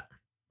was that.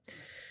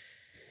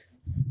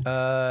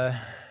 I'm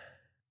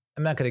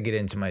not going to get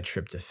into my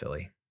trip to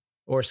Philly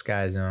or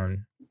Sky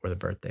Zone or the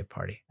birthday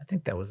party. I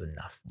think that was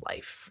enough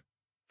life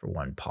for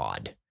one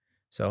pod.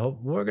 So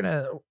we're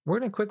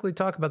gonna quickly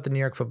talk about the New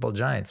York Football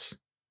Giants.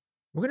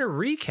 We're gonna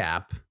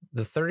recap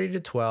the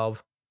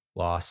 30-12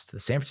 loss to the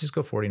San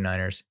Francisco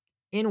 49ers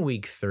in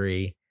Week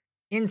 3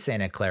 in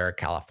Santa Clara,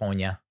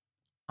 California,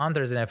 on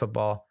Thursday Night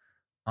Football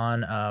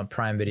on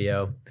Prime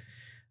Video.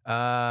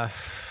 I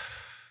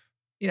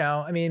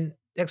mean,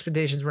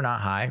 expectations were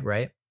not high,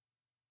 right?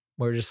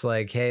 We're just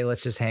like, hey,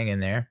 let's just hang in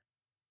there.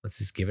 Let's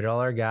just give it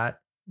all our got.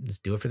 Let's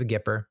do it for the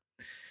Gipper.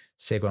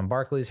 Saquon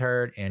Barkley's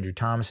hurt. Andrew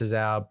Thomas is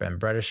out. Ben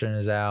Bredesen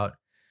is out.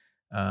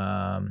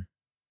 The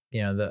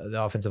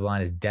offensive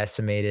line is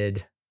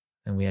decimated.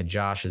 And we had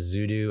Josh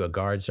Azudu, a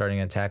guard, starting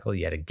at tackle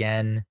yet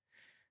again.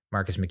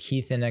 Marcus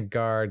McKeithen at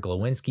guard.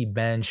 Glowinski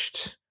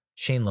benched.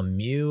 Shane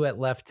Lemieux at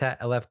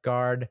left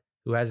guard,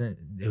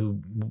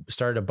 who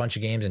started a bunch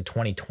of games in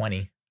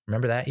 2020.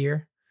 Remember that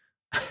year?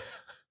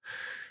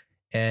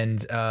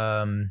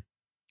 And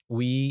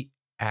we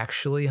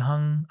actually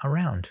hung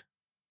around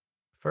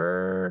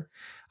for,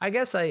 I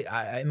guess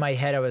I in my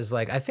head, I was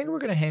like, I think we're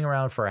going to hang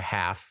around for a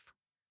half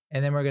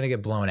and then we're going to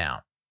get blown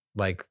out.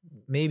 Like,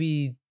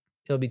 maybe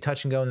it'll be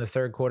touch and go in the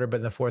third quarter, but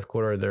in the fourth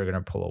quarter, they're going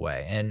to pull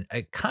away. And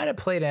it kind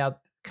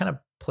of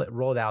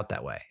rolled out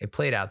that way. It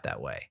played out that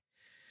way.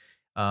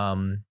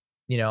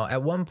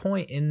 At one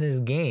point in this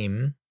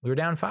game, we were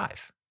down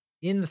 5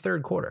 in the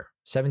third quarter,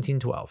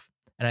 17-12.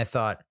 And I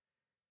thought,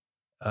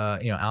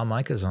 Al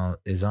Mike is on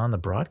the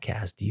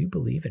broadcast. Do you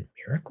believe in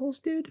miracles,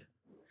 dude?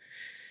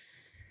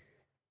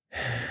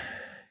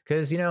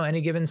 Because,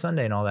 any given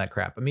Sunday and all that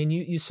crap. I mean,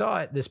 you saw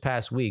it this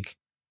past week.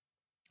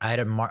 I had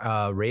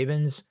a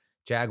Ravens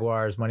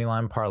Jaguars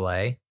moneyline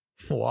parlay.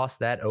 Lost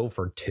that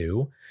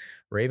 0-2.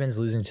 Ravens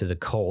losing to the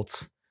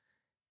Colts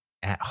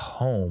at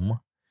home.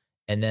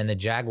 And then the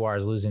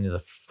Jaguars losing to the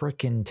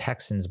freaking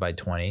Texans by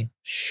 20.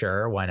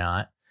 Sure, why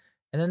not?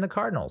 And then the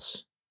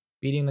Cardinals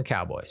beating the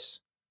Cowboys.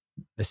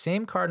 The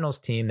same Cardinals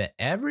team that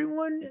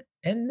everyone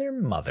and their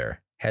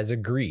mother has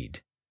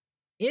agreed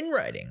in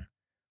writing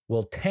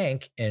will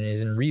tank and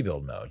is in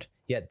rebuild mode.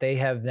 Yet they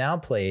have now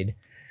played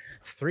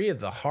 3 of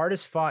the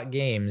hardest fought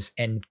games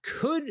and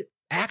could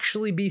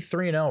actually be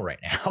 3-0 right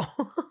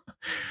now.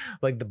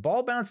 Like, the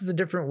ball bounces a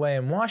different way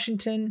in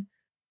Washington.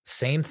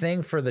 Same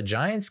thing for the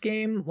Giants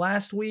game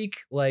last week.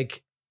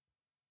 Like,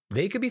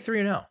 they could be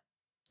 3-0.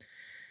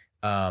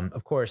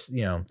 Of course,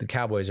 the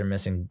Cowboys are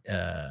missing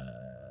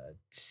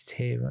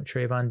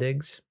Trayvon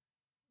Diggs,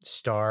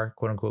 star,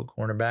 quote unquote,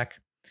 cornerback.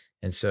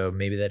 And so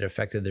maybe that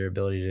affected their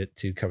ability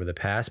to cover the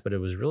pass, but it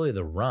was really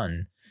the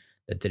run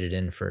that did it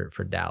in for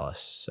Dallas.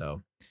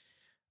 So,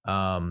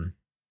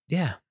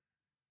 yeah,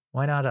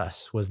 why not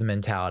us was the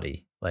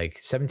mentality. Like,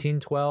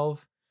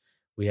 17-12.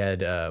 We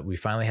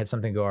finally had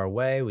something go our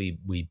way.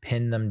 We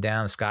pinned them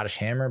down. Scottish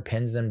Hammer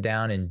pins them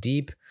down in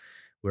deep.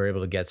 We were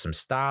able to get some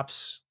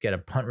stops, get a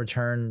punt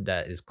return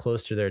that is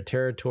close to their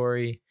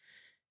territory,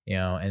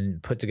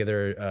 and put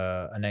together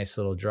a nice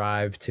little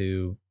drive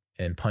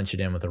and punch it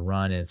in with a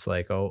run. And it's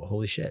like, oh,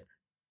 holy shit,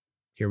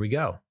 here we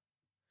go.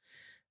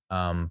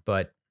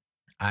 But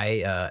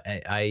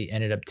I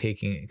ended up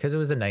taking, because it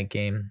was a night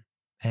game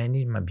and I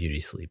needed my beauty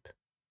sleep.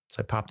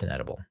 So I popped an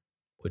edible,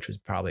 which was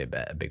probably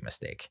a big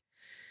mistake.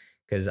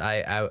 Because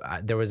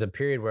there was a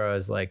period where I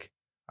was like,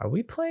 are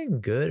we playing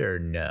good or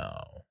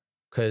no?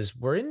 Because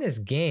we're in this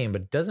game,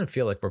 but it doesn't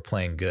feel like we're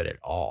playing good at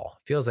all.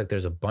 It feels like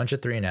there's a bunch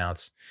of 3 and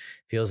outs.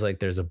 Feels like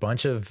there's a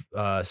bunch of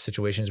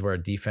situations where our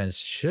defense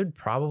should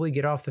probably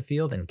get off the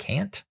field and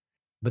can't.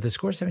 But the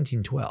score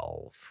 17-12.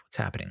 What's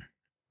happening?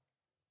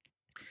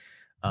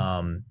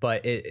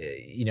 But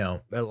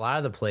a lot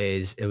of the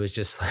plays, it was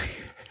just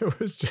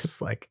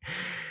like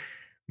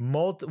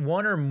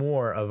one or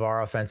more of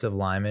our offensive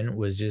linemen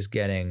was just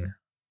getting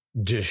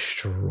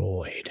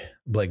destroyed,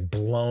 like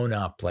blown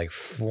up, like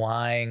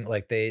flying,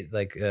 like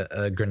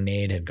a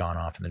grenade had gone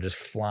off and they're just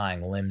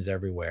flying limbs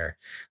everywhere.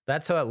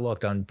 That's how it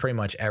looked on pretty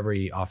much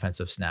every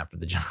offensive snap for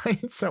the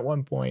Giants at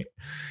one point.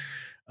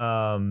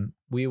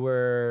 We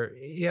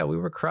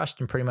were crushed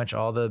in pretty much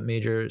all the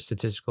major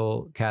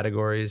statistical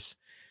categories.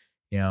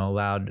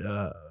 allowed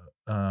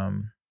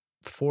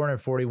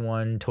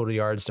 441 total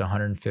yards to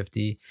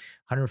 150,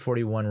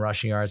 141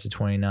 rushing yards to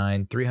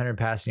 29, 300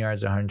 passing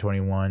yards to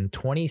 121,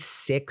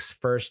 26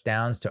 first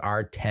downs to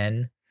our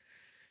 10.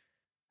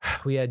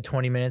 We had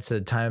 20 minutes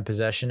of time of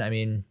possession. I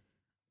mean,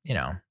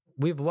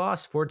 we've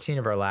lost 14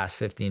 of our last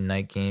 15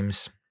 night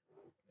games.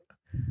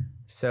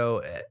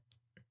 So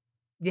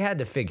you had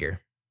to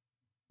figure.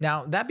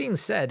 Now, that being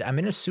said, I'm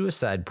in a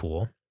suicide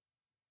pool,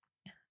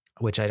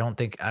 which I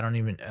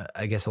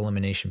guess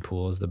elimination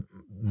pool is the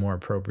more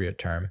appropriate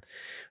term.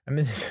 I'm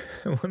in this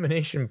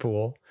elimination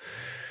pool.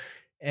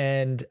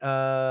 And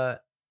a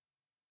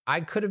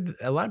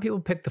lot of people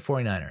picked the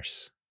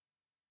 49ers.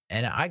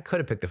 And I could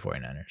have picked the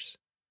 49ers.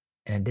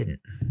 And I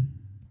didn't.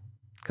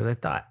 Because I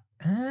thought,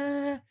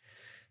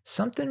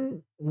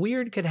 something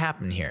weird could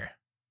happen here.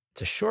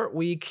 It's a short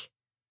week.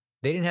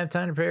 They didn't have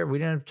time to prepare. We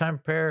didn't have time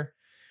to prepare.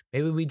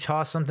 Maybe we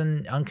toss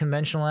something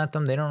unconventional at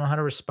them. They don't know how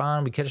to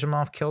respond. We catch them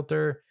off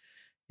kilter.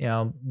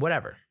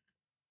 Whatever.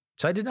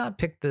 So I did not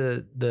pick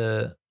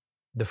the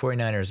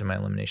 49ers in my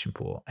elimination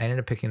pool. I ended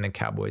up picking the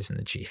Cowboys and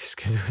the Chiefs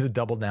because it was a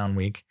double down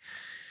week.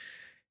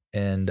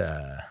 And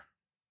of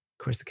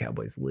course the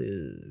Cowboys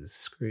lose.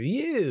 Screw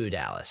you,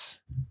 Dallas.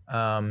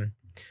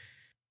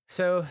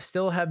 So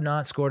still have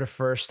not scored a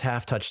first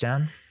half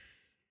touchdown.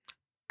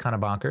 Kind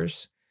of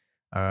bonkers.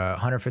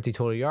 150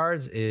 total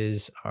yards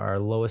is our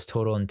lowest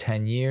total in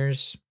 10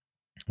 years.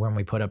 When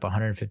we put up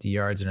 150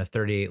 yards in a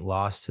 38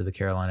 loss to the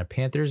Carolina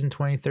Panthers in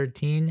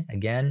 2013.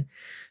 Again,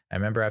 I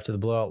remember after the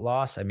blowout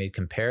loss, I made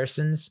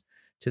comparisons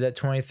to that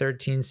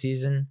 2013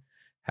 season,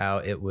 how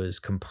it was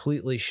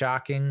completely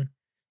shocking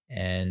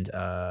and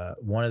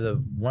one of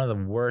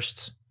the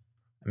worst.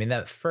 I mean,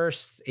 that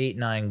first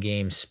 8-9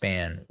 game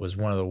span was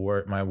one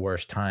of my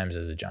worst times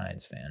as a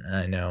Giants fan. And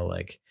I know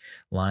like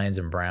Lions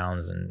and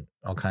Browns and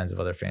all kinds of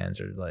other fans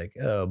are like,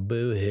 oh,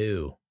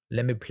 boo-hoo.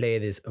 Let me play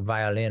this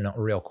violin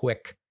real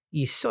quick.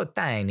 He's so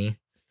tiny.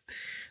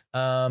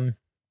 Our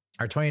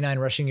 29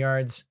 rushing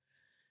yards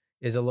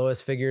is the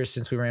lowest figure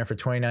since we ran for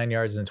 29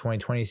 yards in the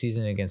 2020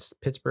 season against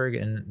Pittsburgh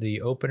in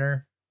the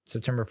opener,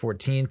 September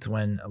 14th,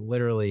 when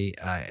literally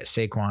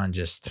Saquon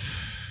just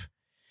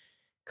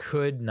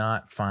could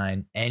not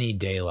find any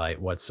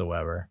daylight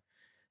whatsoever.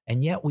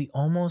 And yet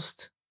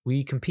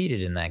we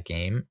competed in that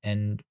game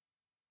and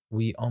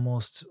we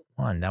almost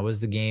won. That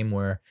was the game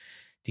where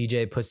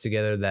DJ puts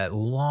together that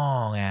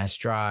long ass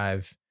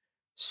drive,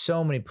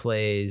 so many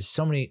plays,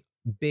 so many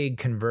big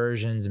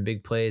conversions and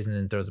big plays, and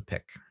then throws a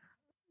pick.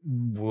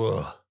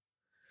 Whoa.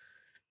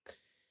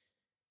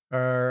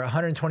 Our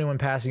 121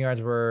 passing yards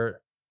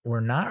were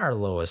not our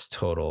lowest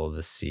total of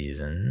the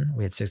season.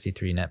 We had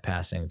 63 net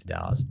passing to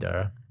Dallas.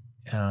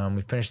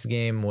 We finished the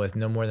game with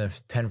no more than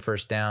 10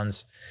 first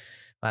downs.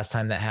 Last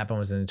time that happened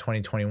was in the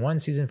 2021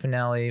 season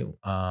finale in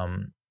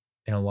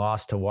a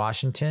loss to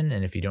Washington.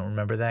 And if you don't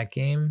remember that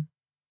game,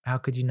 how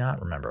could you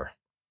not remember?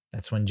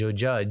 That's when Joe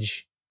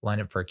Judge lined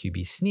up for a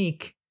QB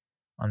sneak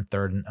on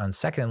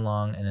second and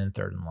long and then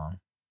third and long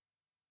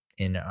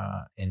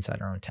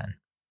inside our own 10.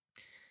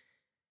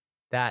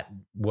 That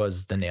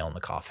was the nail in the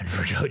coffin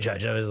for Joe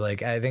Judge.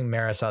 I think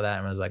Mara saw that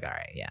and was like, all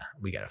right, yeah,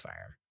 we got to fire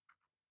him.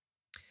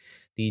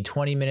 The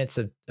 20 minutes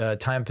of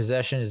time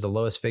possession is the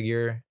lowest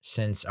figure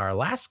since our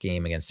last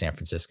game against San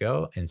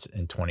Francisco in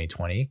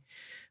 2020,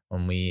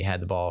 when we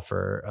had the ball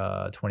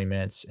for 20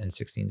 minutes and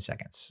 16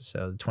 seconds.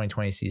 So the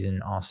 2020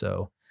 season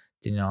also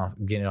did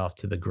not get it off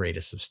to the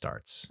greatest of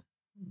starts.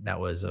 That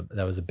was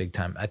a big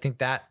time. I think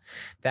that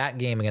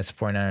game against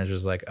the 49ers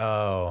was like,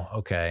 oh,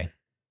 okay.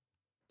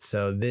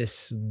 So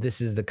this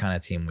is the kind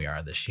of team we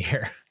are this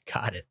year.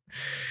 Got it.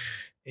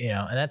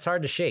 And that's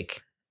hard to shake.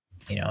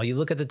 You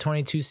look at the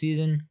 22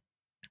 season,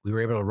 we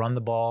were able to run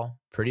the ball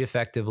pretty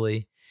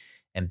effectively.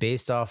 And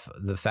based off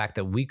the fact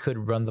that we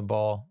could run the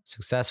ball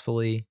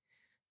successfully,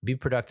 be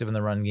productive in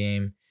the run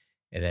game,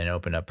 and then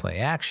open up play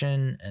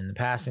action and the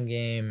passing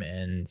game.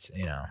 And,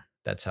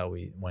 that's how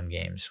we win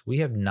games. We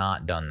have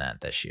not done that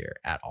this year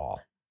at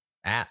all.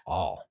 At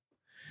all.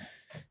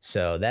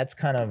 So that's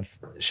kind of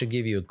should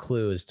give you a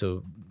clue as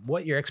to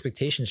what your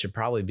expectations should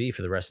probably be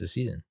for the rest of the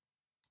season.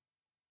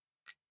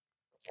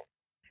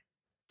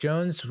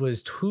 Jones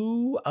was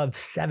 2 of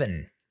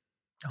 7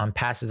 on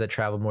passes that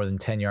traveled more than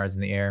 10 yards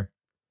in the air.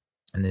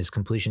 And his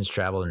completions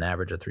traveled an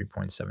average of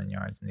 3.7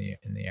 yards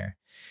in the air.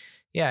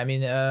 Yeah, I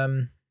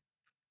mean,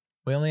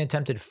 we only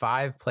attempted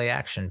 5 play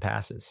action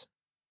passes.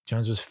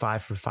 Jones was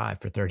 5 for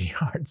 5 for 30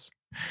 yards.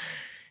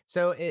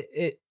 So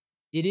it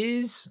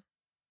is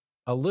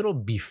a little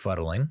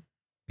befuddling,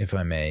 if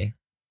I may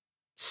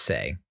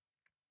say,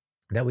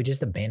 that we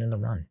just abandoned the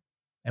run.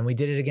 And we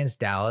did it against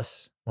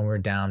Dallas when we were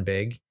down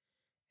big.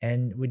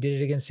 And we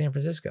did it against San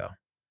Francisco.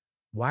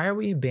 Why are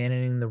we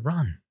abandoning the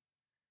run?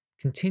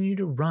 Continue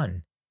to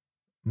run.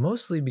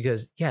 Mostly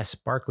because, yes,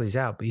 Barkley's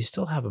out, but you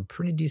still have a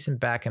pretty decent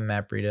back in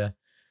Matt Breida.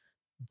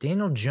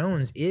 Daniel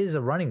Jones is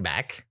a running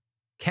back,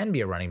 can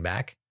be a running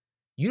back.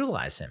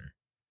 Utilize him.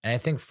 And I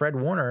think Fred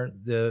Warner,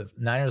 the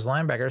Niners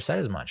linebacker, said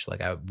as much.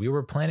 Like we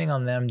were planning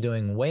on them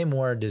doing way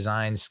more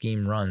design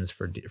scheme runs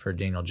for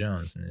Daniel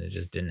Jones, and it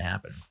just didn't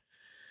happen.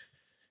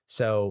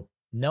 So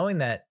knowing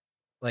that,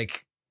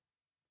 like,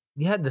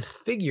 you had the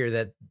figure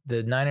that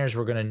the Niners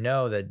were going to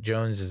know that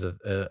Jones is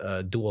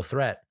a dual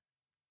threat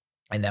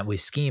and that we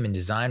scheme and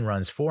design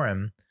runs for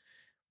him,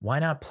 why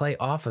not play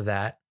off of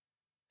that?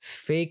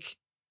 Fake,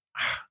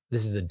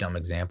 this is a dumb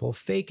example,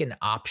 fake an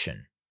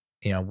option.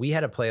 We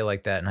had a play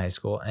like that in high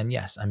school. And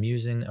yes, I'm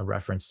using a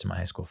reference to my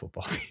high school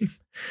football team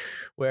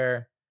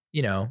where,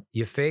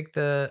 you fake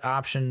the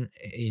option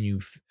and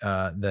you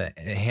the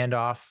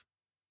handoff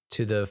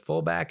to the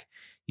fullback.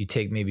 You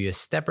take maybe a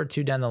step or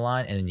two down the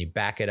line and then you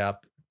back it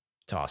up,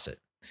 toss it.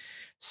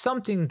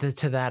 Something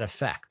to that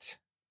effect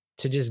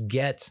to just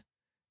get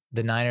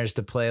the Niners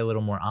to play a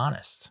little more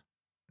honest.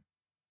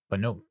 But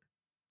nope.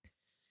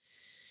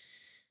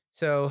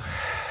 So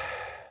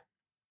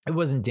it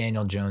wasn't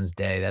Daniel Jones'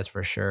 day, that's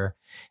for sure.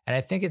 And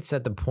I think it's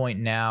at the point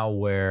now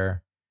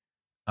where,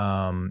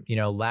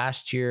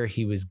 last year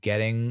he was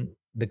getting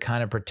the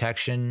kind of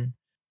protection,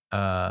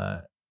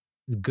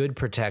 good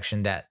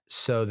protection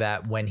so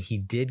that when he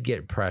did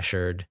get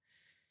pressured,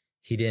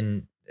 he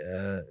didn't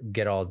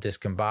get all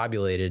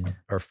discombobulated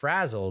or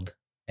frazzled,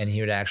 and he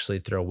would actually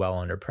throw well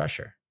under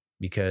pressure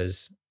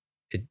because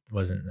it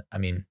wasn't, I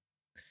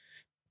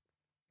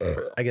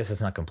guess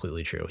that's not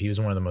completely true. He was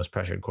one of the most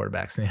pressured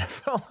quarterbacks in the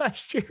NFL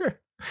last year.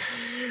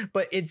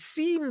 But it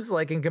seems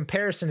like in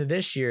comparison to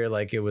this year,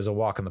 like it was a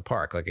walk in the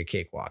park, like a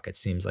cakewalk. It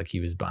seems like he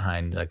was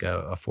behind like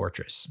a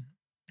fortress.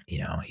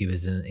 He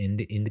was in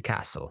the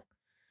castle,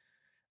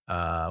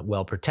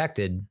 well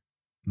protected,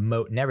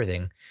 moat and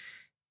everything.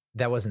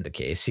 That wasn't the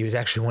case. He was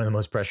actually one of the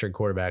most pressured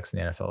quarterbacks in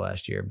the NFL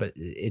last year. But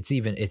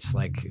it's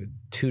like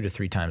 2 to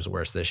 3 times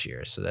worse this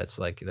year. So that's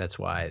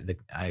why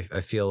I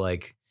feel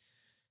like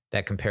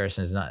that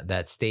comparison is not,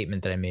 that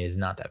statement that I made is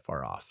not that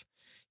far off.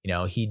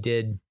 He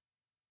did,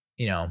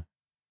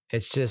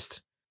 it's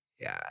just,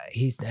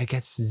 he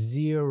gets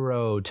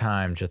zero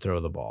time to throw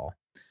the ball.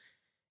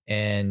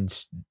 And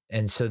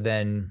so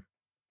then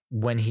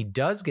when he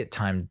does get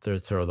time to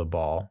throw the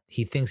ball,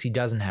 he thinks he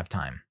doesn't have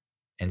time.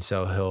 And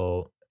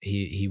so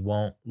he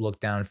won't look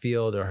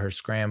downfield or he'll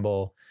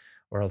scramble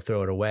or he'll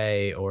throw it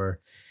away, or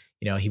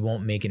he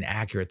won't make an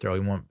accurate throw.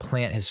 He won't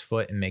plant his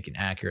foot and make an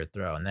accurate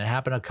throw. And that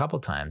happened a couple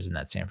times in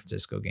that San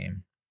Francisco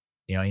game.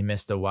 He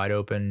missed a wide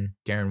open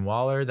Darren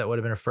Waller that would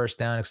have been a first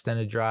down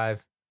extended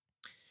drive.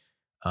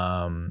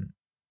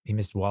 He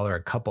missed Waller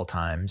a couple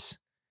times.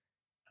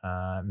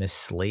 Missed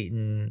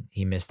Slayton.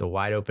 He missed a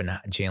wide open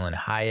Jalen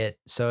Hyatt.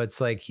 So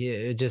it's like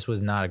it just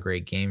was not a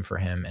great game for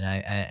him.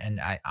 And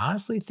I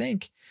honestly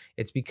think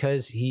it's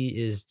because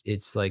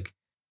it's like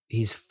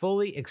he's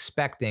fully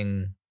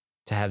expecting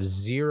to have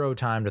zero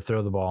time to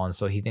throw the ball. And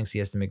so he thinks he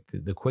has to make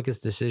the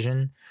quickest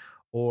decision,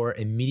 or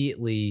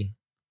immediately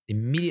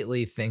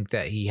think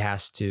that he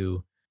has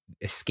to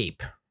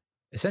escape.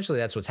 Essentially,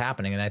 that's what's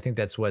happening. And I think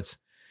that's what's,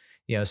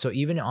 so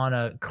even on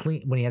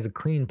when he has a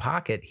clean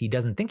pocket, he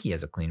doesn't think he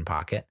has a clean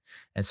pocket.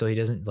 And so he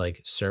doesn't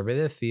like survey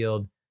the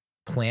field,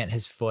 plant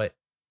his foot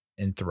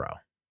and throw.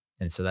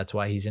 And so that's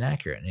why he's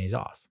inaccurate and he's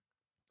off.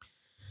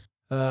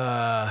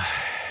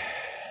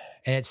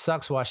 And it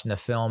sucks watching the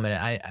film. And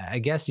I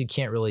guess you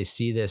can't really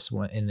see this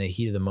in the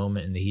heat of the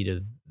moment, in the heat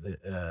of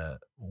the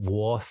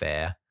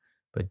warfare.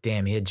 But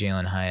damn, he had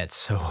Jalen Hyatt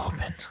so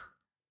open.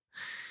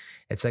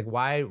 It's like,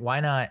 why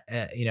not,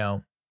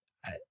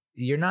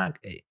 you're not,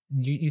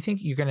 you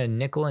think you're going to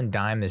nickel and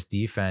dime this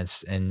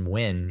defense and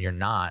win. You're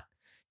not.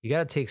 You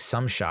got to take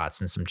some shots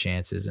and some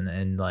chances.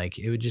 And like,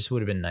 it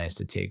would have been nice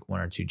to take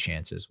 1 or 2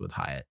 chances with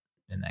Hyatt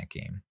in that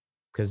game.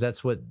 Because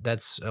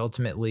that's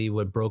ultimately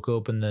what broke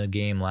open the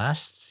game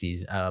last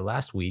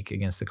week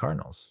against the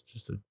Cardinals.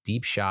 Just a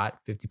deep shot,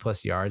 50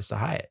 plus yards to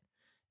Hyatt.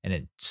 And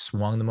it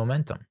swung the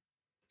momentum.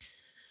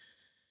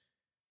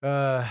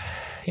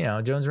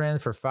 Jones ran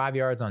for 5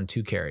 yards on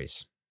 2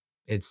 carries.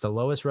 It's the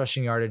lowest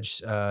rushing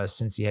yardage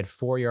since he had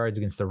 4 yards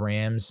against the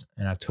Rams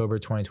in October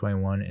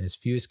 2021, and his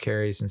fewest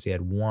carries since he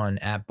had 1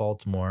 at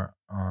Baltimore,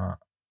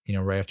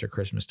 right after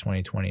Christmas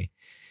 2020.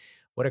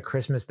 What a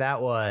Christmas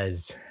that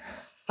was.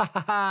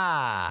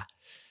 I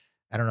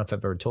don't know if I've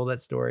ever told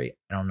that story.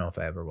 I don't know if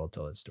I ever will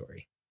tell that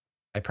story.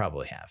 I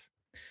probably have.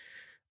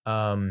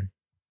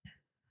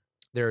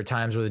 There are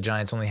times where the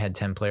Giants only had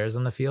 10 players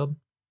on the field.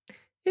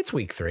 It's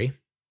week 3.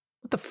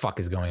 What the fuck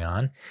is going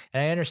on?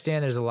 And I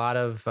understand there's a lot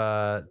of,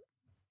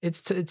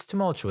 it's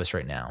tumultuous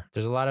right now.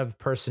 There's a lot of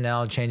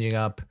personnel changing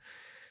up.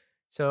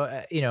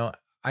 So,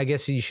 I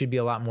guess you should be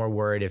a lot more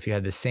worried if you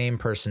had the same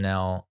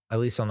personnel, at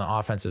least on the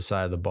offensive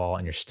side of the ball,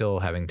 and you're still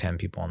having 10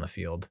 people on the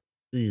field.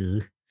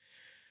 Ugh.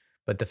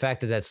 But the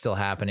fact that that's still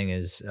happening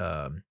is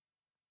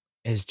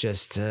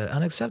just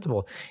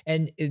unacceptable.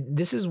 And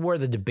this is where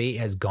the debate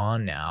has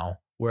gone now,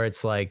 where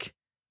it's like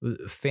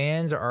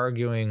fans are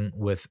arguing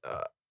with,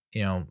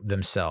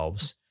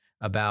 themselves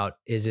about,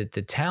 is it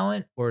the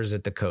talent or is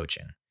it the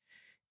coaching?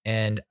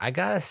 And I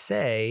gotta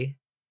say,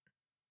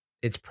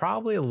 it's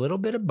probably a little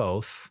bit of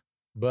both.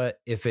 But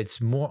if it's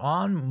more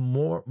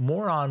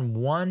on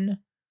one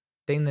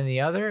thing than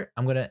the other,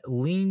 I'm gonna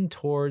lean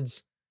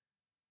towards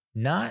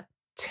not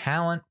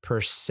talent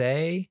per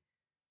se,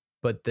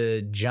 but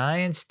the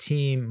Giants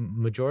team,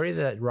 majority of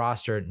that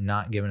roster,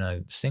 not given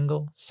a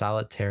single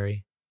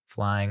solitary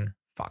flying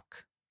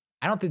fuck.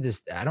 I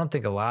don't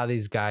think a lot of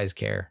these guys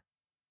care.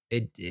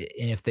 And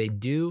if they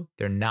do,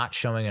 they're not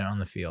showing it on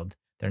the field.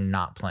 They're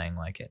not playing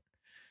like it.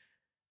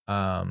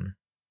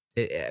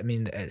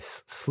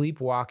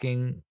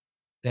 Sleepwalking,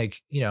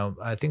 like,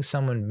 I think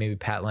someone, maybe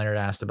Pat Leonard,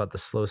 asked about the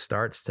slow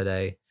starts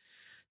today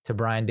to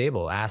Brian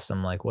Dable. Asked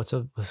him, like, what's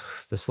up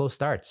with the slow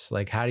starts?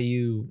 Like, what are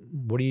you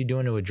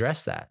doing to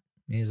address that?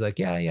 And he's like,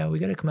 yeah, we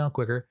got to come out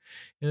quicker.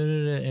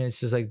 And it's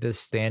just like this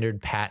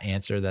standard Pat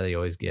answer that he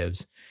always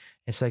gives.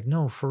 It's like,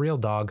 no, for real,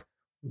 dog.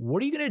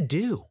 What are you going to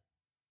do?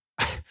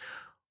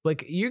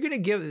 Like, you're going to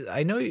give,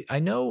 I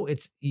know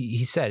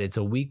he said it's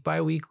a week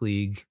by week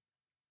league.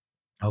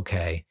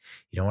 Okay.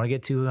 You don't want to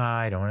get too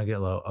high. Don't want to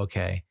get low.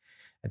 Okay.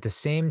 At the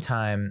same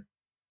time,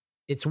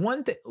 it's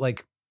one thing,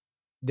 like,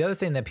 the other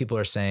thing that people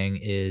are saying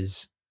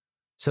is,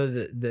 so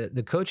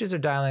the coaches are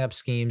dialing up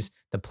schemes,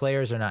 the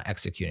players are not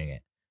executing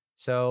it.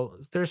 So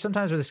there's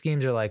sometimes where the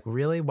schemes are like,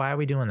 really? Why are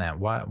we doing that?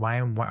 Why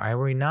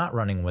are we not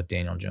running with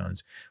Daniel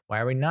Jones? Why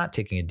are we not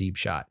taking a deep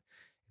shot?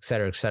 Et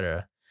cetera, et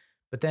cetera.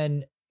 But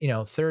then,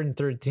 3rd and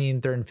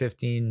 13, 3rd and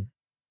 15,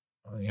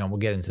 we'll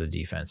get into the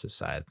defensive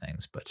side of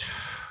things, but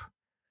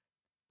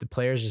the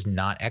players just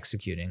not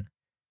executing.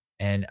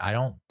 And I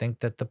don't think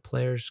that the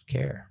players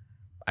care.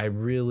 I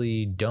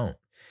really don't.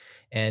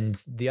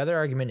 And the other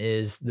argument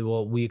is,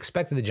 well, we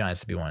expected the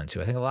Giants to be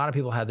 1-2. I think a lot of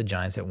people had the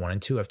Giants at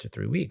 1-2 after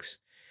 3 weeks.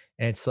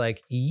 And it's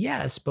like,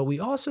 yes, but we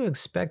also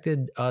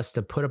expected us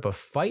to put up a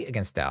fight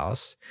against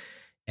Dallas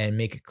and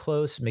make it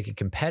close, make it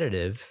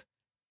competitive,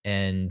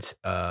 and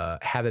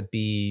have it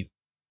be,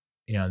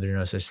 there's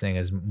no such thing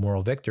as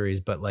moral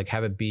victories, but like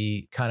have it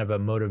be kind of a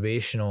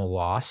motivational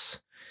loss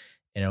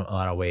in a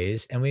lot of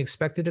ways. And we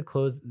expected to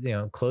close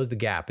the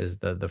gap is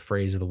the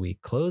phrase of the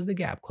week. Close the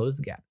gap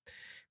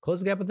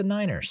with the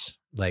Niners.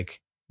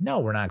 Like, no,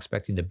 we're not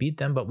expecting to beat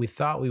them, but we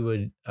thought we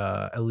would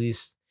at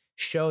least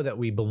show that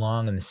we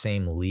belong in the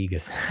same league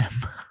as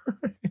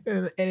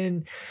them.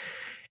 and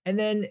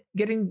then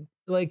getting,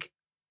 like,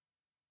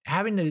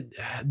 having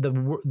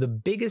the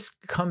biggest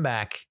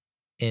comeback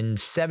in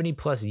 70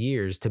 plus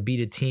years to beat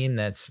a team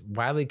that's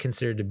widely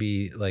considered to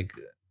be like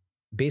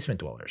basement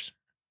dwellers.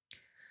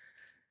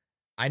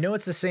 I know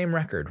it's the same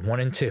record,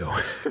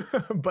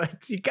 1-2,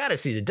 but you got to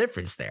see the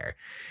difference there.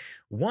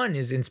 One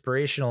is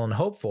inspirational and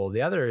hopeful.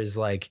 The other is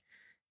like,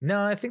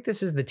 no, I think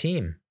this is the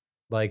team.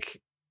 Like,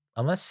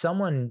 unless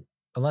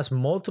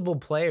multiple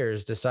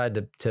players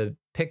decide to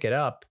pick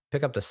up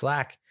the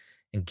slack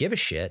and give a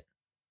shit,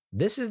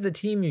 this is the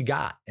team you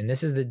got. And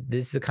this is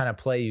the kind of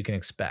play you can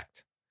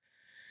expect.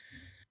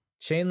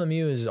 Shane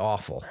Lemieux is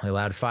awful. He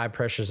allowed 5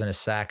 pressures and a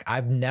sack.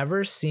 I've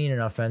never seen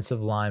an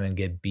offensive lineman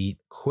get beat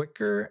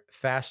quicker,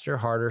 faster,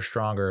 harder,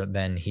 stronger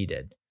than he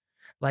did.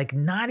 Like,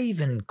 not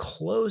even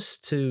close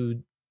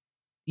to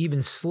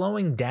even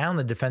slowing down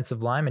the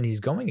defensive lineman he's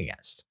going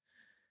against.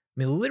 I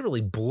mean, literally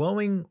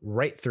blowing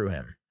right through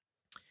him.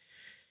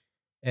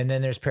 And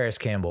then there's Paris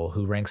Campbell,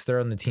 who ranks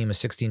 3rd on the team with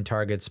 16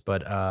 targets,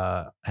 but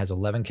has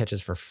 11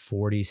 catches for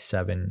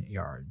 47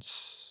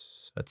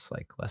 yards. That's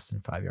like less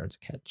than 5 yards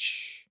a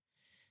catch.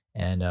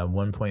 And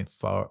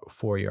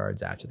 1.4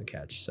 yards after the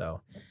catch.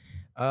 So,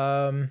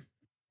 and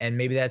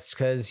maybe that's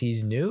because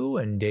he's new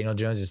and Daniel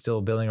Jones is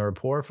still building a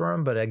rapport for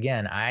him. But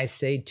again, I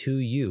say to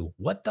you,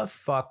 what the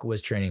fuck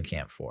was training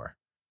camp for?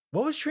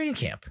 What was training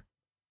camp?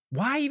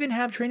 Why even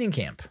have training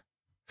camp?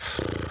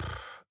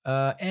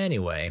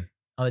 Anyway,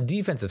 on the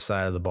defensive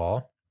side of the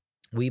ball,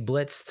 we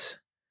blitzed.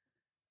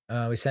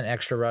 We sent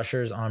extra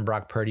rushers on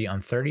Brock Purdy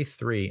on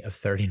 33 of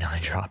 39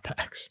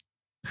 dropbacks.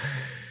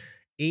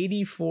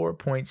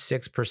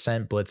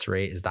 84.6% blitz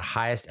rate is the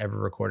highest ever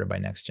recorded by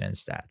Next Gen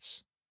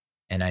Stats.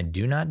 And I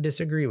do not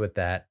disagree with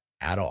that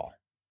at all.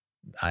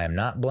 I am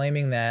not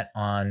blaming that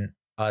on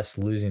us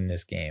losing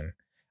this game.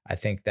 I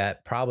think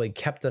that probably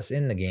kept us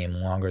in the game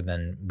longer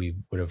than we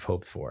would have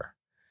hoped for.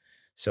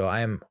 So I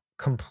am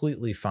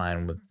completely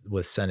fine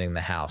with sending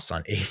the house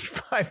on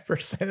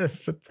 85%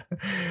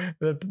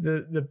 of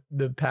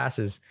the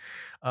passes.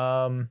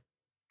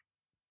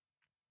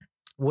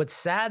 What's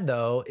sad,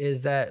 though,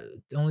 is that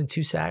only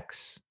 2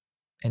 sacks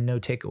and no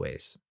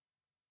takeaways.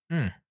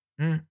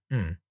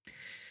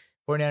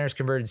 49ers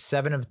converted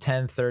 7 of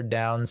 10 third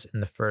downs in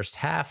the first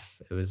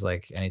half. It was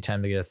like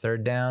anytime they get a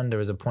third down, there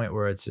was a point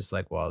where it's just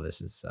like, well,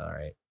 this is all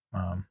right.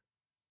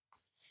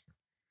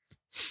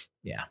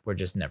 Yeah, we're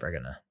just never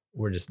gonna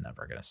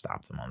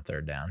stop them on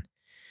third down.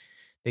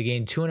 They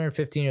gained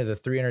 215 of the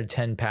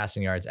 310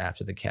 passing yards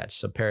after the catch.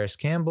 So Paris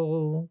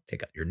Campbell,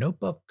 take out your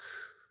notebook.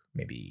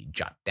 Maybe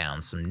jot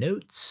down some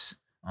notes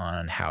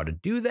on how to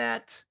do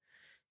that,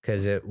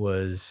 because it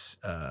was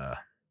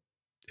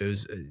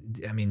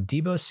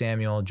Deebo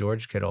Samuel,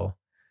 George Kittle,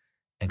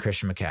 and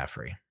Christian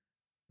McCaffrey,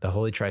 the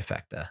holy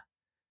trifecta.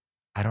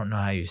 I don't know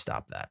how you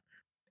stop that.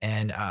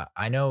 And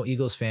I know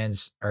Eagles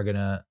fans are going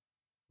to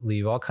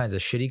leave all kinds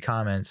of shitty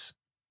comments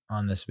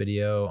on this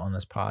video, on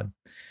this pod.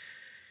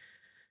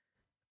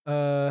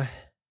 The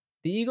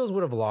Eagles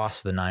would have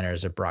lost the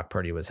Niners if Brock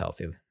Purdy was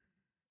healthy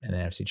in the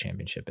NFC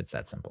Championship. It's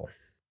that simple.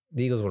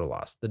 The Eagles would have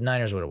lost. The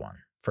Niners would have won,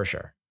 for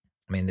sure.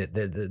 I mean,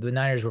 the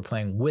Niners were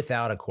playing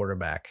without a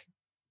quarterback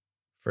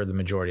for the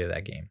majority of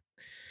that game.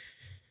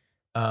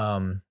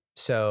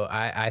 So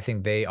I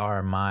think they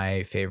are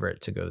my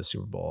favorite to go to the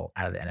Super Bowl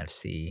out of the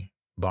NFC,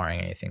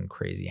 barring anything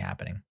crazy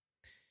happening.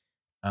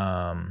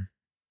 Our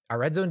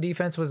red zone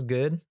defense was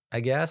good, I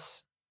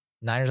guess.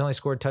 Niners only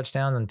scored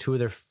touchdowns on 2 of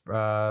their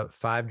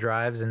 5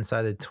 drives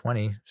inside the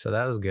 20, so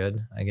that was good,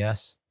 I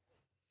guess.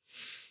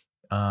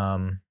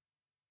 But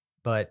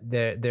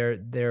there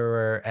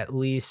were at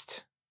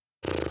least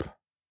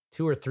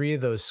 2 or 3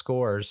 of those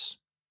scores,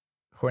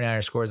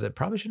 49er scores, that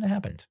probably shouldn't have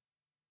happened.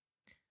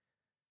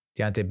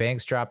 Deonte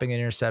Banks dropping an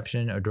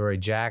interception, Adoree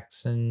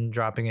Jackson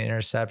dropping an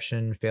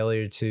interception,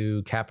 failure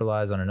to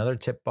capitalize on another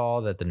tip ball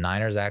that the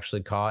Niners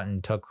actually caught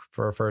and took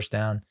for a first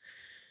down.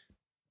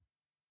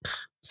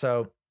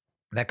 So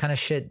that kind of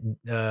shit,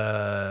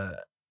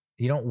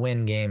 you don't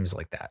win games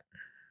like that.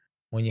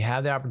 When you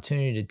have the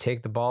opportunity to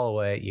take the ball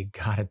away, you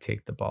got to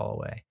take the ball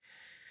away.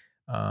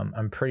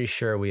 I'm pretty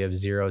sure we have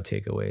 0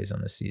 takeaways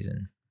on the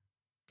season.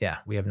 Yeah,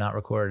 we have not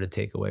recorded a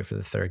takeaway for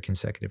the 3rd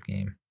consecutive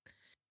game.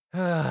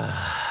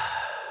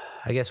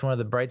 I guess one of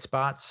the bright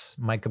spots,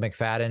 Micah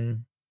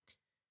McFadden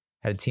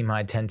had a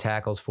team-high 10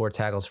 tackles, 4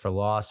 tackles for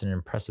loss, and an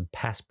impressive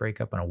pass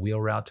breakup on a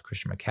wheel route to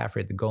Christian McCaffrey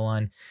at the goal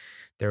line.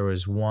 There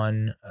was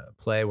one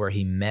play where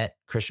he met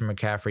Christian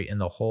McCaffrey in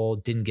the hole,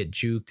 didn't get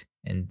juked,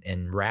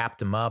 and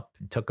wrapped him up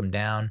and took him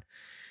down.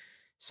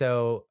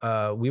 So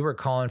we were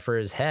calling for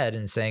his head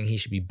and saying he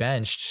should be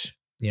benched,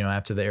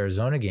 after the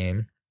Arizona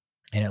game.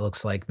 And it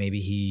looks like maybe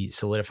he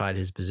solidified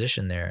his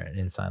position there at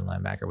inside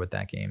linebacker with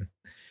that game.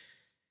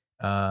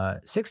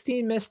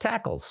 16 missed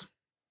tackles.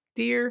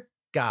 Dear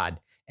God.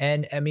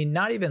 And I mean,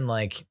 not even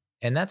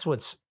and that's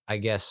what's, I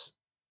guess,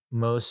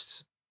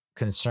 most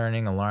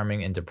concerning,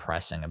 alarming, and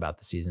depressing about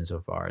the season so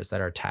far is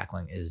that our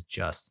tackling is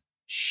just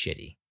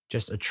shitty,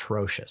 just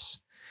atrocious.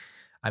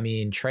 I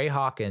mean, Trey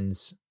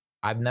Hawkins,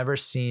 I've never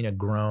seen a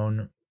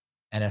grown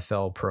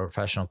NFL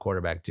professional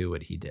quarterback do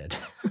what he did.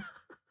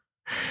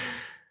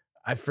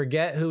 I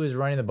forget who was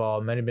running the ball.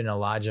 It might have been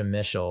Elijah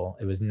Mitchell.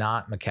 It was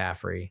not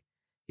McCaffrey.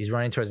 He's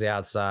running towards the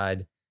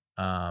outside.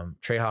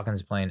 Trey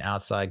Hawkins playing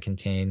outside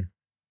contain,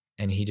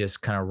 and he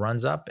just kind of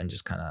runs up and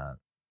just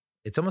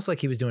it's almost like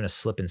he was doing a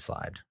slip and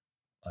slide.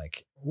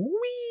 Like,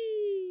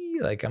 wee!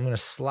 Like, I'm going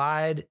to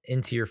slide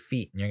into your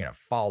feet and you're going to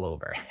fall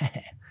over.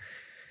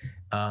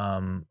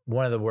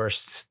 One of the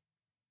worst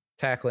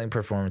tackling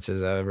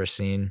performances I've ever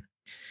seen.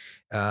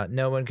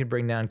 No one could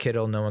bring down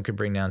Kittle. No one could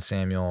bring down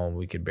Samuel.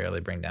 We could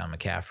barely bring down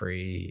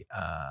McCaffrey.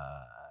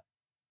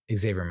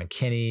 Xavier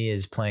McKinney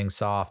is playing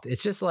soft.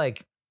 It's just a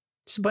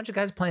bunch of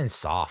guys playing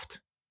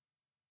soft,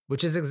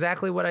 which is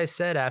exactly what I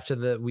said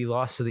after we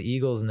lost to the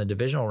Eagles in the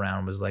divisional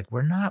round. Was like,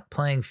 we're not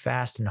playing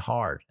fast and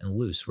hard and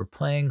loose. We're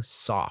playing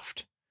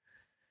soft.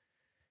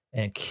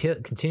 And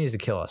it continues to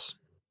kill us.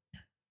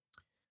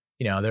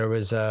 There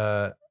was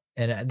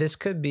and this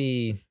could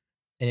be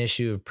an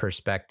issue of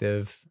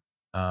perspective.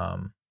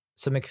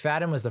 So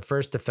McFadden was the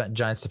first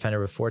Giants defender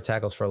with 4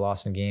 tackles for a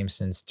loss in a game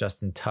since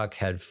Justin Tuck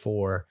had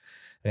 4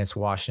 against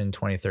Washington in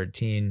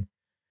 2013.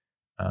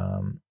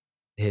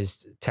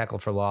 His tackle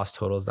for loss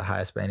total is the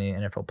highest by any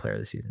NFL player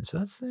this season. So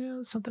that's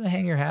something to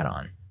hang your hat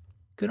on.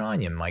 Good on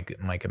you, Micah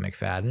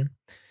McFadden.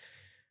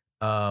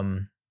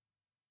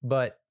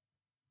 But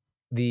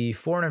the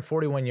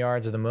 441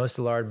 yards are the most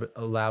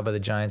allowed by the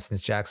Giants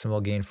since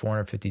Jacksonville gained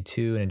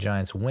 452 in a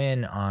Giants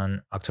win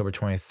on October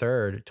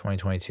 23rd,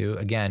 2022.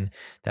 Again,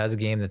 that was a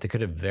game that they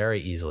could have very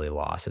easily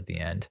lost at the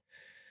end.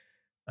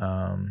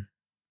 And,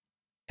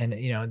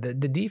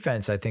 the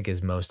defense, I think,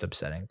 is most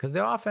upsetting because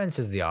the offense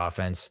is the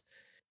offense.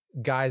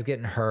 Guys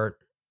getting hurt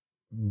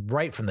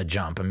right from the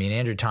jump. I mean,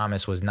 Andrew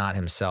Thomas was not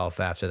himself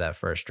after that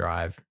first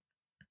drive.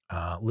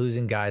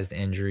 Losing guys to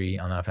injury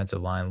on the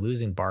offensive line,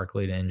 losing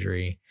Barkley to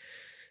injury.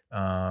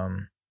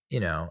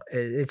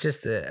 It's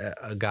just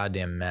a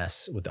goddamn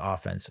mess with the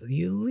offense.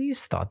 You at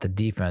least thought the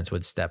defense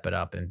would step it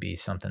up and be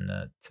something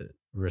to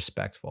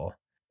respectful,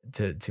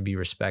 to be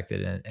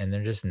respected, and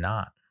they're just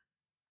not.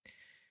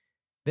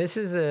 This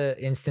is an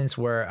instance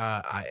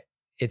where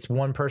it's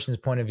one person's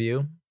point of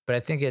view, but I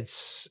think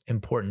it's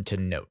important to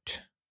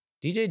note.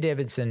 DJ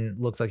Davidson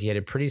looks like he had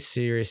a pretty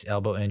serious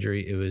elbow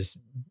injury. It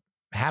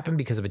happened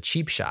because of a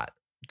cheap shot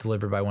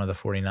delivered by one of the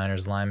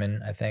 49ers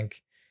linemen, I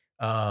think.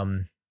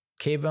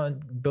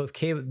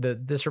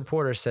 This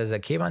reporter says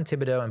that Kayvon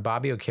Thibodeau and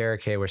Bobby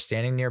Okereke were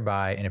standing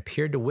nearby and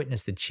appeared to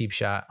witness the cheap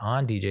shot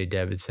on DJ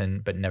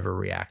Davidson, but never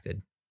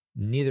reacted.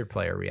 Neither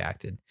player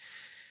reacted.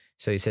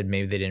 So he said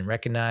maybe they didn't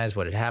recognize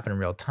what had happened in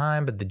real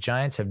time, but the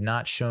Giants have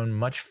not shown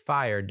much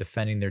fire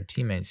defending their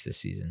teammates this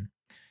season.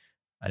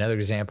 Another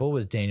example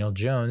was Daniel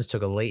Jones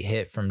took a late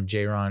hit from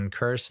Jaron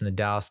Kearse in the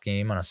Dallas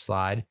game on a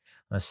slide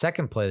on the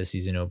second play of the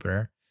season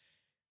opener.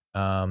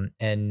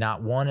 And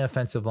not one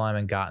offensive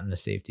lineman got in the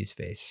safety's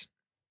face.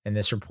 And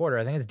this reporter,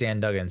 I think it's Dan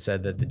Duggan,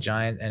 said that the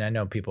Giants, and I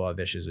know people have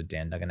issues with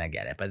Dan Duggan, I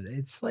get it, but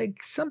it's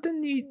like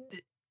something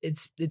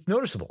it's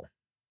noticeable.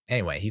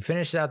 Anyway, he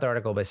finished out the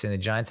article by saying the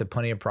Giants have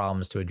plenty of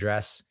problems to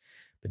address,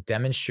 but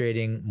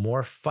demonstrating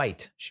more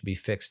fight should be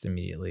fixed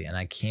immediately. And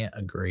I can't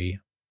agree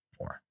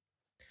more.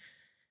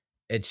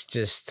 It's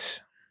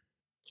just,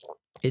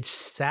 it's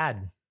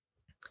sad.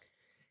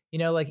 You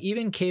know, like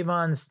even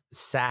Kayvon's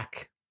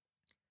sack,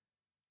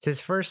 it's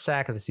his first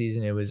sack of the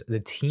season. It was the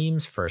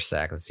team's first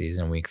sack of the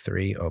season in week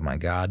 3. Oh my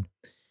God.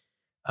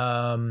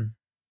 The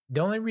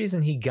only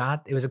reason he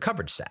got, it was a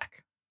coverage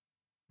sack.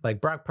 Like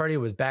Brock Purdy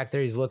was back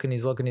there. He's looking.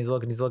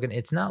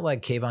 It's not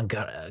like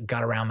Kayvon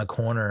got around the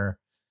corner,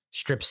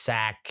 strip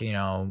sack,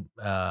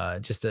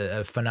 just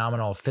a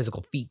phenomenal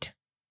physical feat.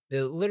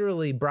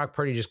 Literally, Brock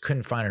Purdy just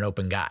couldn't find an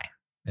open guy.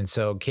 And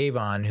so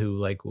Kayvon,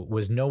 who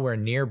was nowhere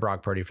near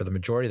Brock Purdy for the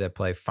majority of that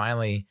play,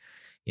 finally,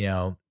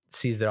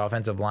 sees the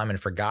offensive lineman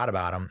forgot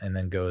about him and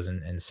then goes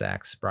and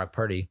sacks Brock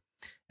Purdy.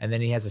 And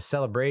then he has a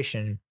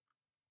celebration,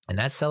 and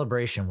that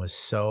celebration was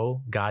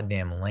so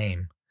goddamn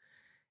lame.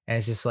 And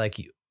it's just like,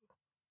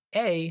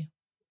 I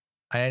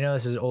know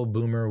this is old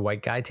boomer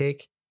white guy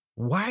take.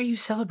 Why are you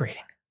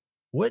celebrating?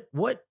 What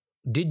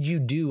did you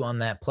do on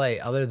that play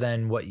other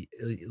than what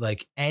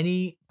like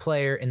any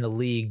player in the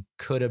league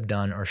could have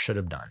done or should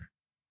have done?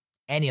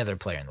 Any other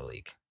player in the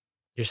league.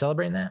 You're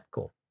celebrating that?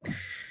 Cool.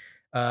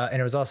 And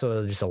it was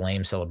also just a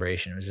lame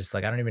celebration. It was just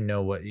like, I don't even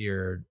know what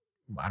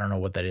I don't know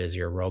what that is.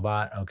 You're a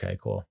robot. Okay,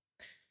 cool.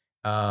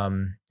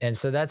 And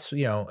so that's,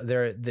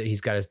 he's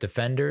got his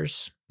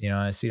defenders,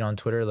 I see it on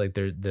Twitter, like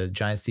the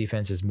Giants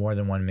defense is more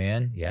than one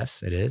man.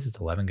 Yes, it is. It's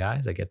 11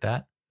 guys. I get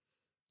that.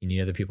 You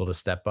need other people to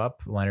step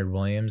up. Leonard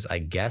Williams, I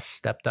guess,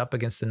 stepped up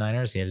against the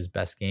Niners. He had his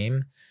best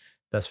game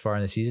thus far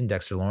in the season.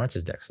 Dexter Lawrence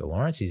is Dexter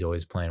Lawrence. He's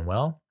always playing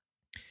well.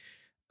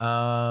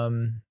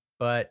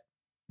 But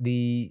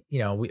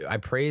I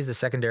praised the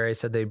secondary. I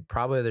said they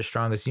probably are their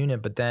strongest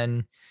unit, but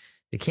then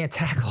they can't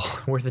tackle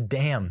worth a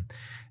damn,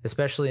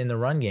 especially in the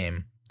run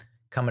game,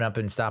 coming up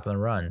and stopping the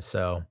run.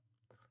 So,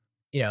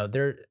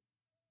 there's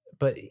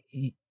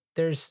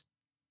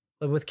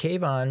with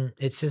Kayvon,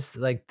 it's just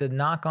like the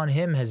knock on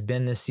him has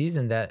been this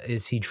season that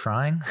is he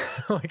trying?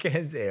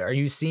 Are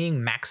you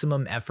seeing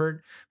maximum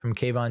effort from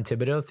Kayvon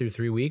Thibodeau through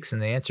 3 weeks?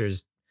 And the answer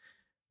is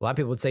a lot of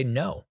people would say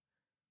no,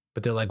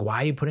 but they're like,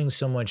 why are you putting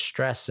so much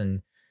stress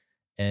and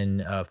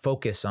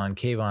focus on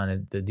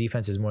Kayvon? The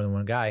defense is more than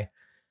one guy.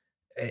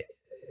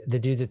 The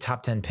dude's a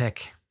top 10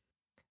 pick.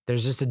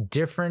 There's just a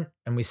different,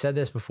 and we said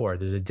this before,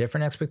 there's a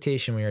different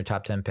expectation when you're a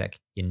top 10 pick.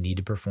 You need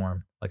to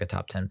perform like a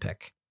top 10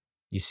 pick.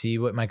 You see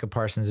what Micah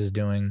Parsons is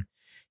doing.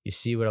 You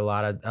see what a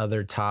lot of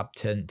other top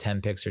 10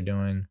 picks are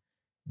doing.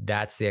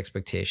 That's the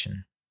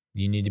expectation.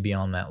 You need to be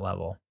on that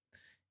level.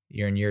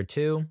 You're in year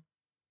 2,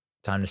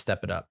 time to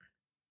step it up.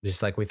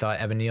 Just like we thought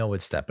Evan Neal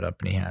would step it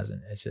up, and he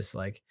hasn't. It's just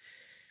like,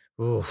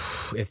 ooh,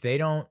 if they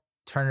don't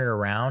turn it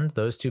around,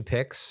 those 2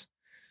 picks,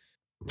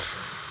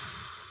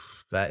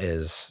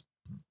 that's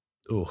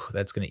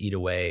going to eat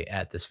away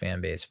at this fan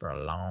base for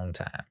a long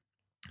time.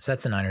 So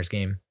that's the Niners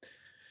game.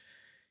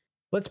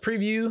 Let's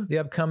preview the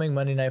upcoming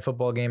Monday Night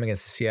Football game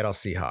against the Seattle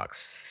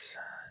Seahawks.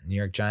 New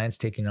York Giants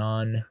taking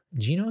on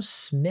Geno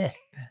Smith,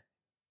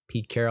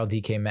 Pete Carroll,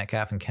 DK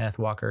Metcalf, and Kenneth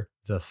Walker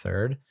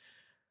III.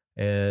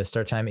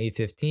 Start time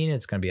 8:15.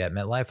 It's going to be at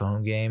MetLife, a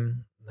home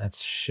game. That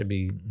should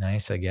be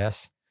nice, I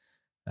guess.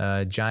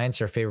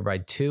 Giants are favored by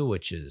 2,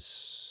 which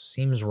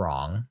seems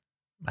wrong.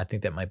 I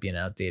think that might be an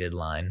outdated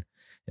line.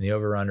 And the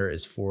over-under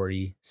is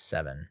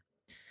 47.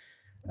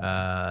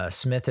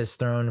 Smith has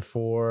thrown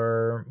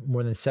for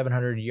more than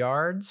 700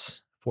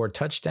 yards, 4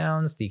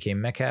 touchdowns. DK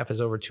Metcalf has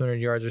over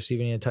 200 yards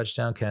receiving a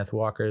touchdown. Kenneth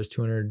Walker has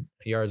 200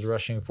 yards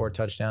rushing, 4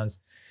 touchdowns.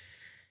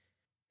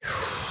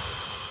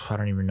 I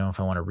don't even know if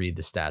I want to read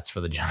the stats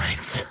for the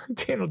Giants.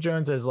 Daniel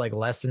Jones has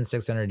less than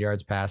 600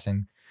 yards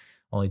passing,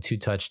 only 2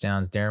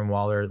 touchdowns. Darren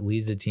Waller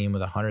leads the team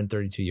with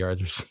 132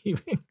 yards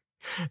receiving,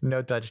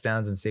 no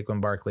touchdowns. And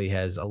Saquon Barkley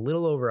has a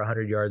little over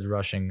 100 yards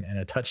rushing and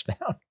a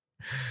touchdown.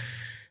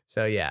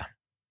 So yeah,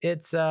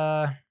 it's,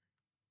 Saquon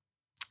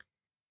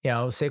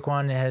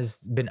has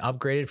been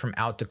upgraded from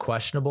out to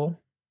questionable.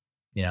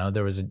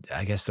 There was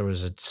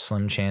a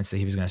slim chance that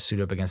he was going to suit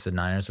up against the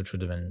Niners, which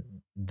would have been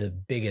the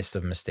biggest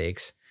of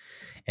mistakes.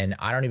 And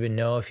I don't even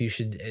know if you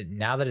should,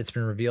 now that it's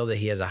been revealed that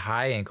he has a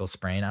high ankle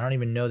sprain, I don't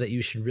even know that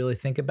you should really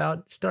think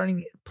about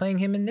playing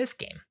him in this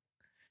game.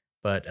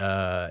 But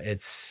I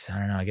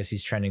don't know. I guess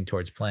he's trending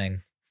towards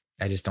playing.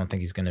 I just don't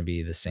think he's going to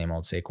be the same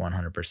old Saquon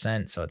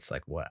 100%. So it's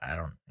like,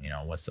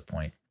 what's the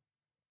point?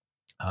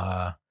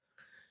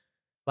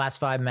 Last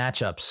 5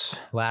 matchups.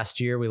 Last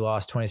year, we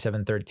lost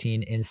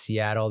 27-13 in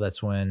Seattle.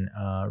 That's when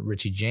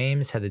Richie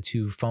James had the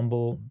 2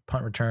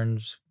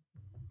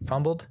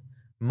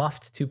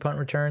 muffed 2 punt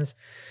returns.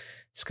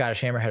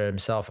 Scottish Hammer had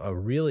himself a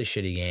really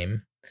shitty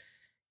game,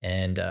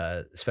 and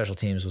special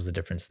teams was the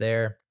difference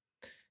there.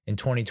 In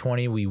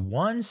 2020, we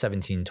won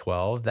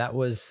 17-12. That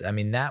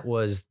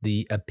was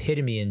the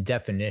epitome and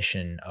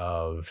definition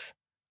of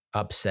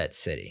upset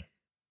city.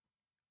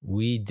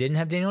 We didn't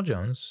have Daniel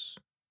Jones.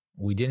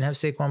 We didn't have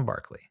Saquon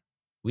Barkley.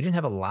 We didn't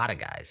have a lot of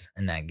guys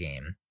in that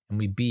game. And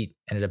we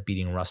ended up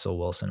beating Russell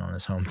Wilson on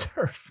his home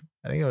turf.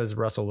 I think it was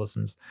Russell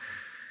Wilson's.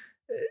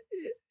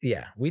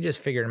 Yeah, we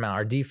just figured him out.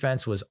 Our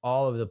defense was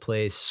all over the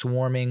place,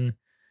 swarming.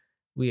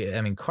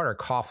 Carter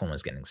Coughlin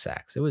was getting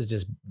sacks. It was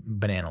just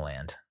banana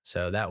land.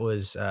 So that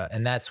was,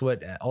 and that's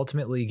what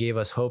ultimately gave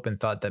us hope and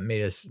thought that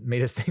made us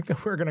think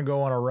that we're going to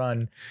go on a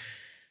run.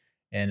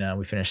 And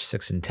we finished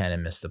 6-10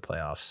 and missed the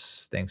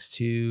playoffs thanks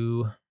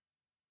to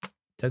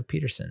Doug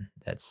Peterson,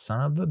 that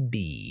son of a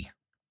bee.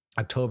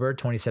 October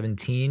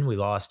 2017, we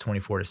lost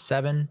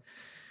 24-7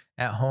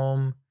 at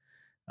home.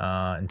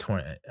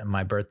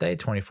 My birthday,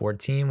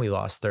 2014, we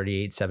lost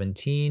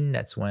 38-17.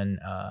 That's when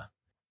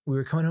we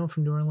were coming home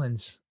from New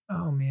Orleans.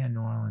 Oh man,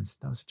 New Orleans,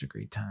 that was such a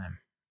great time.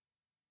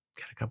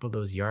 Got a couple of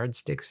those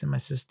yardsticks in my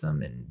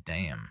system, and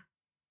damn,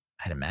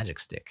 I had a magic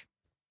stick.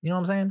 You know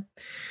what I'm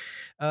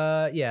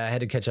saying? Yeah, I had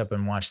to catch up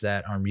and watch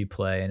that on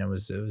replay, and it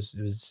was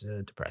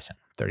depressing.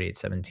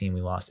 38-17,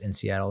 we lost in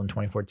Seattle in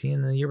 2014.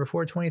 And the year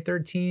before,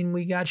 2013,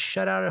 we got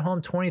shut out at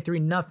home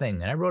 23-0.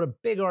 And I wrote a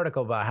big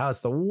article about how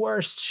it's the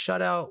worst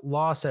shutout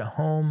loss at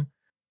home,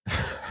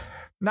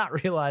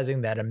 not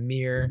realizing that a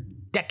mere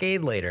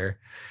decade later,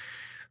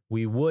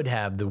 we would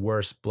have the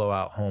worst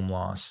blowout home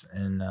loss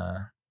in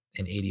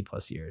 80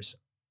 plus years,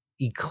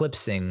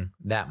 eclipsing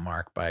that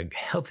mark by a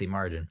healthy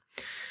margin.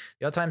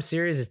 The all-time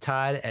series is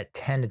tied at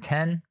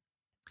 10-10.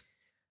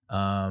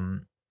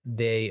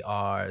 The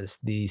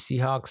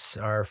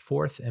Seahawks are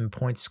 4th in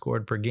points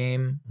scored per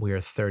game. We are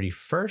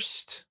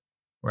 31st.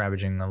 We're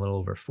averaging a little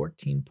over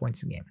 14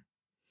 points a game.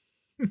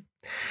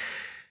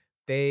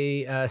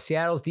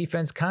 Seattle's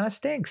defense kind of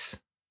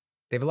stinks.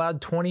 They've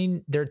allowed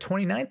 20. They're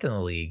 29th in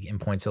the league in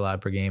points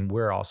allowed per game.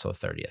 We're also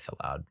 30th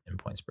allowed in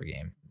points per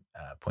game.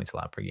 Points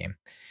allowed per game.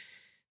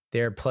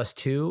 They're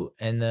 +2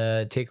 in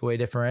the takeaway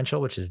differential,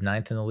 which is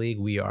 9th in the league.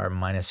 We are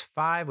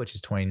 -5, which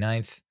is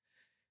 29th.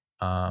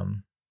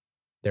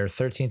 They're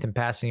 13th in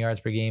passing yards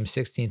per game,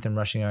 16th in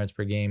rushing yards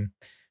per game.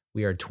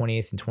 We are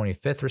 28th and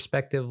 25th,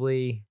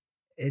 respectively.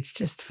 It's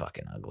just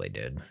fucking ugly,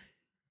 dude.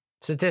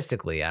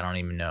 Statistically, I don't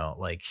even know.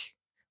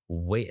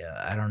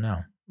 I don't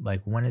know.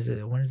 When is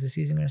the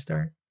season going to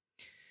start?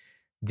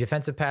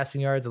 Defensive passing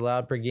yards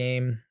allowed per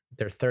game,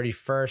 they're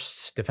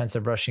 31st.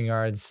 Defensive rushing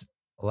yards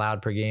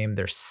allowed per game,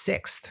 they're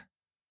 6th.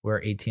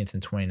 We're 18th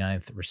and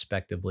 29th,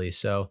 respectively.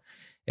 So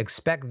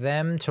expect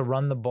them to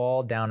run the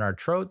ball down our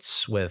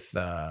throats with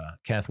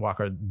Kenneth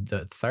Walker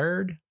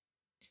III.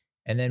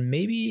 And then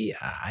maybe,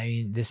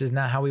 this is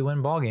not how we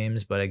win ball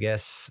games, but I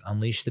guess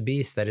unleash the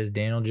beast that is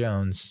Daniel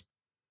Jones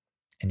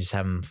and just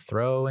have him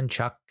throw and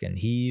chuck and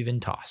heave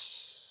and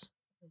toss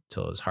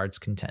till his heart's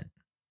content.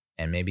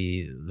 And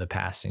maybe the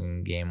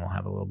passing game will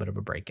have a little bit of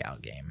a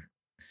breakout game.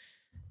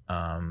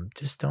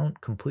 Just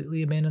don't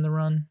completely abandon the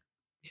run.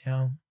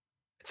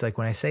 It's like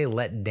when I say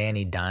let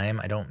Danny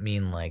dime, I don't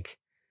mean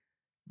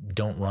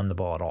don't run the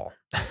ball at all.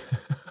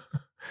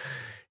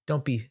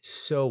 Don't be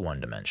so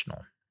one-dimensional.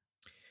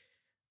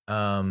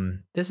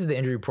 This is the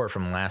injury report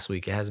from last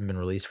week. It hasn't been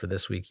released for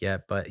this week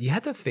yet, but you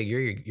have to figure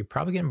you're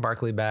probably getting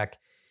Barkley back,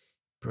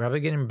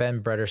 probably getting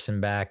Ben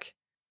Bredeson back.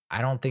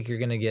 I don't think you're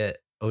going to get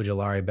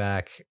Ojulari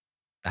back.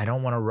 I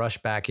don't want to rush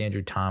back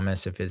Andrew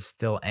Thomas if it's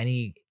still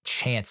any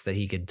chance that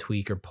he could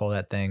tweak or pull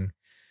that thing.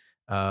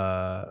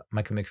 Micah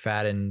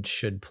McFadden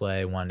should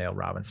play. Wan'Dale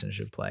Robinson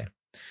should play.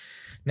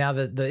 Now,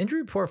 the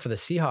injury report for the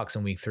Seahawks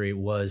in week 3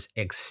 was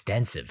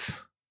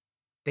extensive.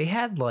 They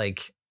had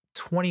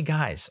 20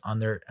 guys on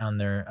their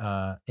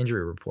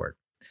injury report.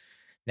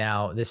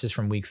 Now, this is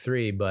from week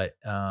 3, but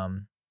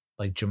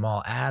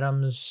Jamal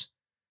Adams,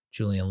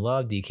 Julian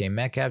Love, DK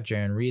Metcalf,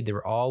 Jaron Reed, they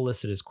were all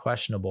listed as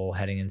questionable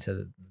heading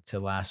into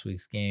last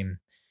week's game,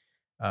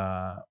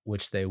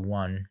 which they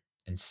won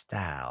in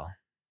style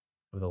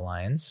with the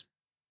Lions.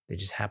 They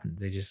just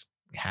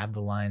have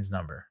the Lions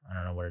number. I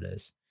don't know what it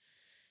is.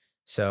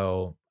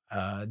 So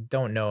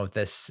don't know if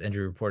this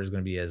injury report is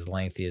going to be as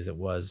lengthy as it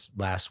was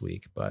last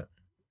week, but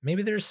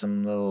maybe there's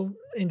some little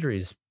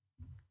injuries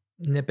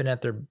nipping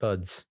at their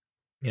buds.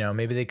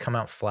 Maybe they come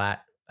out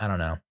flat. I don't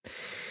know.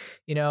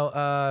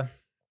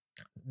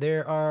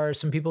 There are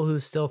some people who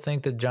still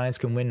think the Giants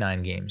can win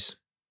 9 games.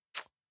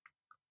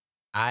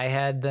 I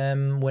had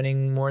them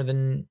winning more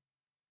than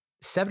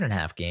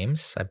 7.5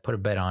 games. I put a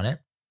bet on it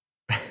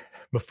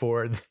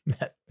before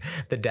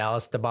the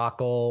Dallas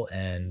debacle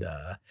and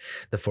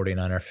the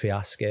 49er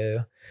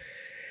fiasco.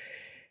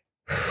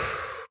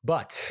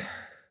 But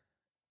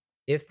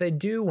if they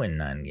do win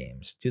 9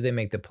 games, do they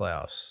make the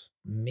playoffs?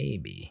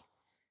 Maybe.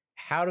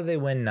 How do they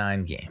win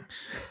 9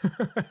 games?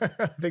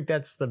 I think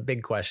that's the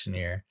big question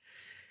here.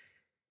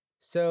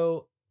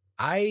 So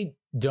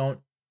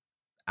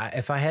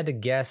if I had to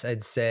guess,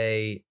 I'd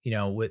say,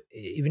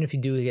 even if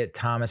you do get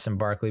Thomas and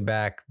Barkley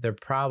back, they're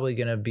probably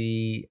going to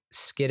be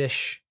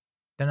skittish.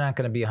 They're not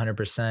going to be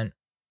 100%.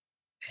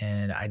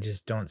 And I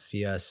just don't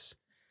see us.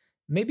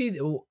 Maybe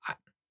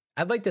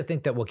I'd like to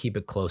think that we'll keep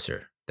it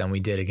closer than we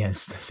did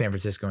against San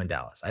Francisco and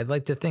Dallas. I'd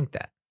like to think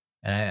that.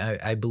 And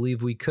I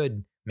believe we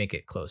could make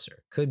it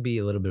closer. Could be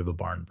a little bit of a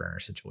barn burner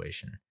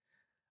situation.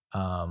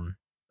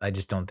 I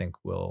just don't think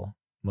we'll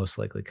most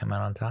likely come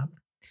out on top.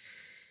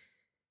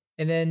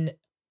 And then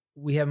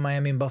we have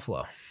Miami and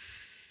Buffalo.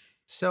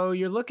 So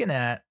you're looking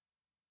at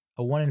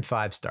a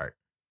 1-5 start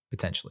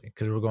potentially,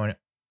 because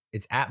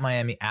it's at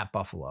Miami, at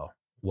Buffalo,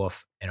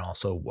 woof, and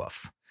also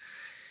woof.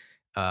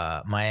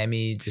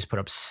 Miami just put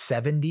up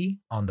 70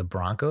 on the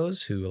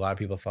Broncos, who a lot of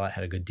people thought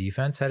had a good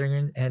defense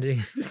heading into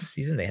the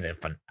season. They had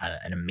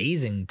an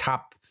amazing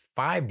top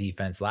 5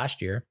 defense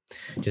last year,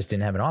 just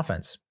didn't have an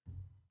offense.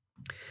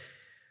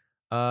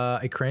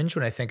 I cringe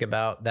when I think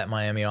about that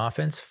Miami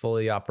offense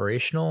fully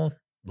operational,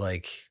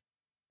 like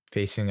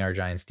facing our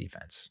Giants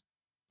defense.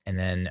 And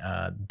then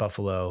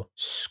Buffalo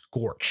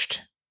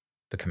scorched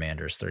the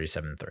Commanders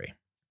 37-3.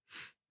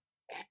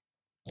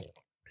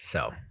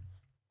 So,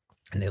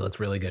 and they looked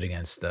really good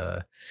against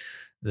the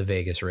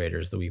Vegas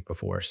Raiders the week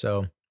before.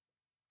 So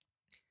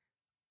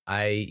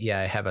I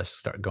have us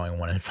start going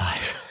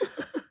 1-5.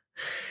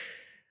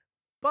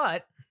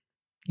 But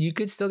you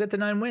could still get the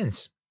 9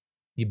 wins.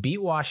 You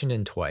beat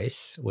Washington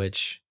twice,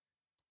 which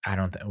I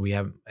don't think we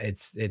have.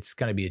 It's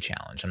going to be a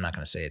challenge. I'm not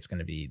going to say it's going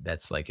to be,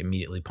 that's like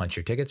immediately punch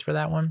your tickets for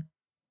that one.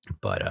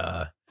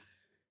 But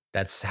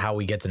that's how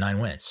we get to 9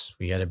 wins.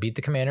 We got to beat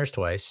the Commanders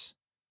twice.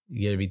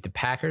 You got to beat the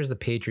Packers, the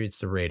Patriots,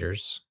 the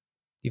Raiders.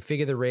 You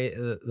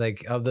figure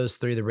like of those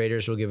 3, the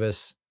Raiders will give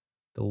us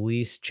the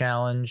least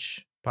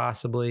challenge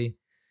possibly.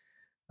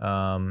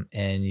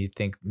 And you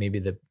think maybe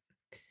the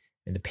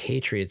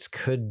Patriots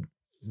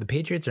the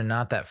Patriots are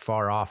not that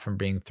far off from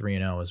being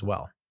 3-0 as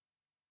well.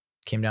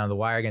 Came down the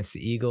wire against the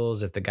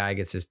Eagles. If the guy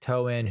gets his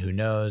toe in, who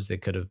knows? They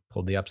could have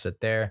pulled the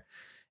upset there.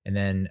 And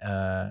then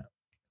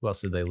who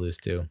else did they lose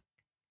to?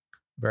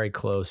 Very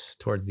close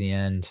towards the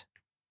end.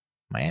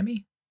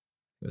 Miami?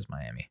 It was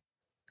Miami.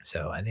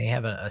 So they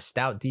have a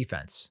stout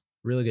defense,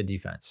 really good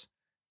defense.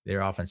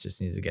 Their offense just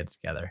needs to get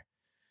together.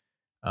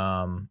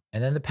 And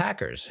then the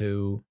Packers,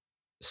 who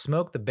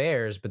smoked the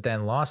Bears, but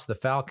then lost the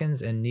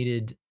Falcons and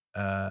needed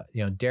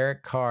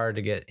Derek Carr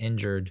to get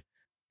injured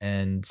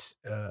and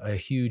a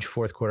huge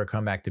fourth quarter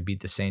comeback to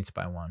beat the Saints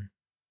by 1.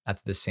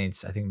 After the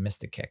Saints, I think,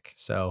 missed a kick.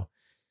 So,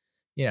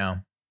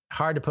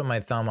 hard to put my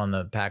thumb on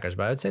the Packers,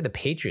 but I would say the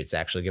Patriots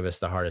actually give us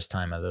the hardest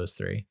time of those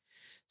 3.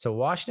 So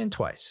Washington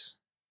twice,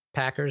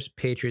 Packers,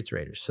 Patriots,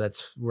 Raiders. So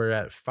we're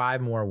at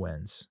 5 more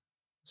wins,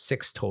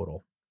 6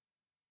 total.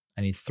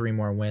 I need 3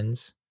 more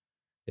wins.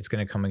 It's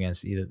going to come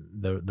against either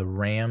the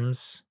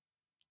Rams,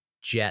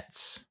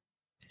 Jets,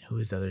 and who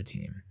is the other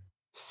team?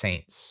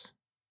 Saints.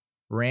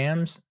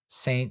 Rams,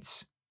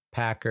 Saints,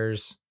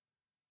 Packers,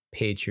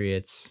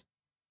 Patriots,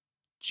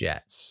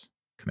 Jets,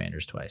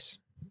 Commanders twice.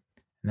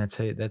 And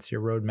that's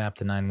your roadmap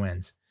to 9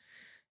 wins.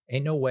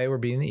 Ain't no way we're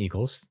beating the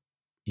Eagles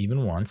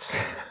even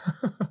once.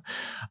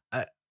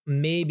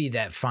 Maybe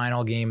that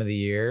final game of the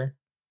year.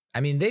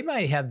 I mean, they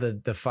might have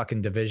the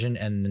fucking division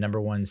and the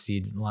number 1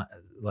 seed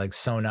like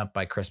sewn up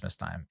by Christmas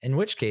time. In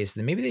which case,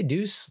 then maybe they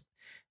do.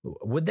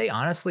 Would they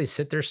honestly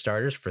sit their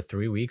starters for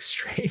 3 weeks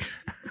straight?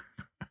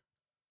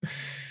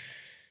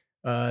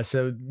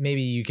 So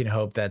maybe you can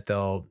hope that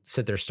they'll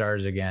sit their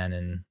starters again,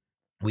 and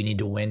we need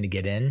to win to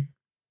get in.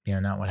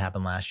 Not what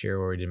happened last year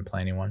where we didn't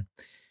play anyone.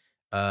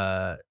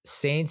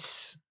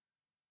 Saints,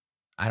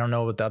 I don't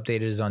know what the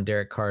update is on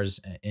Derek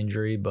Carr's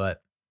injury,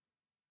 but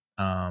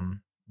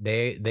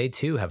they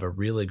too have a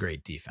really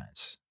great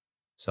defense.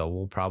 So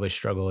we'll probably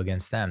struggle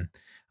against them.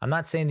 I'm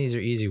not saying these are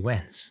easy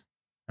wins.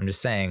 I'm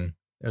just saying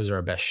those are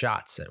our best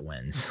shots at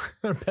wins,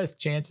 our best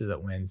chances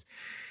at wins,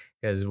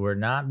 because we're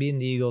not beating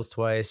the Eagles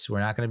twice. We're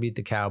not going to beat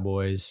the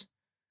Cowboys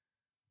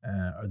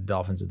or the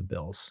Dolphins or the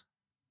Bills.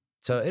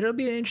 So it'll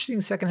be an interesting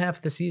second half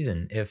of the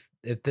season. If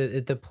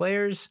the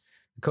players,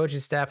 the coaching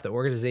staff, the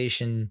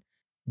organization,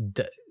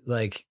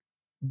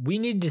 we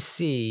need to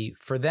see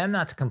for them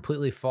not to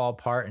completely fall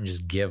apart and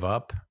just give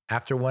up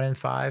after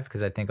 1-5,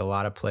 because I think a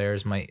lot of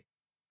players might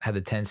have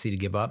the tendency to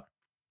give up.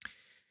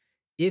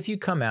 If you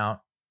come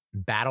out,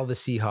 battle the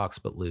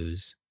Seahawks but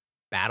lose,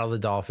 battle the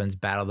Dolphins,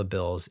 battle the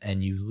Bills,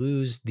 and you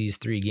lose these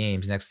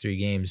next 3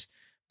 games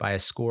by a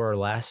score or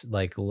less,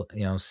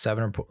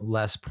 7 or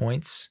less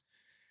points,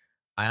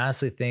 I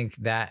honestly think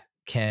that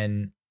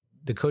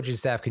the coaching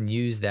staff can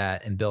use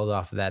that and build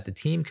off of that. The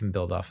team can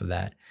build off of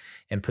that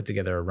and put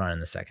together a run in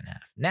the second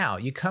half. Now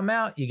you come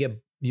out,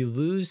 you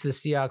lose the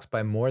Seahawks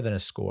by more than a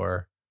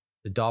score,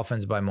 the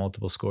Dolphins by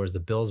multiple scores,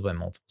 the Bills by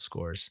multiple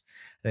scores.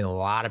 I think a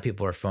lot of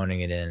people are phoning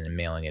it in and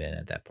mailing it in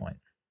at that point,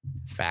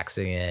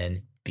 faxing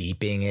in,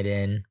 beeping it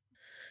in.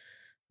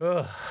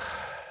 Ugh.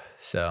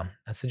 So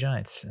that's the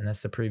Giants, and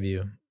that's the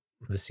preview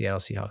of the Seattle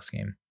Seahawks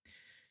game.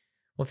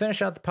 We'll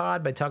finish out the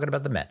pod by talking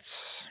about the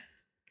Mets.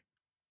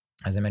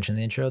 As I mentioned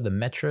in the intro, the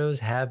Metros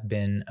have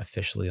been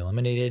officially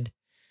eliminated.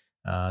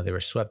 They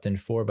were swept in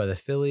 4 by the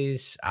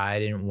Phillies. I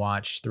didn't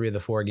watch 3 of the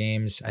 4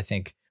 games. I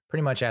think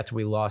pretty much after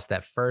we lost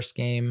that first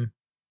game,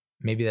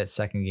 maybe that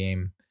second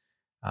game,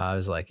 I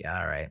was like,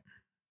 all right,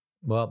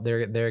 well,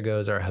 there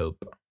goes our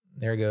hope.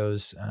 There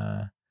goes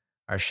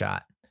our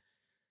shot.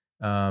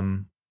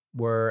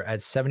 We're at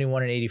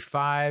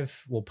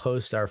 71-85. We'll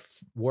post our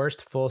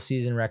worst full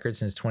season record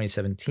since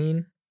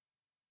 2017,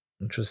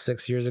 which was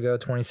 6 years ago.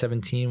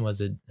 2017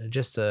 was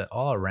just a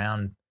all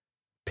around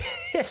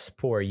piss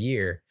poor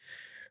year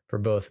for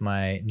both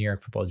my New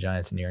York Football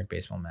Giants and New York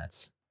Baseball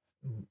Mets.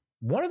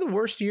 One of the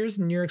worst years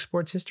in New York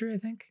sports history, I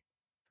think.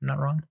 If I'm not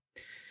wrong.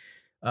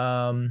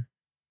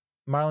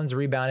 Marlins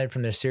rebounded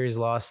from their series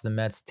loss. The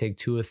Mets take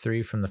 2 of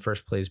 3 from the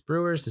first place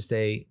Brewers to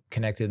stay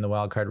connected in the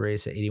wild card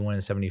race at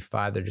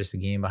 81-75. They're just a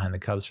game behind the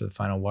Cubs for the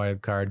final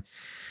wild card.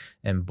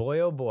 And boy,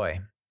 oh boy.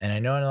 And I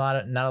know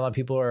not a lot of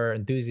people are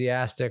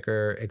enthusiastic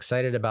or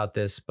excited about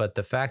this, but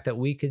the fact that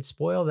we could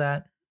spoil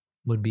that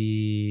would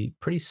be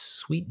pretty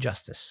sweet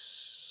justice,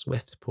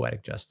 swift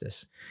poetic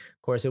justice.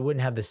 Of course, it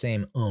wouldn't have the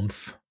same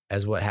oomph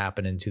as what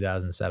happened in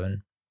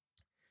 2007,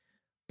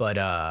 but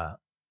that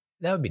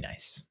would be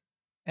nice.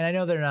 And I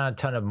know there are not a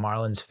ton of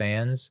Marlins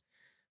fans,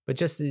 but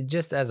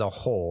just as a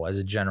whole, as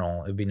a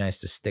general, it'd be nice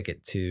to stick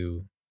it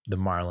to the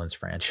Marlins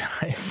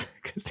franchise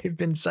because they've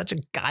been such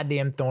a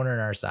goddamn thorn in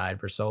our side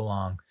for so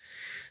long.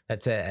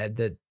 That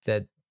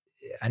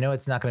I know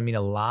it's not going to mean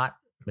a lot,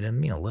 but it'll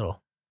mean a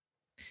little.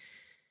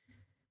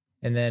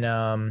 And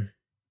then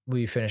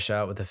we finish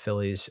out with the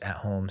Phillies at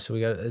home. So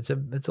it's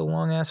a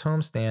long ass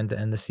homestand to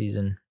end the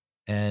season.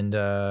 And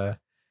I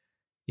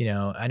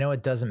know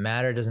it doesn't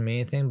matter, it doesn't mean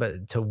anything,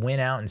 but to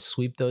win out and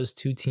sweep those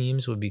two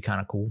teams would be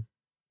kind of cool.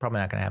 Probably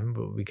not going to happen,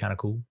 but it would be kind of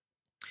cool.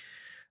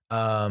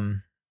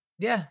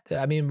 Yeah,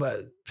 I mean,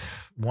 but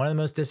one of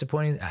the most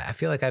disappointing, I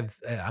feel like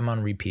I'm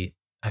on repeat.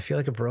 I feel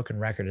like a broken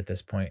record at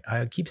this point.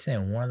 I keep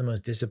saying one of the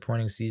most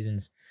disappointing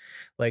seasons.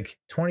 Like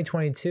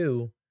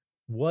 2022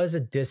 was a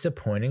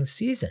disappointing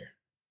season.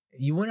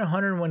 You win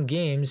 101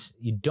 games,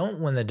 you don't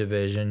win the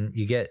division,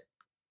 you get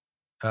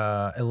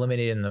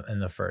eliminated in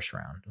the first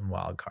round in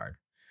wild card.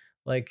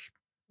 Like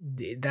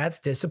that's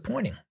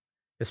disappointing,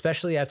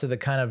 especially after the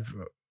kind of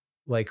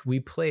like we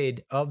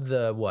played of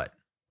the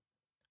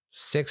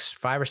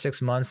 5 or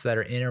 6 months that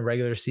are in a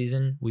regular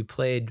season. We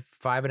played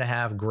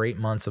 5.5 great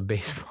months of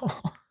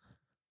baseball.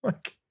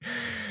 Like,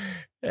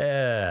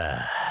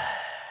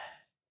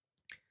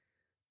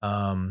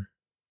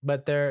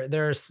 but there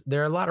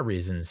are a lot of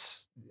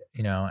reasons,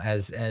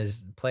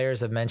 as players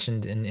have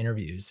mentioned in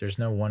interviews, there's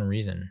no one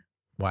reason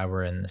why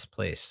we're in this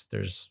place.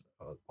 There's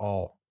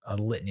a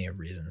litany of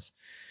reasons.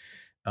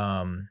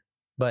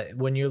 But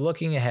when you're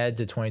looking ahead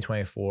to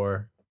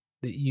 2024,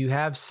 you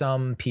have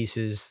some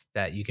pieces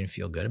that you can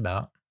feel good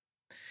about.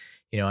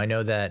 I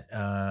know that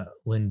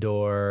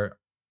Lindor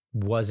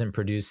wasn't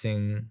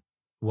producing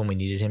when we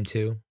needed him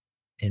to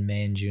in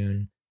May and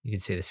June. You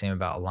could say the same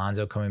about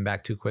Alonso coming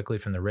back too quickly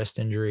from the wrist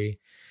injury.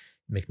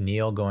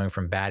 McNeil going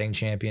from batting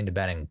champion to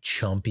batting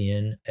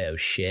chumpion. Oh,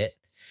 shit.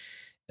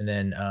 And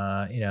then,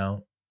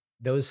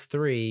 those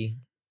three,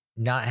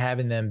 not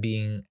having them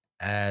being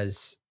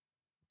as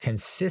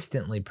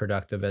consistently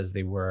productive as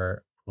they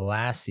were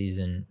last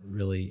season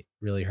really,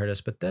 really hurt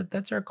us. But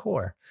that's our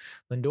core.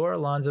 Lindor,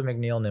 Alonso,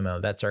 McNeil, Nimmo.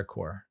 That's our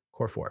core.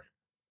 Core four.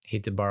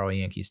 Hate to borrow a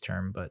Yankees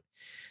term, but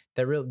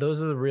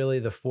those are really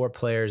the 4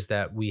 players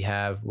that we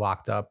have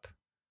locked up,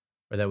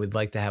 or that we'd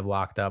like to have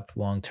locked up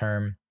long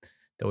term,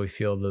 that we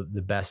feel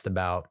the best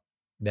about,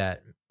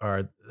 that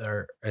are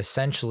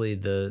essentially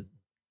the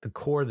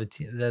core of the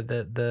team,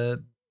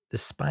 the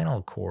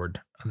spinal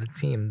cord of the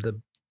team,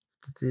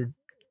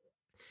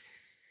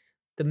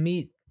 the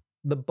meat,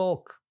 the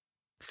bulk,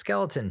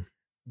 skeleton.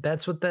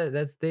 That's what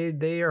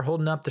they are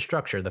holding up the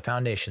structure, the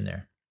foundation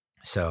there.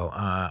 So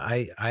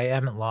I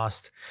haven't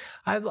lost.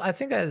 I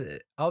think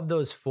of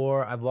those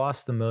 4, I've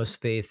lost the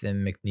most faith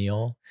in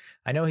McNeil.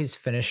 I know he's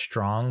finished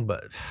strong,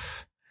 but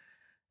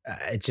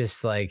it's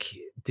just like,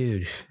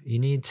 dude, you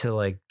need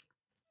to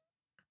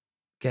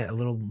get a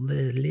little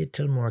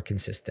more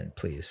consistent,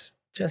 please.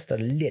 Just a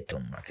little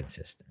more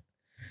consistent.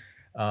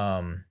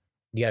 You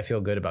gotta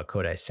feel good about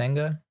Kodai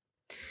Senga.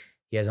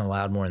 He hasn't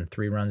allowed more than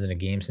 3 runs in a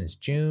game since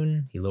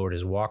June. He lowered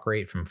his walk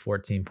rate from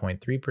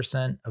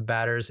 14.3% of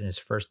batters in his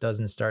first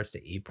dozen starts to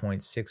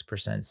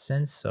 8.6%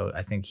 since. So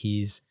I think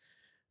he's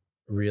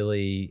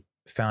really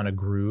found a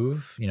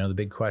groove. The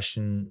big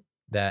question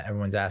that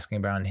everyone's asking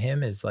about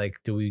him is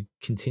do we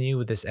continue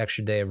with this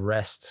extra day of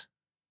rest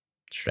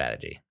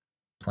strategy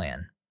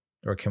plan?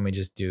 Or can we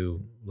just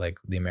do like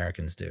the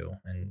Americans do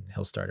and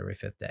he'll start every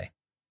 5th day?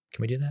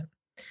 Can we do that?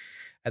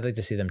 I'd like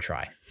to see them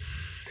try.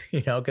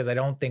 Because I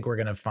don't think we're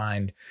going to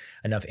find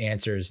enough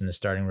answers in the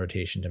starting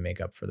rotation to make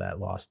up for that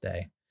lost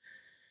day.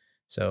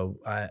 So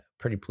I'm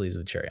pretty pleased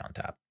with cherry on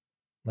top.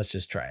 Let's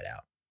just try it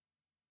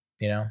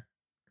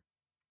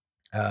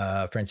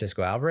out.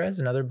 Francisco Alvarez,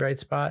 another bright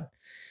spot.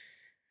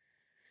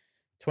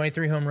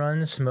 23 home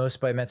runs, most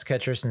by Mets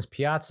catcher since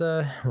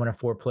Piazza. One of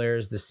 4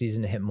 players this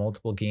season to hit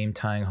multiple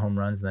game-tying home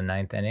runs in the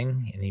 9th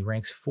inning. And he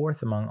ranks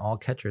 4th among all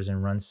catchers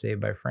in runs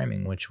saved by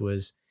framing, which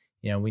was...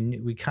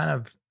 we kind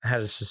of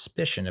had a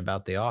suspicion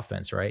about the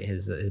offense, right?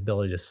 His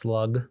ability to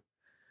slug.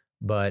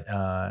 But,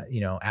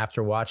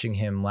 after watching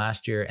him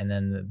last year and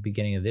then the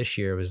beginning of this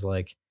year, it was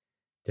like,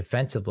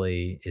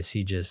 defensively, is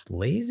he just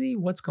lazy?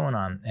 What's going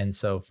on? And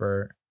so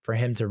for for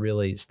him to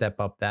really step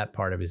up that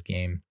part of his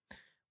game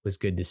was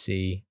good to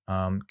see.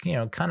 Kind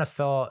of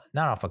fell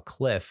not off a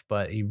cliff,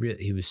 but he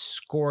was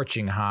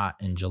scorching hot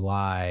in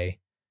July,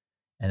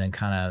 and then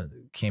kind of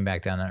came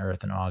back down to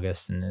earth in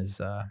August, and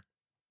is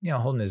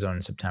holding his own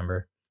in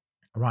September.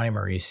 Ronnie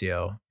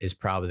Mauricio is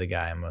probably the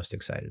guy I'm most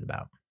excited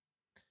about.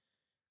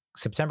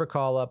 September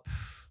call up,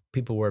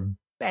 people were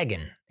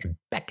begging and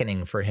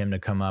beckoning for him to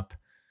come up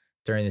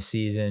during the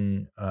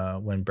season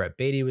when Brett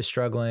Beatty was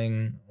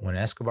struggling, when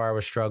Escobar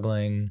was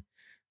struggling.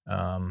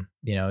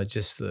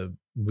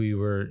 We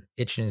were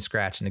itching and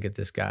scratching to get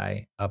this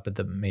guy up at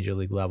the major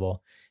league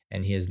level,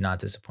 and he has not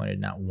disappointed,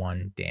 not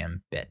one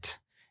damn bit.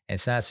 And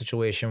it's not a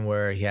situation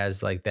where he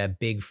has like that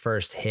big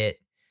first hit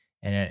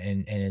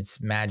and it's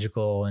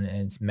magical and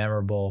it's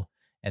memorable,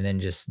 and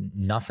then just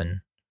nothing.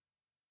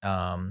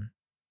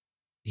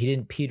 He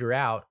didn't peter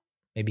out.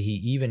 Maybe he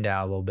evened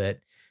out a little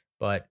bit,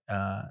 but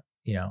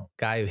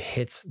guy who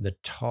hits the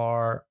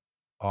tar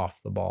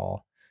off the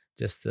ball,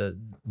 just the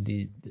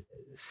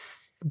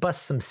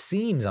bust some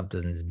seams up to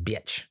this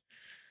bitch.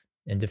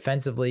 And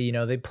defensively,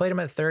 they played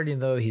him at third, even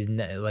though he's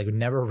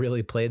never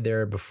really played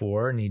there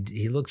before, and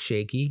he looked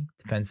shaky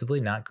defensively,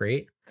 not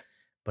great.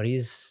 But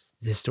he's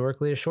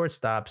historically a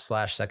shortstop /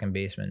 second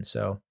baseman.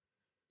 So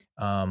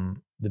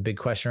the big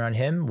question around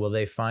him, will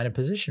they find a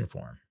position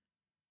for him?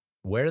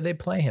 Where do they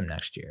play him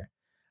next year?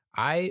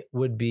 I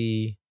would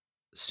be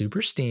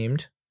super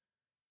steamed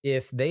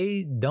if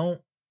they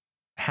don't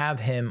have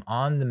him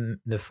on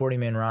the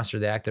 40-man roster,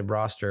 the active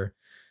roster,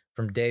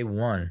 from day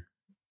one,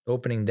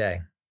 opening day.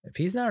 If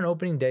he's not an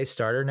opening day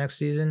starter next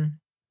season,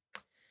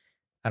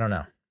 I don't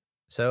know.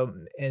 So,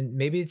 and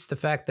maybe it's the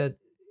fact that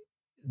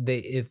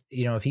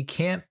if he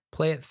can't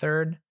play at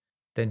third,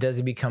 then does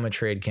he become a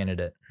trade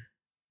candidate?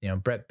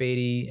 Brett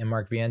Beatty and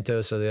Mark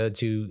Vientos are the other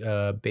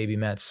two baby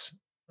Mets.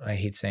 I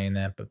hate saying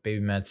that, but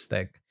baby Mets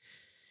that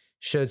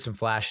showed some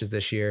flashes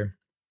this year.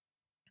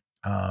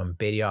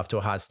 Beatty off to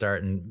a hot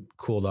start and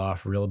cooled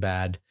off real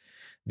bad.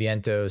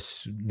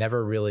 Vientos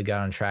never really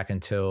got on track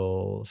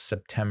until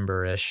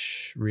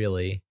September-ish,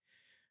 really.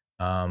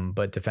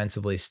 But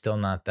defensively, still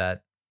not a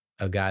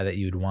guy that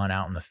you'd want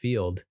out in the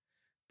field.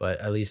 But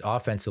at least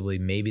offensively,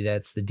 maybe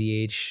that's the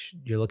DH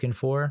you're looking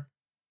for.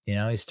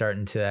 He's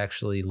starting to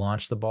actually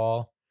launch the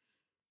ball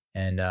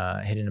and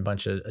hitting a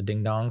bunch of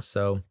ding-dongs.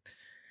 So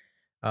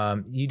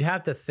you'd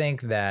have to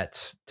think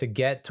that to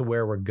get to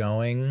where we're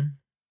going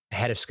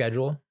ahead of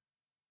schedule,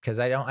 because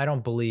I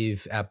don't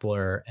believe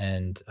Epler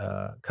and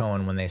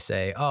Cohen when they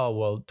say, oh,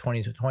 well,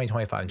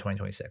 2025 and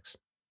 2026.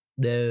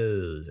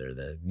 Those are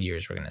the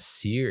years we're going to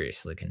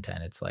seriously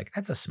contend. It's like,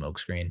 that's a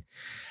smokescreen.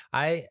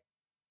 I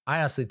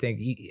honestly think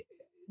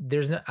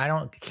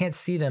can't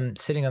see them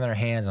sitting on their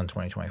hands on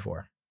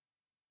 2024.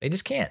 They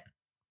just can't.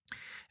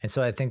 And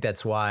so I think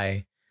that's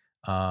why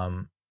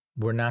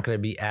we're not going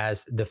to be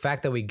the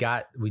fact that we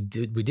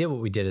did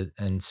what we did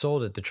and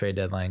sold at the trade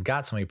deadline,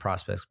 got so many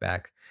prospects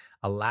back,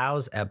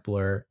 allows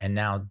Epler and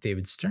now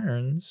David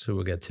Stearns, who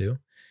we'll get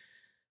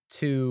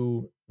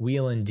to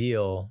wheel and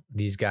deal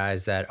these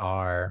guys that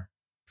are,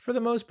 for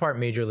the most part,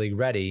 major league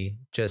ready,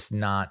 just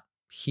not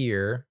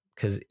here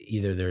because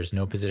either there's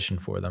no position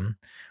for them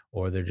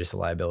or they're just a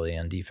liability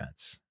on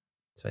defense.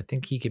 So I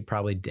think he could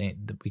probably,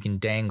 we can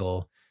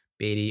dangle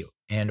Beatty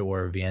and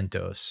or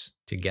Vientos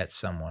to get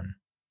someone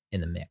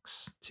in the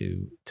mix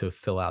to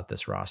fill out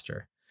this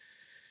roster.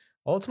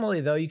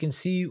 Ultimately, though, you can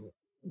see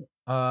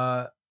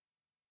that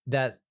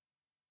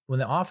when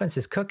the offense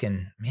is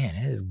cooking, man,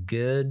 it is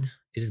good.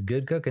 It is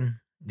good cooking.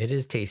 It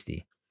is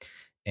tasty.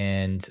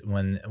 And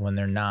when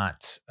they're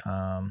not,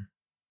 and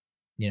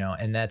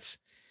that's,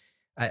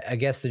 I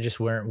guess there just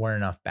weren't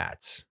enough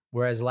bats.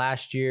 Whereas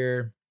last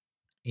year,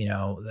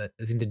 I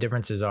think the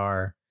differences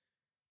are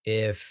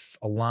if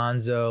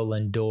Alonso,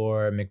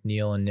 Lindor,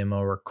 McNeil, and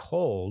Nimmo are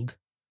cold,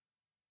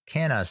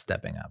 Canna's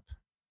stepping up.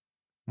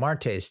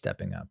 Marte's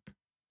stepping up.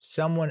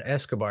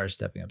 Escobar is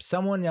stepping up.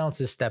 Someone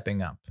else is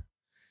stepping up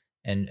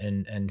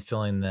and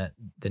filling the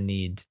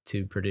need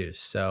to produce.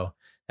 So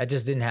that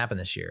just didn't happen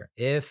this year.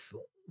 If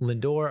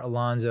Lindor,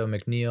 Alonso,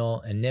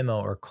 McNeil, and Nimmo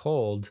are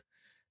cold,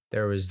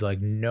 there was like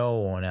no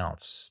one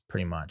else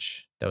pretty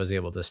much that was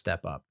able to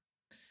step up.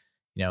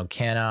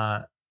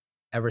 Canna,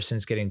 ever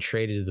since getting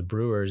traded to the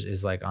Brewers,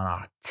 is like on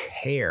a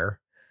tear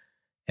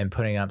and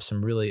putting up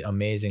some really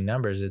amazing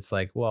numbers. It's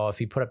like, well, if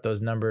he put up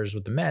those numbers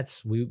with the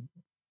Mets, we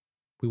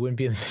wouldn't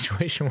be in the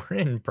situation we're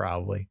in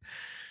probably.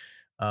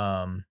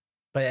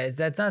 But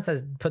that's not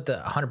to put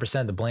the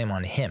 100% of the blame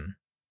on him.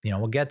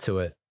 We'll get to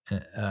it,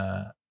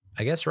 I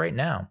guess, right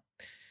now.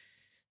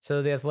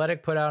 So The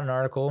Athletic put out an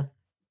article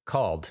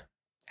called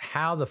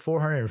How the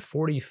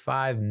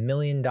 $445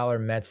 Million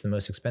Mets, the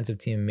most expensive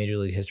team in Major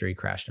League history,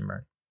 crashed and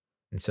burned.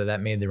 And so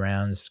that made the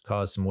rounds,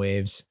 caused some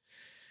waves.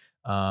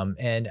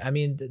 And I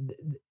mean,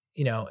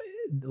 a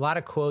lot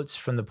of quotes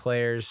from the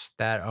players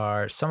that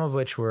are, some of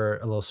which were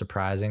a little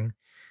surprising,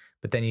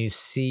 but then you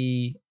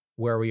see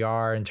where we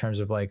are in terms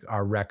of like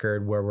our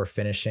record, where we're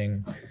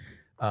finishing.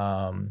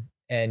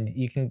 And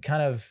you can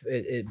kind of,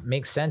 it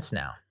makes sense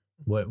now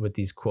with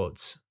these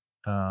quotes.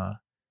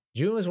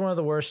 June was one of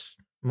the worst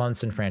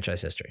months in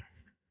franchise history.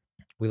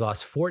 We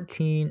lost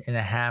 14 and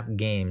a half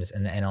games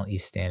in the NL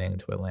East standing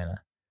to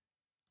Atlanta.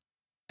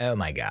 Oh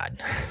my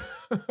God.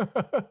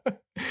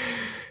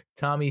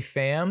 Tommy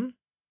Pham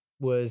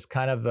was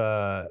kind of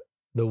the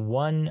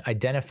one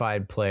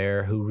identified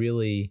player who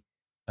really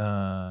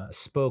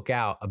spoke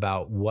out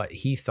about what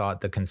he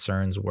thought the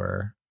concerns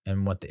were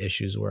and what the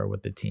issues were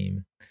with the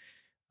team.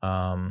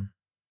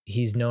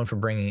 He's known for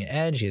bringing an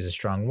edge. He has a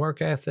strong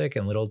work ethic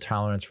and little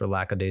tolerance for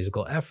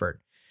lackadaisical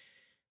effort.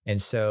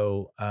 And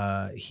so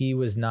he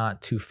was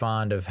not too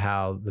fond of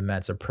how the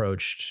Mets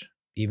approached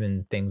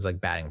even things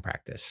like batting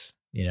practice,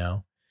 you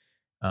know?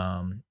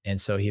 And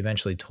so he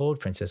eventually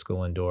told Francisco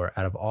Lindor,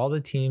 out of all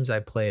the teams I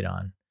played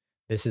on,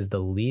 this is the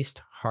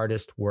least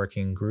hardest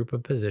working group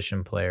of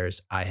position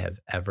players I have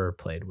ever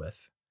played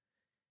with.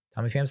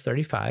 Tommy Pham's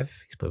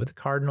 35. He's played with the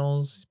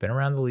Cardinals. He's been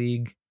around the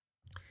league.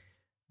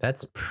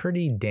 That's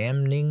pretty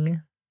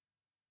damning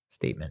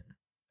statement.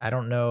 I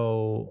don't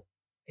know,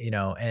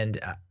 and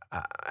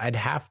I'd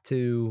have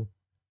to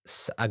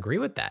agree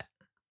with that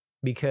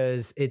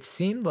because it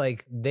seemed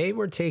like they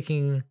were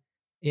taking,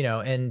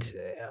 and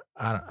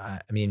I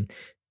mean,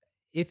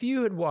 if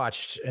you had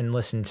watched and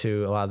listened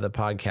to a lot of the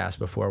podcasts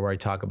before where I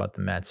talk about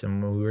the Mets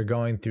and when we were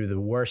going through the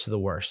worst of the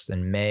worst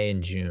in May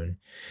and June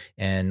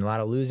and a lot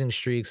of losing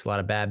streaks, a lot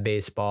of bad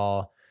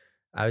baseball,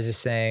 I was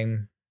just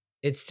saying,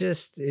 it's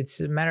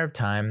a matter of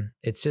time.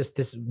 It's just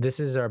this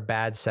is our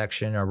bad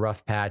section, our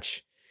rough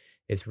patch.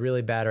 It's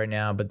really bad right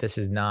now, but this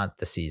is not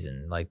the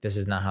season. Like, this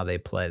is not how they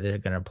play. They're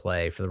going to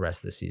play for the rest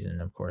of the season.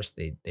 Of course,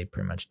 they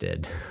pretty much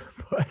did.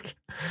 But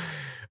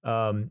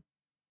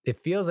it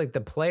feels like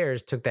the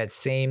players took that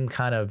same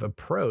kind of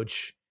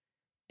approach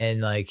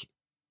and like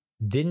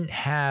didn't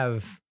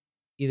have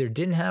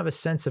a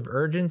sense of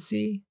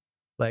urgency.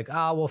 Like,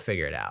 oh, we'll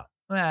figure it out.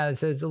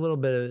 It's a little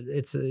bit of,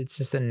 it's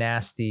just a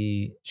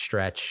nasty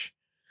stretch.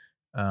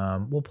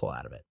 We'll pull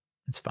out of it.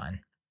 It's fine.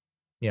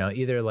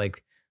 Either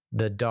like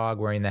the dog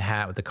wearing the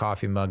hat with the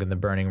coffee mug in the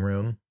burning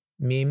room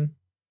meme,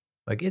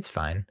 like it's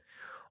fine.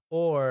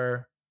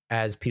 Or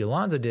as Pete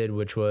Alonso did,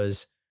 which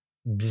was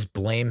just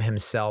blame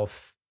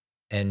himself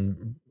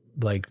and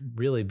like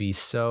really be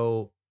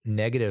so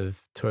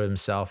negative toward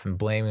himself and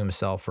blaming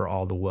himself for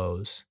all the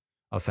woes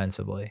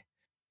offensively.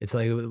 It's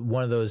like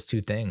one of those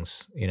two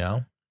things,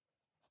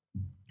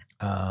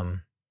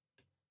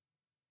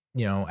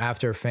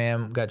 after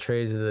Pham got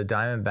traded to the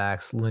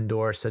Diamondbacks,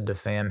 Lindor said to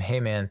Pham, "Hey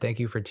man, thank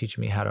you for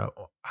teaching me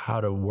how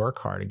to work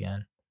hard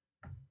again."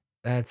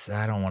 I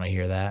don't want to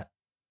hear that.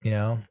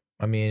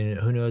 I mean,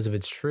 who knows if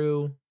it's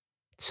true?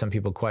 Some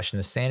people question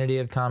the sanity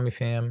of Tommy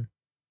Pham.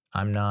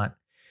 I'm not.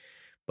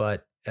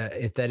 But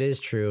if that is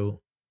true,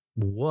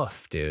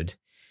 woof, dude.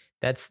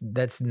 That's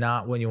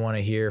not what you want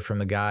to hear from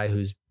the guy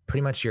who's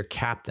pretty much your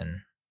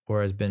captain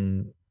or has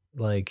been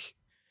like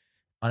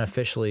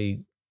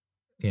unofficially,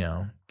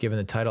 given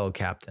the title of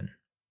captain,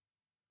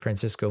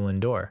 Francisco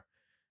Lindor.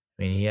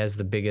 I mean, he has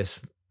the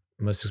biggest,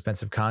 most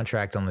expensive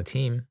contract on the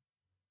team.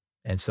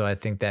 And so I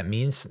think that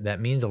means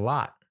a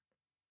lot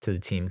to the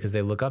team because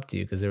they look up to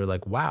you because they were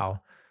like,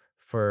 wow,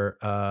 for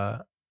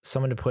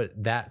someone to put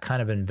that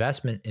kind of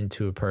investment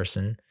into a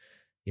person,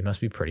 you must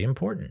be pretty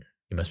important.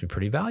 You must be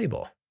pretty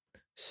valuable.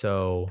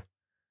 So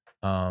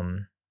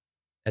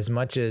as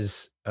much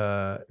as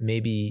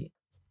maybe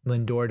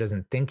Lindor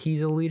doesn't think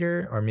he's a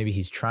leader or maybe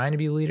he's trying to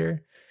be a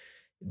leader,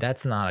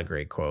 that's not a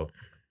great quote.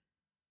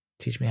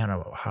 Teach me how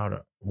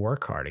to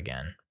work hard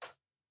again.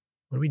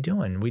 What are we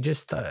doing? We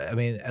just,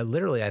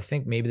 literally, I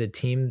think maybe the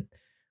team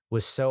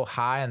was so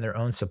high on their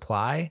own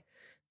supply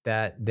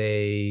that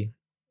they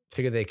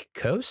figured they could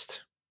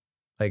coast.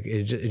 Like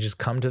it just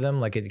come to them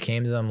like it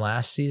came to them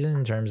last season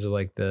in terms of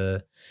like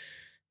the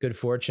good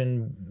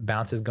fortune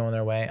bounces going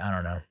their way. I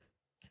don't know.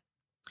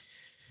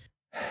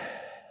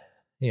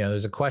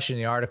 There's a question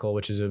in the article,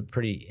 which is a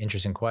pretty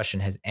interesting question.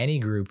 Has any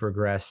group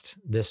regressed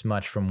this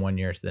much from one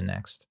year to the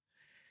next?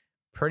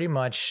 Pretty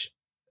much,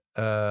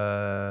 with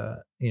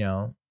the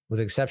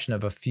exception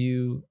of a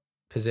few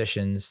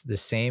positions, the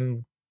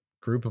same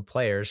group of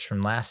players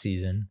from last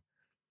season,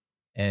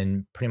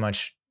 and pretty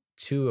much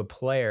to a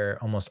player,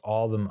 almost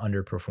all of them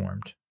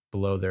underperformed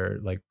below their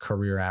like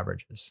career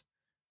averages.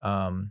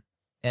 And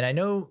I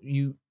know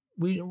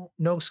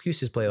no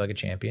excuses play like a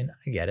champion.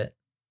 I get it,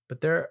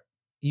 but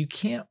you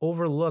can't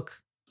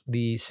overlook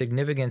the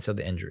significance of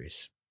the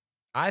injuries.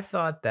 I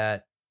thought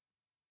that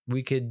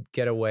we could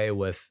get away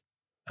with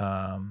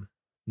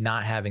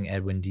not having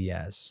Edwin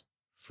Diaz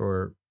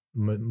for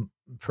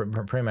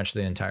pretty much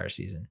the entire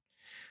season.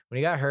 When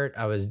he got hurt,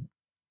 I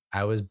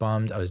was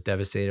bummed. I was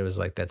devastated. I was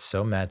like, that's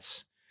so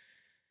Mets.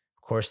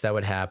 Of course that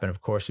would happen. Of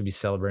course we'd be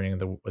celebrating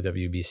the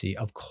WBC.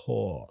 Of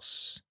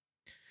course.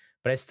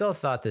 But I still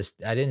thought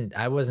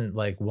I wasn't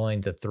like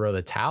willing to throw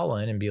the towel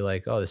in and be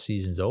like, oh, the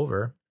season's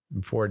over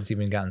before it's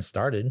even gotten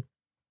started.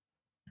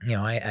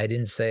 I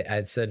didn't say,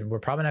 I'd said, we're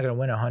probably not going to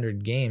win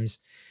 100 games.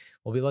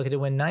 We'll be lucky to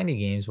win 90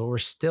 games, but we're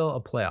still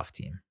a playoff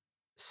team.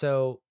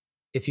 So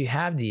if you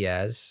have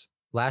Diaz,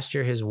 last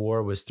year his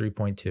WAR was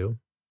 3.2.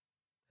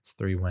 That's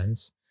 3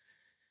 wins.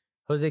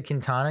 Jose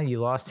Quintana, you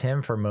lost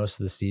him for most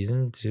of the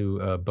season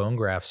to bone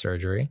graft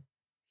surgery.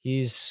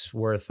 He's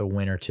worth a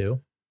win or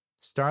two.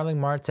 Starling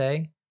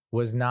Marte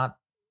was not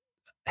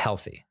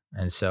healthy.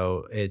 And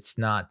so it's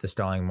not the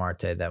Starling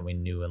Marte that we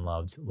knew and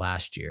loved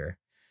last year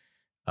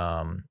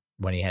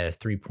when he had a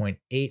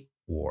 3.8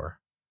 WAR.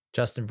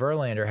 Justin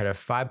Verlander had a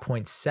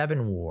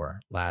 5.7 WAR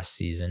last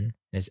season. And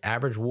his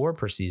average WAR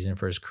per season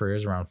for his career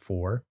is around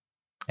 4.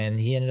 And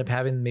he ended up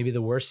having maybe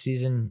the worst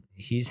season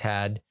he's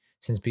had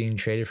since being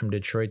traded from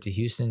Detroit to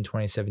Houston in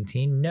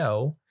 2017.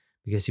 No,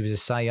 because he was a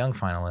Cy Young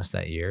finalist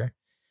that year.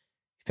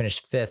 He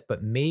finished 5th,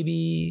 but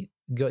maybe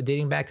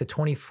dating back to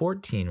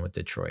 2014 with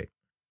Detroit.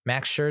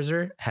 Max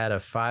Scherzer had a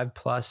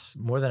 5+,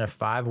 more than a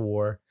 5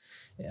 WAR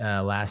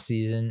last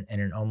season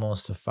and an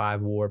almost a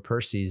 5 WAR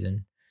per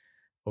season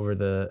over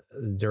the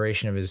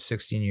duration of his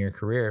 16-year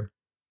career.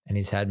 And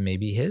he's had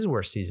maybe his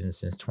worst season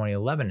since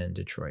 2011 in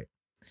Detroit.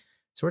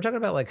 So we're talking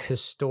about like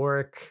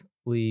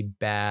historically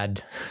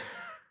bad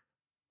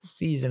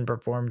season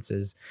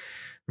performances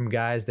from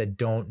guys that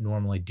don't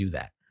normally do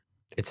that.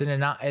 It's an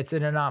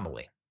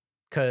anomaly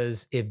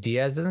because if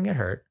Diaz doesn't get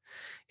hurt,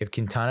 if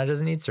Quintana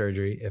doesn't need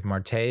surgery, if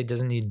Marte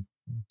doesn't need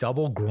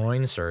double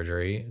groin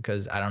surgery,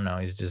 because I don't know,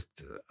 he's just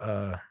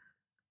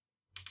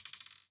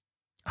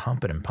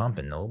humping and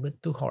pumping a little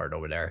bit too hard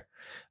over there.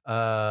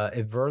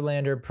 If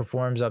Verlander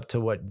performs up to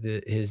what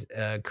his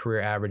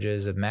career average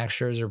is, if Max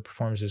Scherzer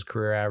performs his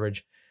career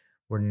average,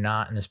 we're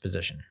not in this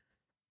position.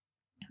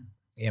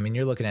 I mean,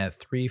 you're looking at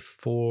 3,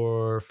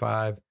 4,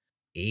 5,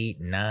 8,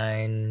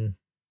 9,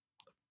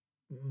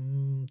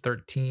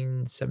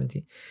 13,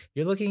 17.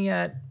 You're looking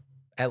at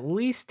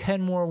least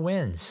 10 more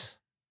wins.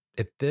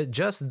 If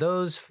just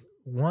those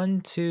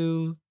 1,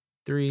 2,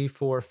 3,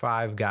 4,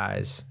 5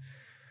 guys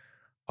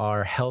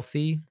are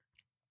healthy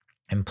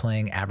and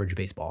playing average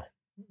baseball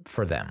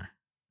for them,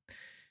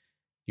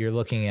 you're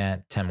looking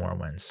at 10 more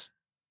wins.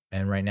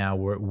 And right now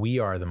we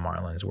are the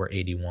Marlins. We're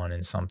 81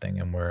 and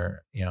something, and we're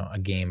a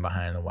game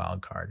behind the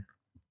wild card.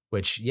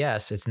 Which,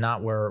 yes, it's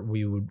not where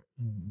we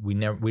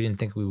didn't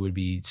think we would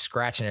be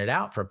scratching it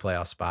out for a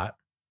playoff spot,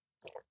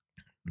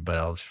 but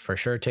I'll for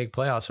sure take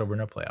playoffs over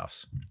no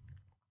playoffs.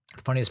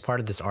 The funniest part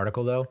of this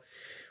article, though,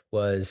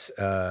 was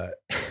I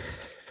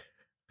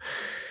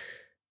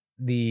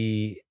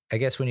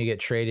guess when you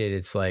get traded,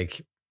 it's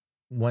like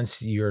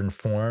once you're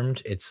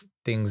informed,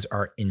 things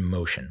are in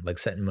motion, like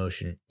set in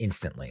motion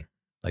instantly.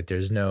 Like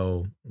there's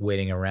no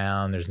waiting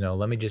around. There's no,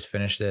 let me just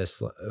finish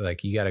this.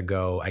 Like you got to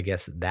go, I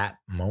guess, that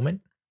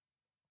moment.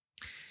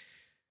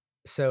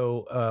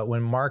 So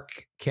when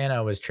Mark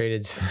Canha was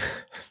traded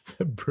to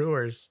the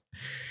Brewers,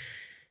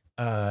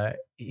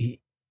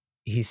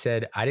 he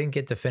said, I didn't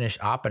get to finish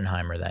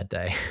Oppenheimer that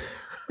day.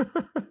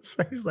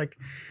 So he's like,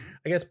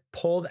 I guess,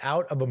 pulled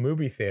out of a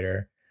movie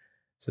theater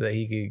so that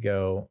he could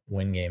go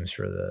win games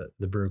for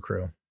the Brew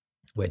Crew,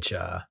 which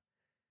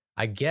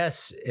I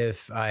guess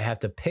if I have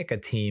to pick a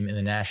team in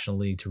the National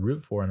League to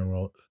root for in the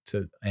world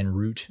and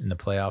root in the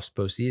playoffs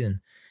postseason,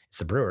 it's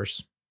the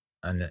Brewers,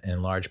 and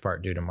in large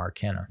part due to Mark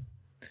Canha.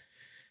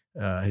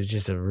 He's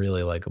just a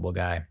really likable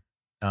guy.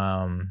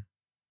 And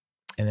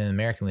then the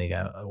American League,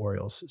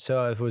 Orioles.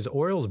 So if it was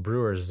Orioles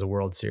Brewers as a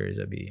World Series,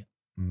 I'd be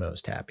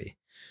most happy.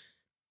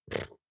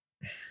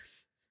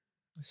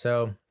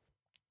 So,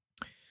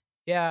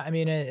 yeah, I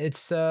mean,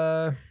 it's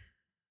the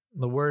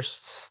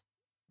worst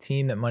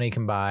team that money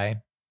can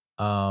buy.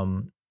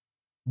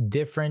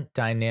 Different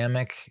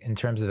dynamic in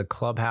terms of the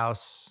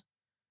clubhouse.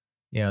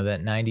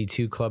 That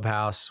 92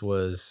 clubhouse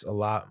was a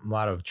lot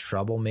of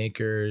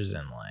troublemakers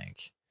and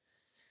like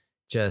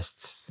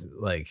just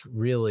like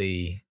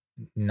really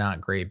not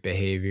great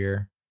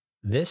behavior.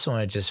 This one,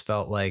 it just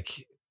felt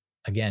like,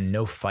 again,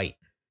 no fight,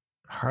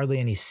 hardly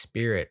any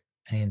spirit,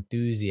 any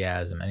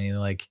enthusiasm, any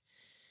like,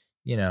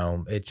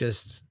 it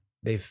just,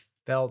 they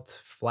felt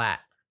flat.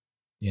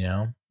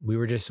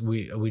 We just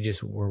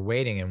were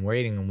waiting and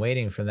waiting and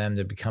waiting for them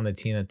to become the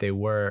team that they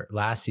were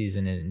last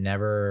season, and it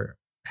never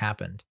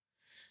happened.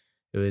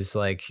 It was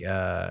like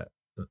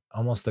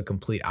almost the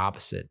complete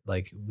opposite.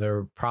 Like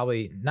they're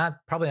probably not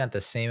the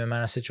same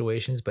amount of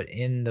situations, but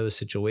in those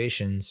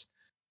situations,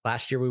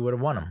 last year we would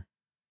have won them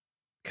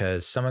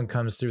because someone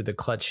comes through the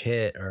clutch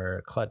hit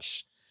or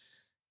clutch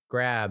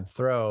grab,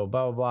 throw,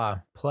 blah, blah,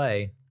 blah,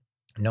 play.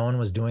 No one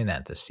was doing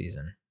that this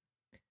season.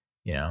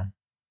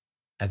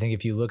 I think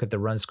if you look at the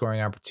run scoring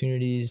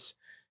opportunities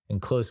in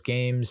close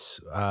games,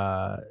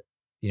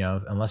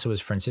 unless it was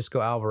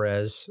Francisco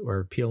Alvarez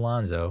or Pete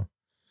Alonso,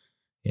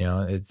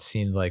 it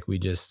seemed like we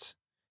just,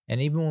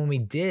 and even when we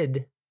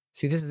did,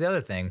 see, this is the other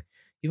thing.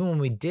 Even when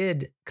we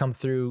did come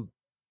through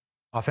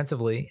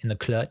offensively in the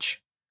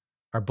clutch,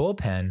 our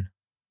bullpen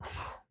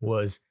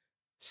was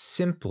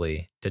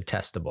simply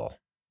detestable.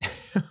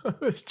 It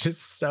was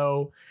just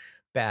so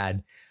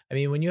bad. I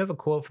mean, when you have a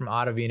quote from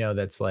Ottavino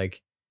that's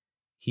like,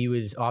 he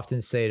would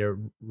often say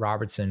to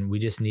Robertson, we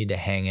just need to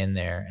hang in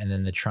there and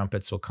then the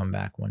trumpets will come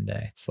back one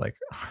day. It's like,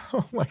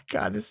 oh my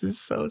God, this is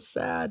so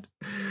sad.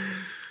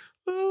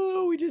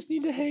 Oh, we just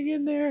need to hang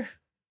in there.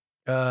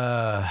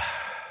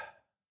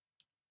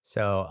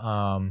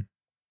 So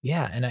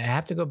Yeah, and I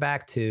have to go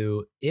back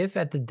to, if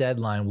at the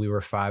deadline we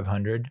were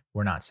 500,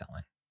 we're not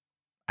selling.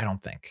 I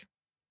don't think.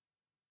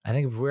 I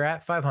think if we're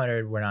at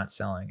 500, we're not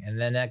selling.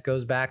 And then that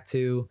goes back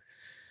to,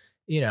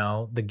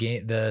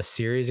 the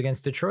series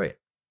against Detroit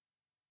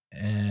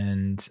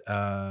and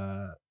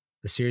the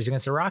series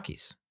against the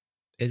Rockies.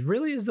 It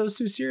really is those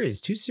two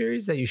series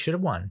that you should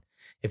have won.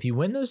 If you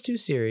win those two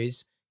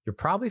series, you're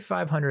probably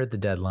 500 at the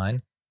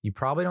deadline. You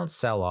probably don't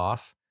sell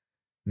off.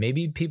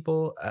 Maybe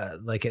people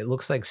it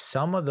looks like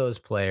some of those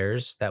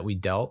players that we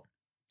dealt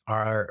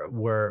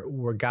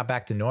were got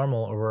back to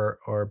normal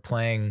or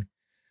playing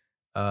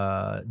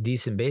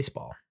decent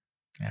baseball.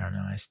 I don't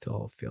know. I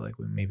still feel like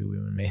we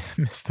would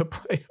miss the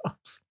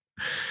playoffs.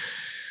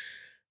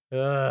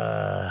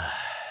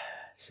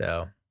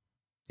 So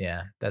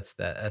yeah, that's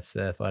the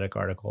Athletic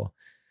article.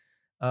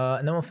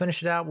 And then we'll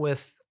finish it out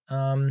with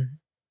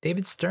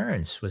David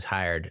Stearns was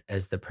hired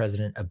as the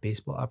president of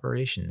baseball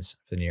operations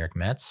for the New York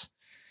Mets.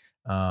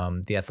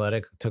 The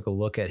Athletic took a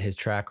look at his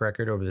track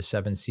record over the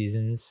 7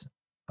 seasons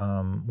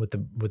with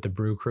the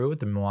Brew Crew, with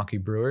the Milwaukee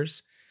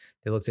Brewers.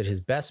 They looked at his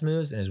best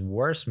moves and his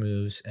worst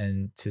moves,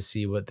 and to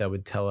see what that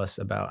would tell us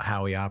about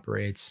how he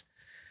operates.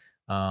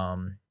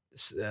 One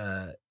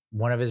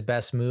of his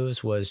best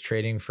moves was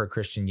trading for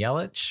Christian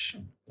Yelich.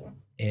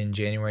 In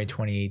January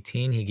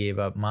 2018, he gave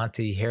up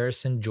Monty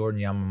Harrison,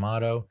 Jordan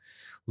Yamamoto,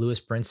 Lewis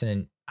Brinson,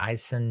 and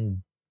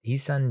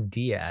Isan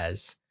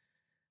Diaz.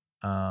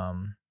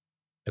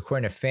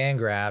 According to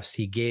Fangraphs,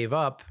 he gave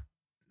up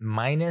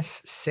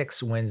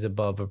 -6 wins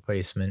above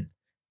replacement,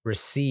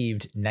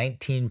 received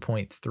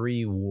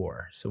 19.3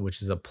 WAR, so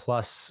which is a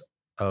plus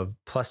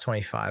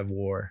 25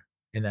 WAR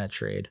in that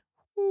trade.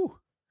 Woo.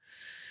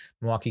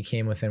 Milwaukee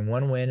came within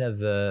 1 win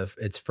of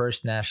its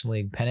first National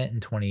League pennant in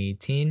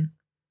 2018.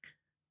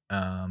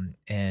 And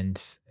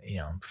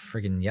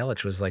friggin'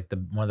 Yelich was like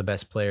one of the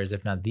best players,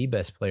 if not the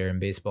best player in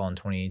baseball in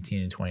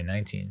 2018 and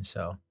 2019.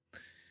 So,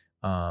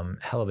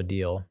 hell of a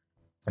deal.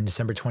 In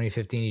December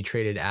 2015, he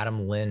traded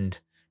Adam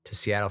Lind to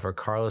Seattle for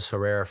Carlos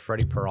Herrera,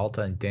 Freddie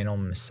Peralta, and Daniel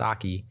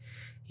Misaki.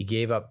 He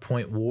gave up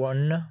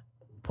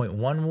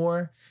 0.1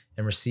 WAR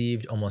and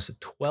received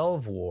almost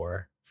 12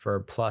 WAR for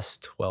plus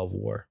 12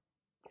 WAR.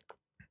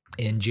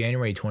 In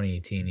January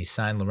 2018, he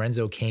signed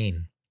Lorenzo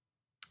Cain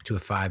to a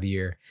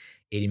 5-year,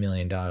 $80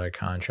 million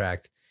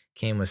contract.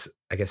 Cain was,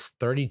 I guess,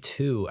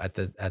 32 at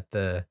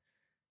the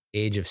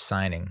age of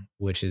signing,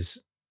 which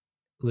is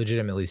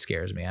legitimately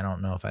scares me. I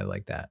don't know if I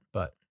like that,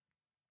 but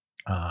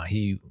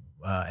he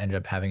ended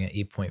up having an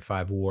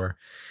 8.5 WAR,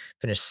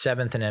 finished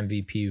 7th in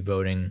MVP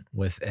voting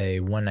with a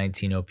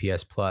 119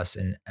 OPS plus,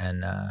 and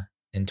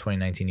in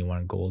 2019 he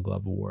won a Gold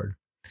Glove award.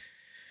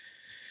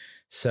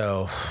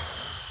 So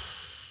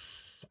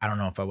I don't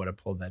know if I would have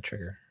pulled that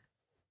trigger.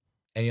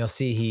 And you'll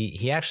see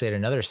he actually had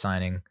another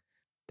signing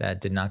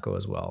that did not go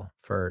as well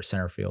for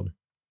center field.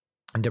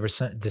 In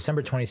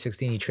December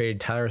 2016, he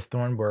traded Tyler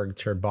Thornburg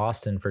to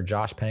Boston for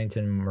Josh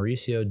Pennington,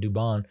 Mauricio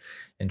Dubon,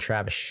 and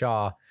Travis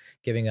Shaw,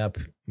 giving up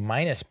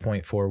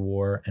 -0.4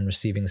 WAR and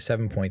receiving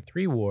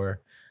 7.3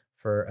 WAR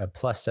for a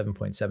plus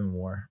 7.7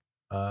 WAR.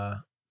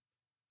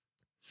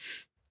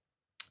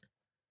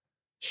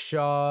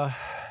 Shaw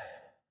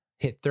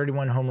hit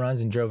 31 home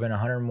runs and drove in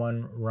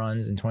 101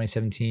 runs in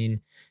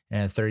 2017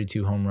 and a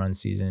 32 home run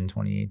season in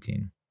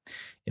 2018.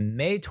 In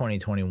May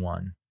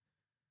 2021,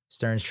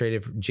 Stearns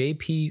traded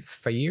J.P.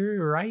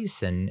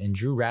 Feyereisen and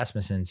Drew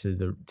Rasmussen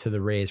to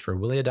the Rays for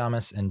Willy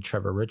Adames and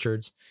Trevor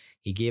Richards.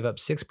 He gave up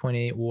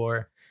 6.8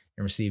 WAR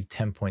and received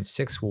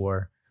 10.6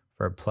 WAR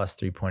for a plus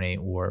 3.8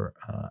 WAR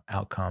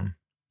outcome.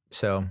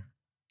 So,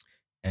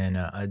 and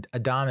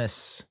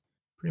Adames,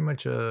 pretty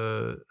much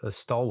a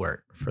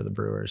stalwart for the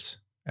Brewers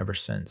ever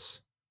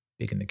since.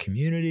 Big in the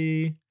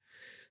community.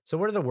 So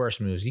what are the worst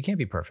moves? You can't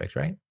be perfect,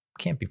 right?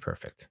 Can't be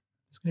perfect.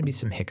 There's going to be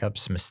some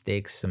hiccups, some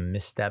mistakes, some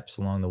missteps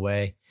along the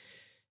way.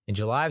 In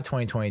July of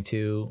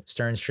 2022,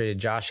 Stearns traded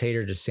Josh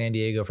Hader to San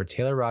Diego for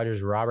Taylor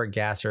Rogers, Robert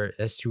Gasser,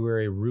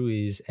 Estuary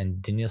Ruiz,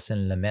 and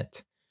Dinelson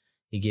Lamet.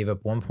 He gave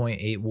up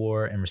 1.8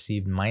 WAR and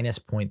received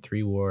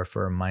 -0.3 WAR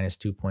for a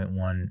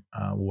 -2.1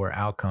 WAR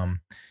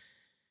outcome.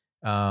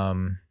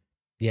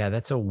 Yeah,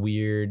 that's a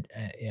weird.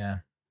 Yeah,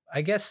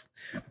 I guess.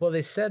 Well,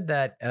 they said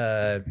that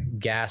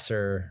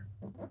Gasser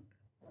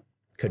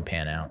could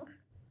pan out.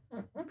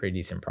 Pretty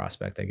decent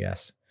prospect, I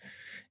guess.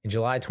 In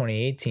July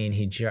 2018,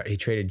 he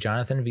traded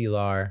Jonathan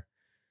Villar,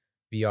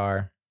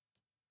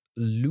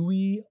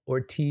 Louis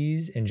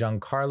Ortiz, and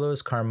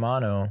Giancarlos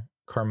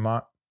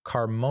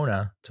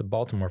Carmona to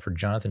Baltimore for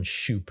Jonathan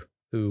Shoop,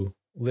 who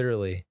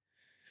literally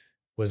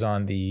was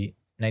on the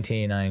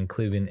 1989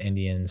 Cleveland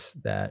Indians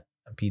that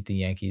beat the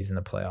Yankees in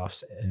the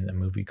playoffs in a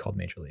movie called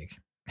Major League.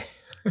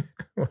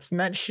 Wasn't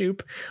that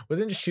Shoop?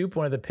 Wasn't Shoop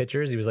one of the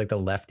pitchers? He was like the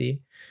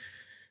lefty.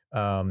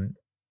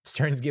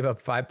 Stearns gave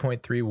up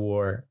 5.3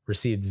 WAR,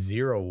 received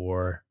 0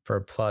 WAR for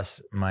a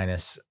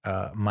minus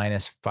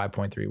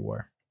 5.3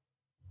 WAR.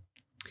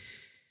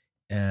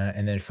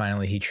 And then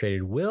finally, he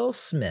traded Will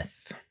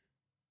Smith,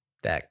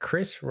 that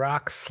Chris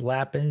Rock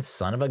slapping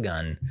son of a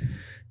gun,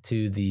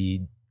 to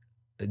the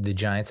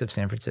Giants of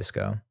San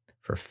Francisco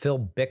for Phil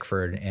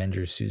Bickford and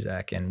Andrew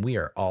Suzak. And we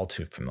are all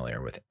too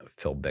familiar with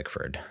Phil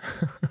Bickford.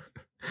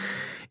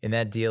 In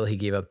that deal, he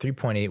gave up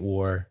 3.8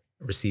 WAR,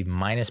 received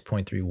minus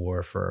 0.3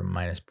 WAR for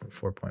minus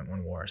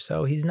 4.1 WAR.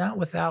 So he's not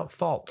without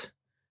fault,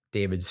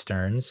 David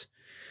Stearns.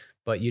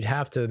 But you'd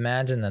have to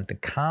imagine that the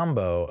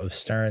combo of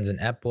Stearns and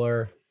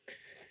Epler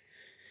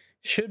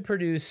should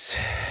produce.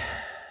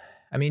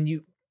 I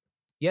mean,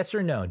 yes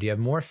or no? Do you have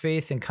more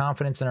faith and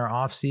confidence in our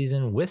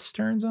offseason with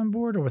Stearns on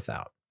board or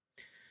without?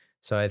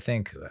 So I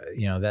think,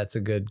 that's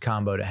a good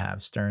combo to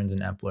have, Stearns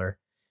and Epler.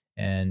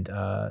 And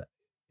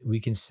we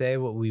can say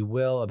what we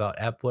will about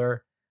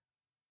Epler.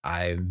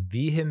 I'm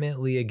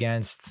vehemently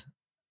against,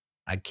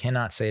 I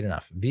cannot say it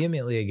enough,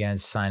 vehemently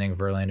against signing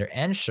Verlander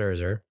and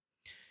Scherzer.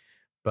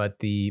 But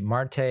the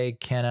Marte,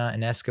 Kenna,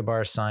 and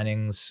Escobar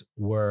signings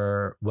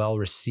were well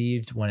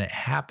received when it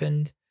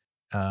happened.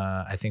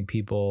 I think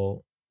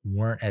people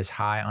weren't as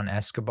high on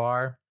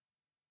Escobar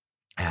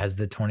as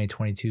the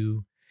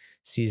 2022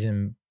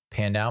 season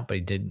panned out, but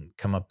he didn't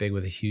come up big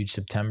with a huge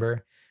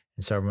September.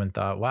 And so everyone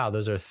thought, wow,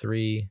 those are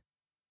 3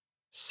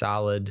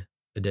 solid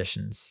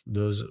additions.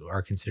 Those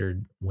are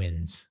considered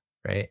wins,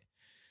 right?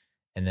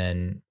 And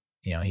then,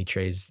 he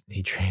trades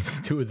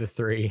 2 of the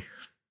 3.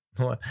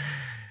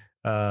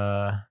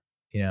 A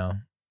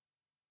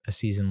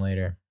season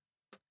later.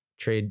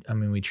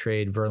 We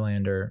trade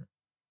Verlander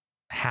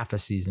half a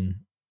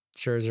season,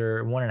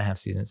 Scherzer 1.5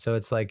 seasons. So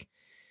it's like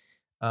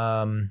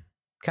kind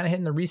of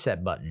hitting the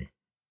reset button.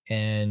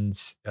 And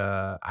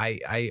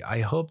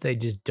I hope they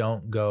just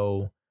don't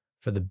go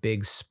for the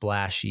big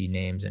splashy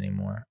names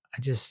anymore.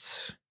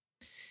 Let's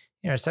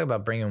talk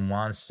about bringing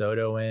Juan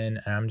Soto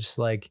in, and I'm just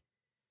like,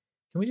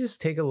 can we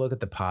just take a look at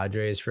the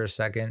Padres for a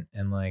second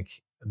and like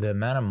the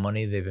amount of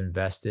money they've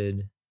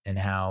invested and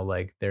how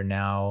like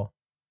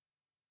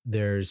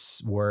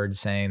there's word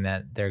saying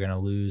that they're going to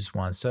lose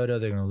Juan Soto,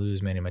 they're going to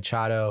lose Manny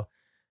Machado.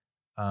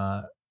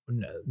 They're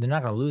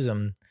not going to lose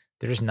them.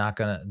 They're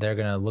going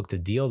to look to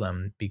deal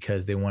them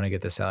because they want to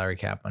get the salary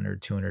cap under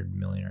 200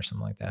 million or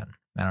something like that.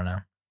 I don't know.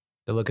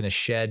 They're looking to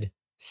shed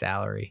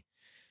salary.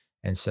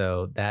 And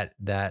so that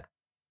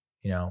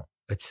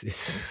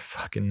it's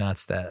fucking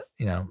nuts that,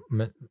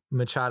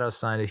 Machado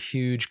signed a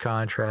huge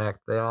contract.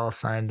 They all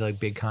signed like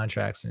big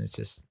contracts and it's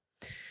just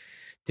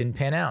didn't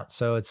pan out.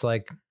 So it's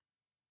like,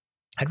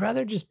 I'd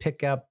rather just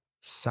pick up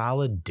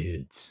solid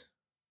dudes.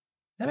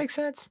 That makes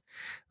sense.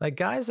 Like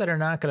guys that are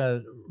not going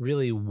to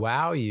really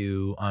wow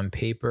you on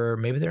paper.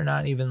 Maybe they're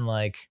not even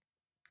like,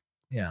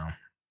 they're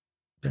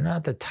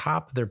not the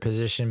top of their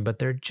position, but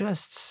they're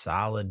just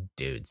solid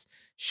dudes.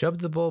 Show up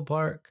to the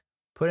ballpark,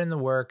 put in the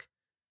work,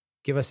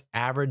 give us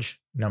average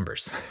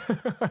numbers.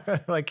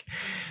 Like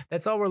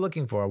that's all we're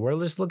looking for. We're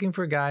just looking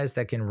for guys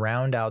that can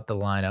round out the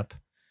lineup.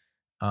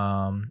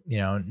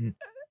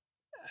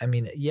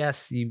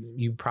 Yes,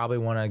 you probably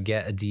want to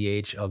get a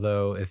DH,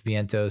 although if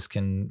Vientos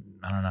can,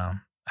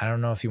 I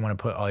don't know if you want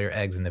to put all your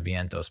eggs in the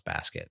Vientos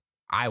basket.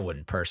 I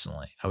wouldn't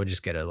personally. I would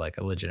just get a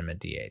legitimate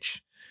DH.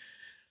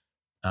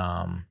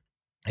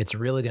 It's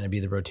really going to be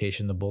the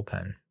rotation, the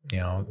bullpen.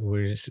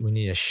 We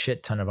need a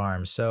shit ton of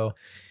arms. So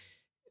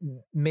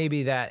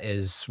maybe that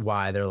is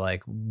why they're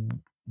like,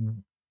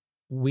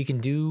 we can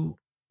do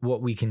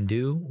what we can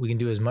do. We can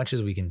do as much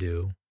as we can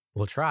do.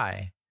 We'll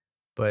try,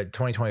 but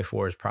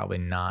 2024 is probably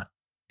not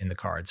in the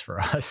cards for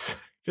us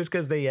just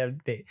because they have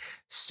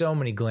so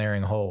many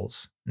glaring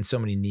holes and so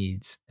many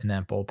needs in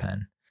that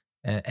bullpen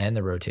and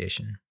the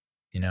rotation.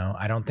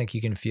 I don't think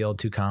you can feel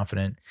too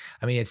confident.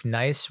 I mean, it's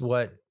nice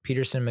what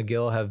Peterson and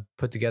McGill have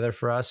put together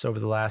for us over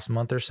the last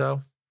month or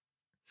so.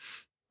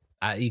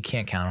 You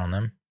can't count on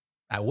them.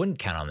 I wouldn't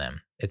count on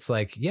them. It's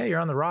like, yeah,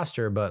 you're on the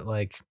roster, but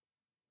like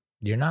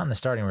you're not in the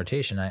starting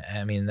rotation.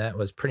 I mean, that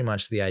was pretty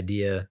much the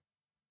idea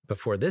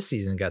before this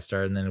season got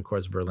started. And then of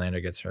course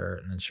Verlander gets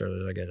hurt and then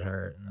Scherzer get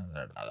hurt.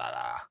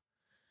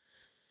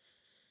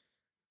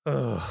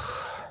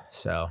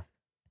 So,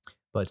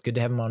 but it's good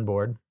to have him on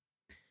board.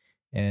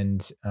 And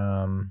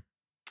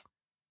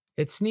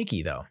it's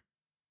sneaky though,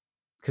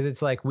 because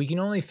it's like we can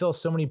only fill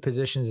so many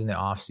positions in the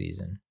off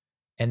season.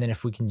 And then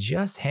if we can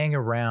just hang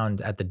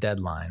around at the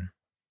deadline,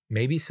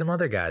 maybe some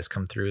other guys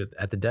come through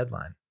at the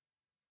deadline,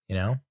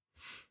 I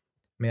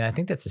mean, I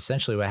think that's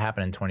essentially what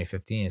happened in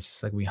 2015. It's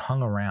just like we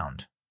hung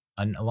around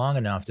long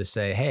enough to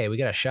say, hey, we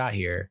got a shot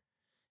here.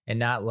 And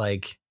not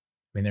like,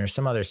 I mean, there are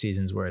some other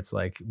seasons where it's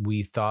like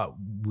we thought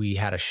we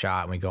had a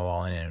shot and we go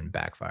all in and it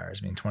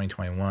backfires. I mean,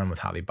 2021 with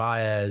Javi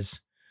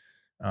Baez,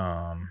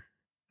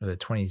 was it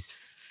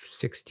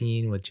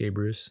 2016 with Jay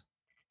Bruce?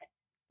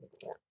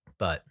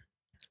 But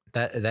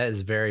that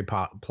is very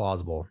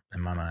plausible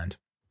in my mind.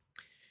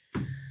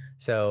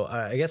 So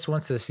I guess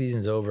once the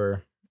season's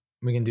over,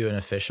 we can do an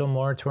official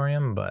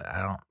moratorium, but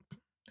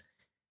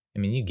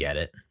you get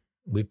it.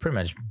 We've pretty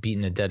much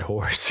beaten a dead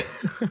horse.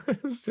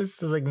 This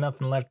is like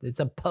nothing left. It's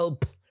a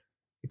pope.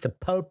 It's a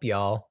pope,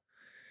 y'all.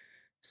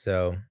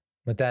 So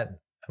with that,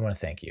 I want to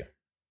thank you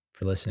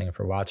for listening and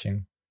for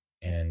watching,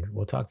 and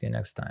we'll talk to you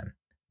next time.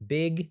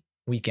 Big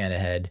weekend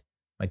ahead.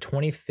 My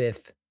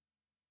 25th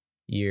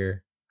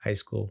year high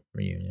school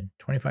reunion,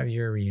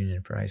 25-year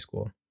reunion for high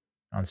school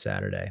on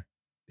Saturday.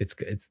 It's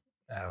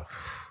I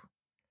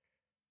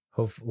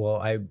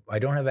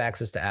don't have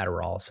access to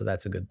Adderall, so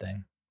that's a good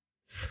thing.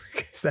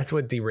 Because that's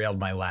what derailed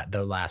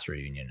the last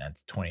reunion.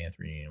 That's 20th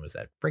reunion was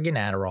that friggin'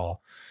 Adderall.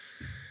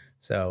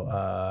 So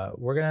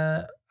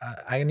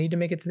I need to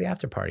make it to the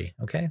after party.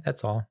 Okay,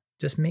 that's all.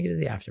 Just make it to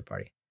the after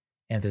party.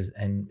 And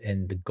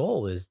the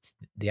goal is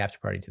the after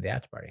party to the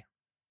after party.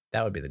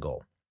 That would be the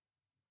goal.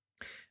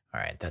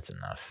 All right, that's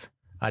enough.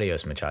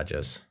 Adios,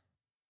 muchachos.